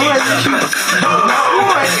 That's the one.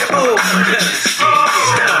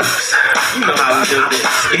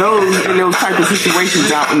 In those type of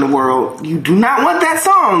situations out in the world, you do not want that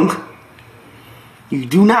song. You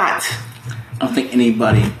do not. I don't think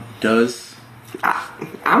anybody does.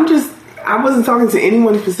 I wasn't talking to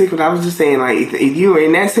anyone in particular. I was just saying, like, if you were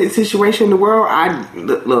in that situation in the world,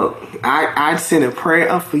 I'd send a prayer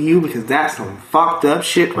up for you because that's some fucked up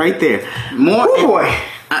shit right there. Boy.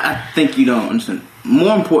 I think you don't understand.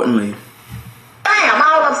 More importantly, bam,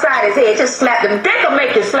 all upside his head. Just slap him. Dick will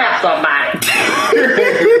make you slap somebody.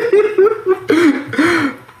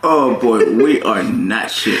 oh boy, we are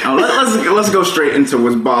not shit. Oh, let's go straight into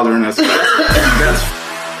what's bothering us. That's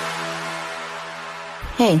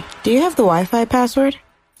Hey, do you have the Wi-Fi password?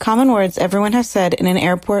 Common words everyone has said in an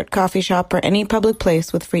airport, coffee shop, or any public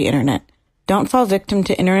place with free internet. Don't fall victim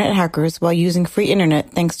to internet hackers while using free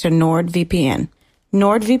internet thanks to NordVPN.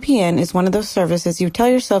 NordVPN is one of those services you tell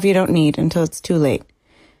yourself you don't need until it's too late.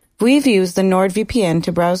 We've used the NordVPN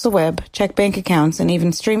to browse the web, check bank accounts, and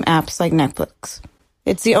even stream apps like Netflix.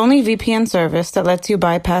 It's the only VPN service that lets you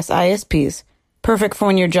bypass ISPs, perfect for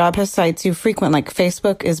when your job has sites you frequent like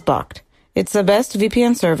Facebook is blocked. It's the best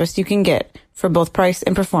VPN service you can get for both price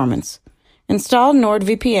and performance. Install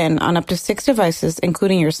NordVPN on up to 6 devices,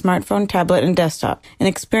 including your smartphone, tablet, and desktop, and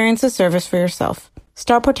experience the service for yourself.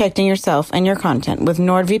 Start protecting yourself and your content with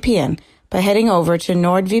NordVPN by heading over to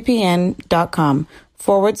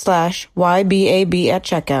nordvpn.com/YBAB at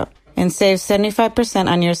checkout and save 75%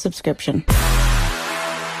 on your subscription.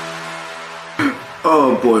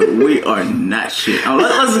 Oh boy, we are not shit. Oh,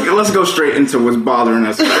 let's go straight into what's bothering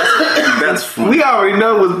us. That's fun. We already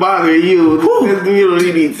know what's bothering you. You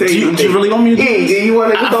don't need to say anything. Do you really want me to do this? Do you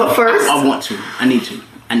want to go first? I want to. I need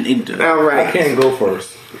to. All right. I can't go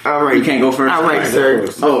first. All right. You can't go first? All right, sir.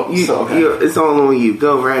 It's all on you.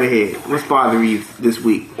 Go right ahead. What's bothering you this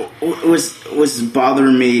week? What's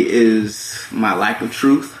bothering me is my lack of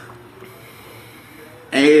truth.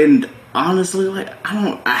 And honestly,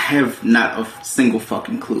 I have not a single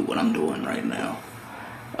fucking clue what I'm doing right now.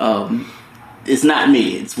 It's not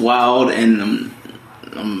me. It's wild, and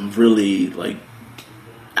I'm really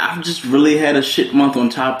I've just really had a shit month on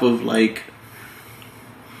top of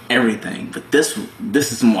everything. But this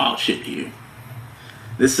is some wild shit here.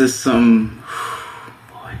 This is some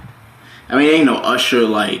boy. I mean, it ain't no Usher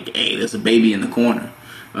hey, there's a baby in the corner.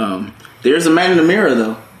 There's a man in the mirror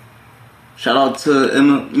though. Shout out to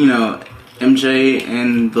MJ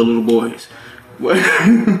and the little boys.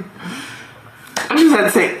 I just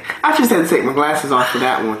had to take my glasses off for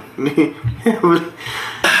that one.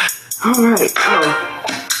 All right.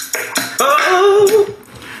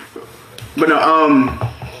 But no,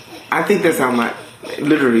 I think that's how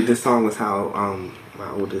literally this song is how my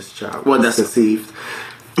oldest child was conceived.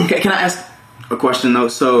 Can I ask a question though?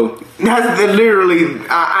 So that's literally.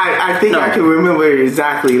 I think I can remember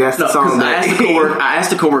exactly. That's the song. I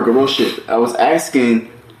asked a coworker. Real shit. I was asking,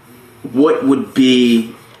 what would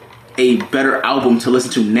be a better album to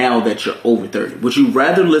listen to now that you're over 30? Would you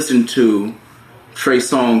rather listen to Trey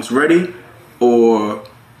Songz Ready or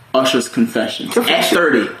Usher's Confessions? At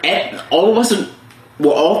 30, all of us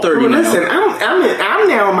we're all 30 now. Listen, I'm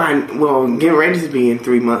now getting ready to be in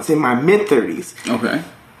 3 months in my mid-30s. Okay.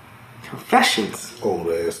 Confessions. Old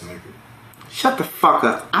ass nigga. Shut the fuck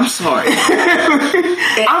up. I'm sorry.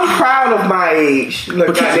 I'm proud of my age.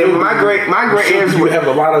 Look, my gray hairs. You have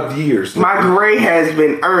a lot of years. My gray has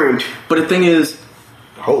been earned. But the thing is,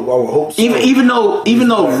 I would hope so. Even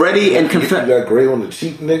though Ready and Confessions, you got gray on the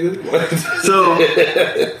cheek, nigga. So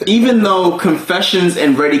even though Confessions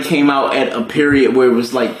and Ready came out at a period where it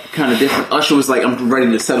was like kind of different, Usher was like, I'm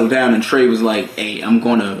ready to settle down, and Trey was like, hey, I'm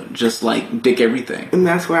gonna just like dick everything. And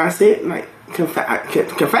that's why I said like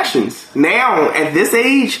Confessions. Now at this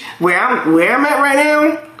age where I'm at right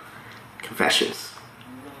now, Confessions.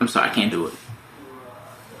 I'm sorry, I can't do it.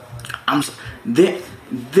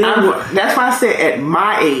 That's why I said at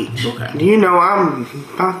my age. Okay. You know, I'm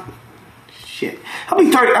about shit. I'll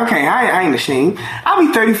be 30. Okay, I ain't ashamed. I'll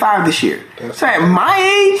be 35 this year. So at my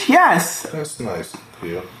age, yes. That's nice.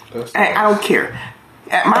 Yeah. That's nice. I don't care.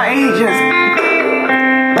 At my age, yes.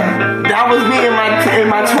 That was me in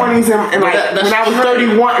my 20s and like when I was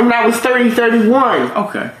 31. When I was 31.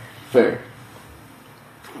 Okay. Fair.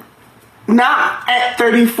 Not at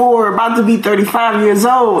 34, about to be 35 years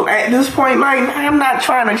old. At this point, like, I'm not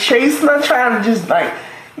trying to chase, I'm not trying to just, like,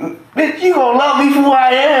 bitch, you gonna love me for who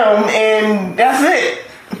I am, and that's it.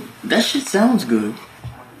 That shit sounds good.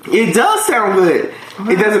 It does sound good.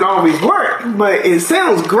 It doesn't always work, but it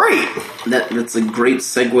sounds great. That's a great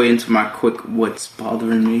segue into my quick what's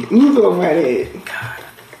bothering me. You go right ahead. God,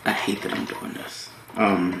 I hate that I'm doing this.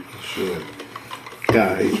 Sure.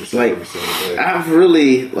 God, like, I've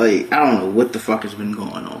really, like, I don't know what the fuck has been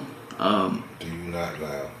going on. Do you not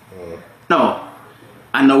now? No,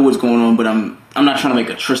 I know what's going on, but I'm not trying to make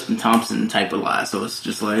a Tristan Thompson type of lie, so it's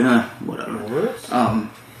just like, whatever.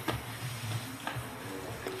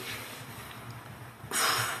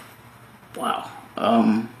 Wow.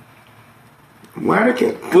 Why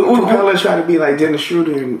do Capella try to be like Dennis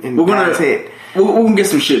Schroeder and we're gonna get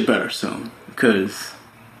some shit better soon, because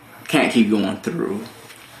can't keep going through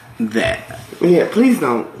that. Yeah, please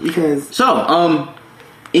don't, because so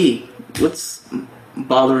E, what's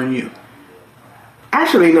bothering you?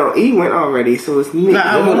 Actually, no, E went already, so it's me. No,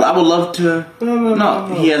 I would love to. No,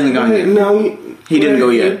 he hasn't gone yet. No, he didn't go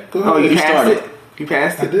yet. Oh, you passed it. You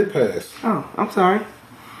passed it. I did pass. Oh, I'm sorry.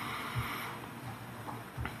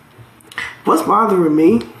 What's bothering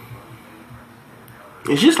me?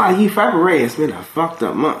 It's just like you, February has been a fucked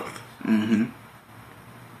up month. Mm-hmm.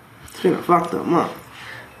 It's been a fucked up month.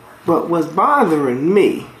 But what's bothering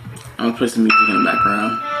me... I'm gonna put some music in the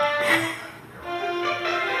background.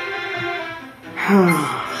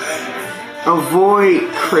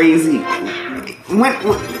 Avoid crazy...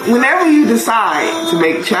 Whenever you decide to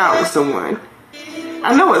make a child with someone,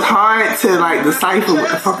 I know it's hard to like decipher what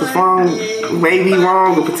the fuck is wrong, maybe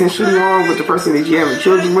wrong, or potentially wrong with the person that you're having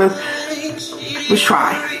children with. Let's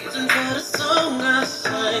try.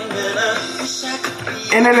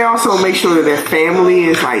 And then they also make sure that their family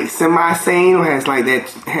is like semi-sane, or has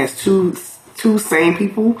two sane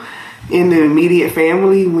people in the immediate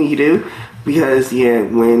family when you do, because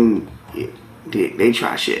when they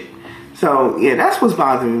try shit. So yeah, that's what's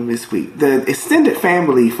bothering me this week. The extended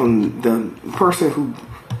family from the person who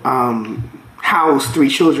housed 3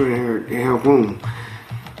 children in her womb,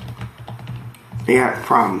 they got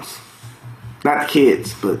problems. Not the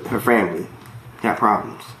kids, but her family got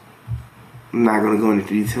problems. I'm not going to go into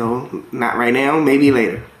detail. Not right now. Maybe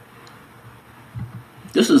later.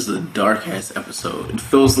 This is a dark ass episode. It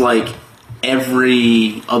feels like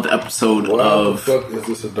every other episode of. What the fuck is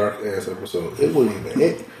this a dark ass episode? It wouldn't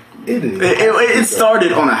even. It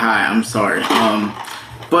started on a high. I'm sorry.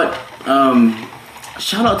 But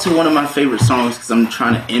shout out to one of my favorite songs, because I'm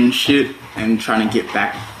trying to end shit and trying to get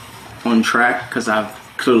back on track, because I've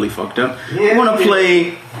clearly fucked up. I want to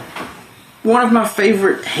play one of my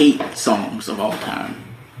favorite hate songs of all time.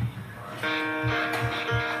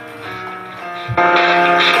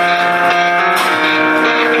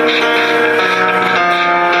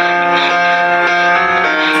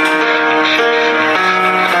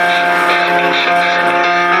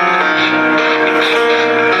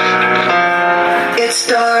 It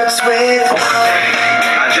starts with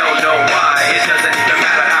I don't know why. It doesn't even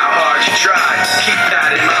matter how hard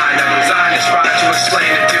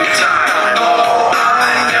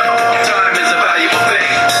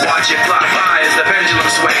you fly by as the pendulum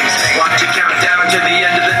swings. Watch you count down to the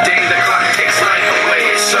end of the day. The clock takes life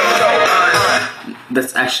away. It's so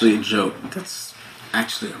That's actually a joke. That's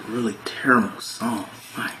actually a really terrible song.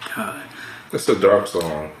 My God. It's a dark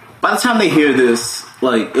song. By the time they hear this,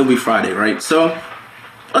 like, it'll be Friday, right? So,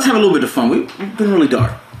 let's have a little bit of fun. We've been really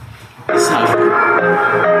dark. Let's have fun.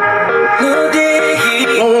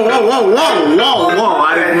 Whoa.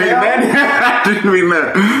 I didn't mean that. I didn't mean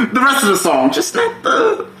that. The rest of the song, just not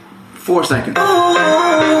the 4 seconds. I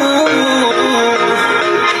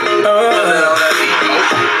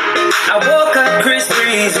woke up Chris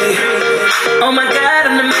Breezy. Oh my God,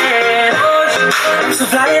 I'm the man. I'm so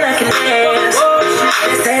fly and I can dance.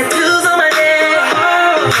 There's tattoos on my neck.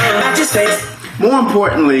 I just face. More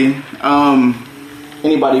importantly,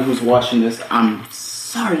 anybody who's watching this, I'm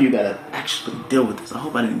sorry you gotta actually deal with this. I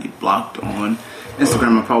hope I didn't get blocked on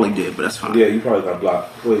Instagram. I probably did, but that's fine. Yeah, you probably got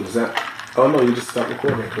blocked. Wait, is that? Oh no, you just stopped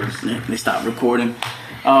recording. Yeah, they stopped recording.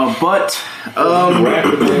 But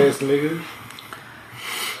rapping ass nigga.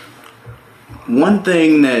 One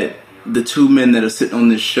thing that the two men that are sitting on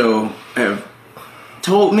this show have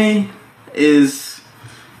told me is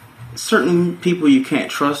certain people you can't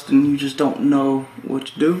trust and you just don't know what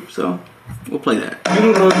to do. So we'll play that.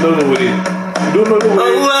 You don't know the way. You don't know the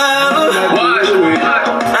way.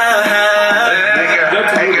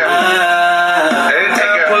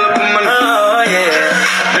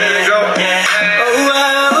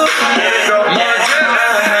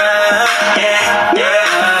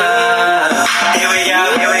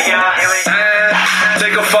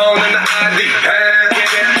 Take a phone and the ID.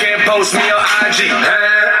 Can't post me on IG.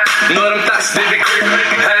 Know them thoughts did be creeping.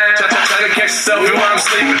 Try to catch yourself while I'm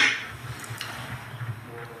sleeping.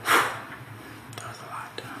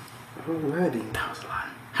 Alrighty. That was a lot.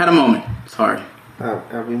 Had a moment. Sorry.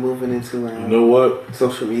 Are we moving into You know what?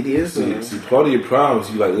 social media? See, part of your problem is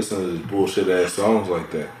you like listening to these bullshit ass songs like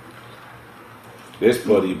that. That's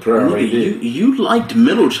part of your problem right there. You liked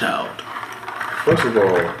Middle Child. First of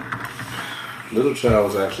all, Little Child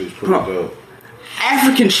was actually pretty dope.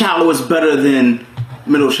 African Child was better than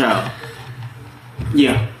Middle Child.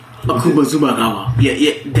 Yeah. Akuba Zubagawa.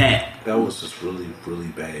 Yeah, that. That was just really, really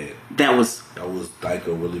bad. That was like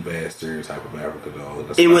a really bad stereotype of Africa, though.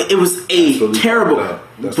 It was really terrible.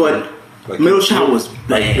 But like Middle Child was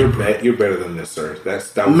bad. Like you're better than this, sir.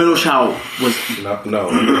 That Middle Child was no.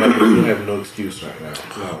 You have no excuse right now.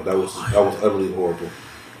 No, that was utterly horrible.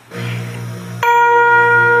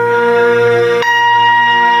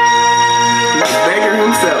 Beggar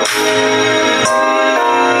himself.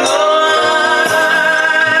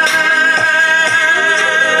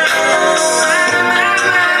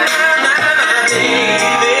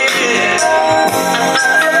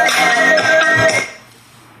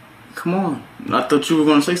 Come on. I thought you were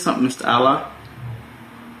going to say something, Mr. Allah.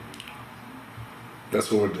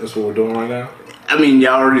 That's what we're doing right now? I mean,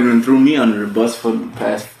 y'all already done threw me under the bus for the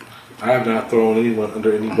past... I have not thrown anyone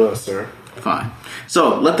under any bus, sir. Fine.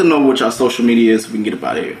 So, let them know what y'all social media is so we can get up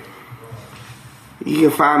out of here. You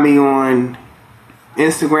can find me on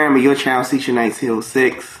Instagram at Your Child Teacher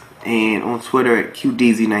 1906 and on Twitter at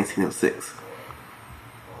QDZ1906.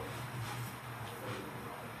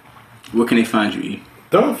 Where can they find you, E?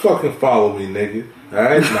 Don't fucking follow me, nigga.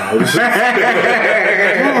 Alright? No.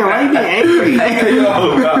 Damn, why you being angry? Look,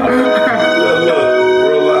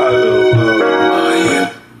 real loud though.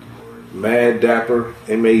 Mad Dapper,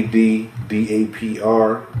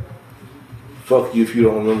 MADDAPR. Fuck you if you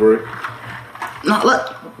don't remember it. No,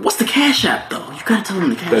 what's the Cash App though? You gotta tell them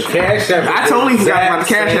the Cash App. The Cash App. I totally forgot about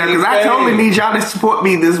the Cash App because I totally need y'all to support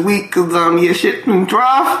me this week because your shit didn't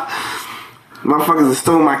drop. Motherfuckers have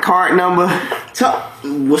stole my card number.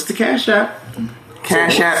 What's the Cash App?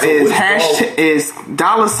 Cash App is $$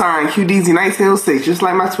 QDZ1906, just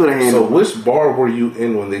like my Twitter handle. So which bar were you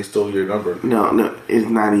in when they stole your number? No, it's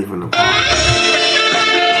not even a bar.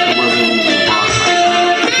 It wasn't even a bar.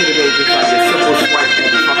 It could have been just like a simple swipe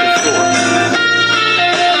at the fucking store.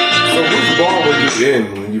 So which bar were you in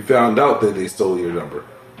when you found out that they stole your number?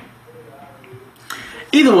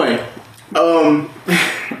 Either way,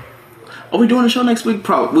 are we doing a show next week?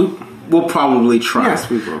 We'll probably try. Yes,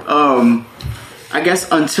 we will. I guess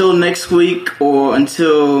until next week or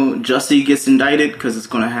until Jussie gets indicted, because it's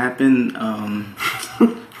going to happen.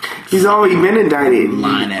 He's already been indicted.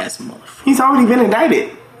 Lying ass motherfucker. He's already been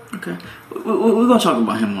indicted. Okay. We're going to talk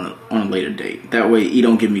about him on a later date. That way he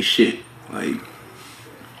don't give me shit. Like,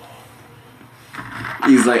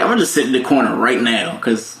 he's like, I'm going to just sit in the corner right now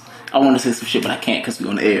because I want to say some shit, but I can't because we're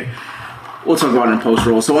on the air. We'll talk about it in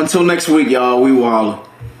post-roll. So until next week, y'all, we will holler.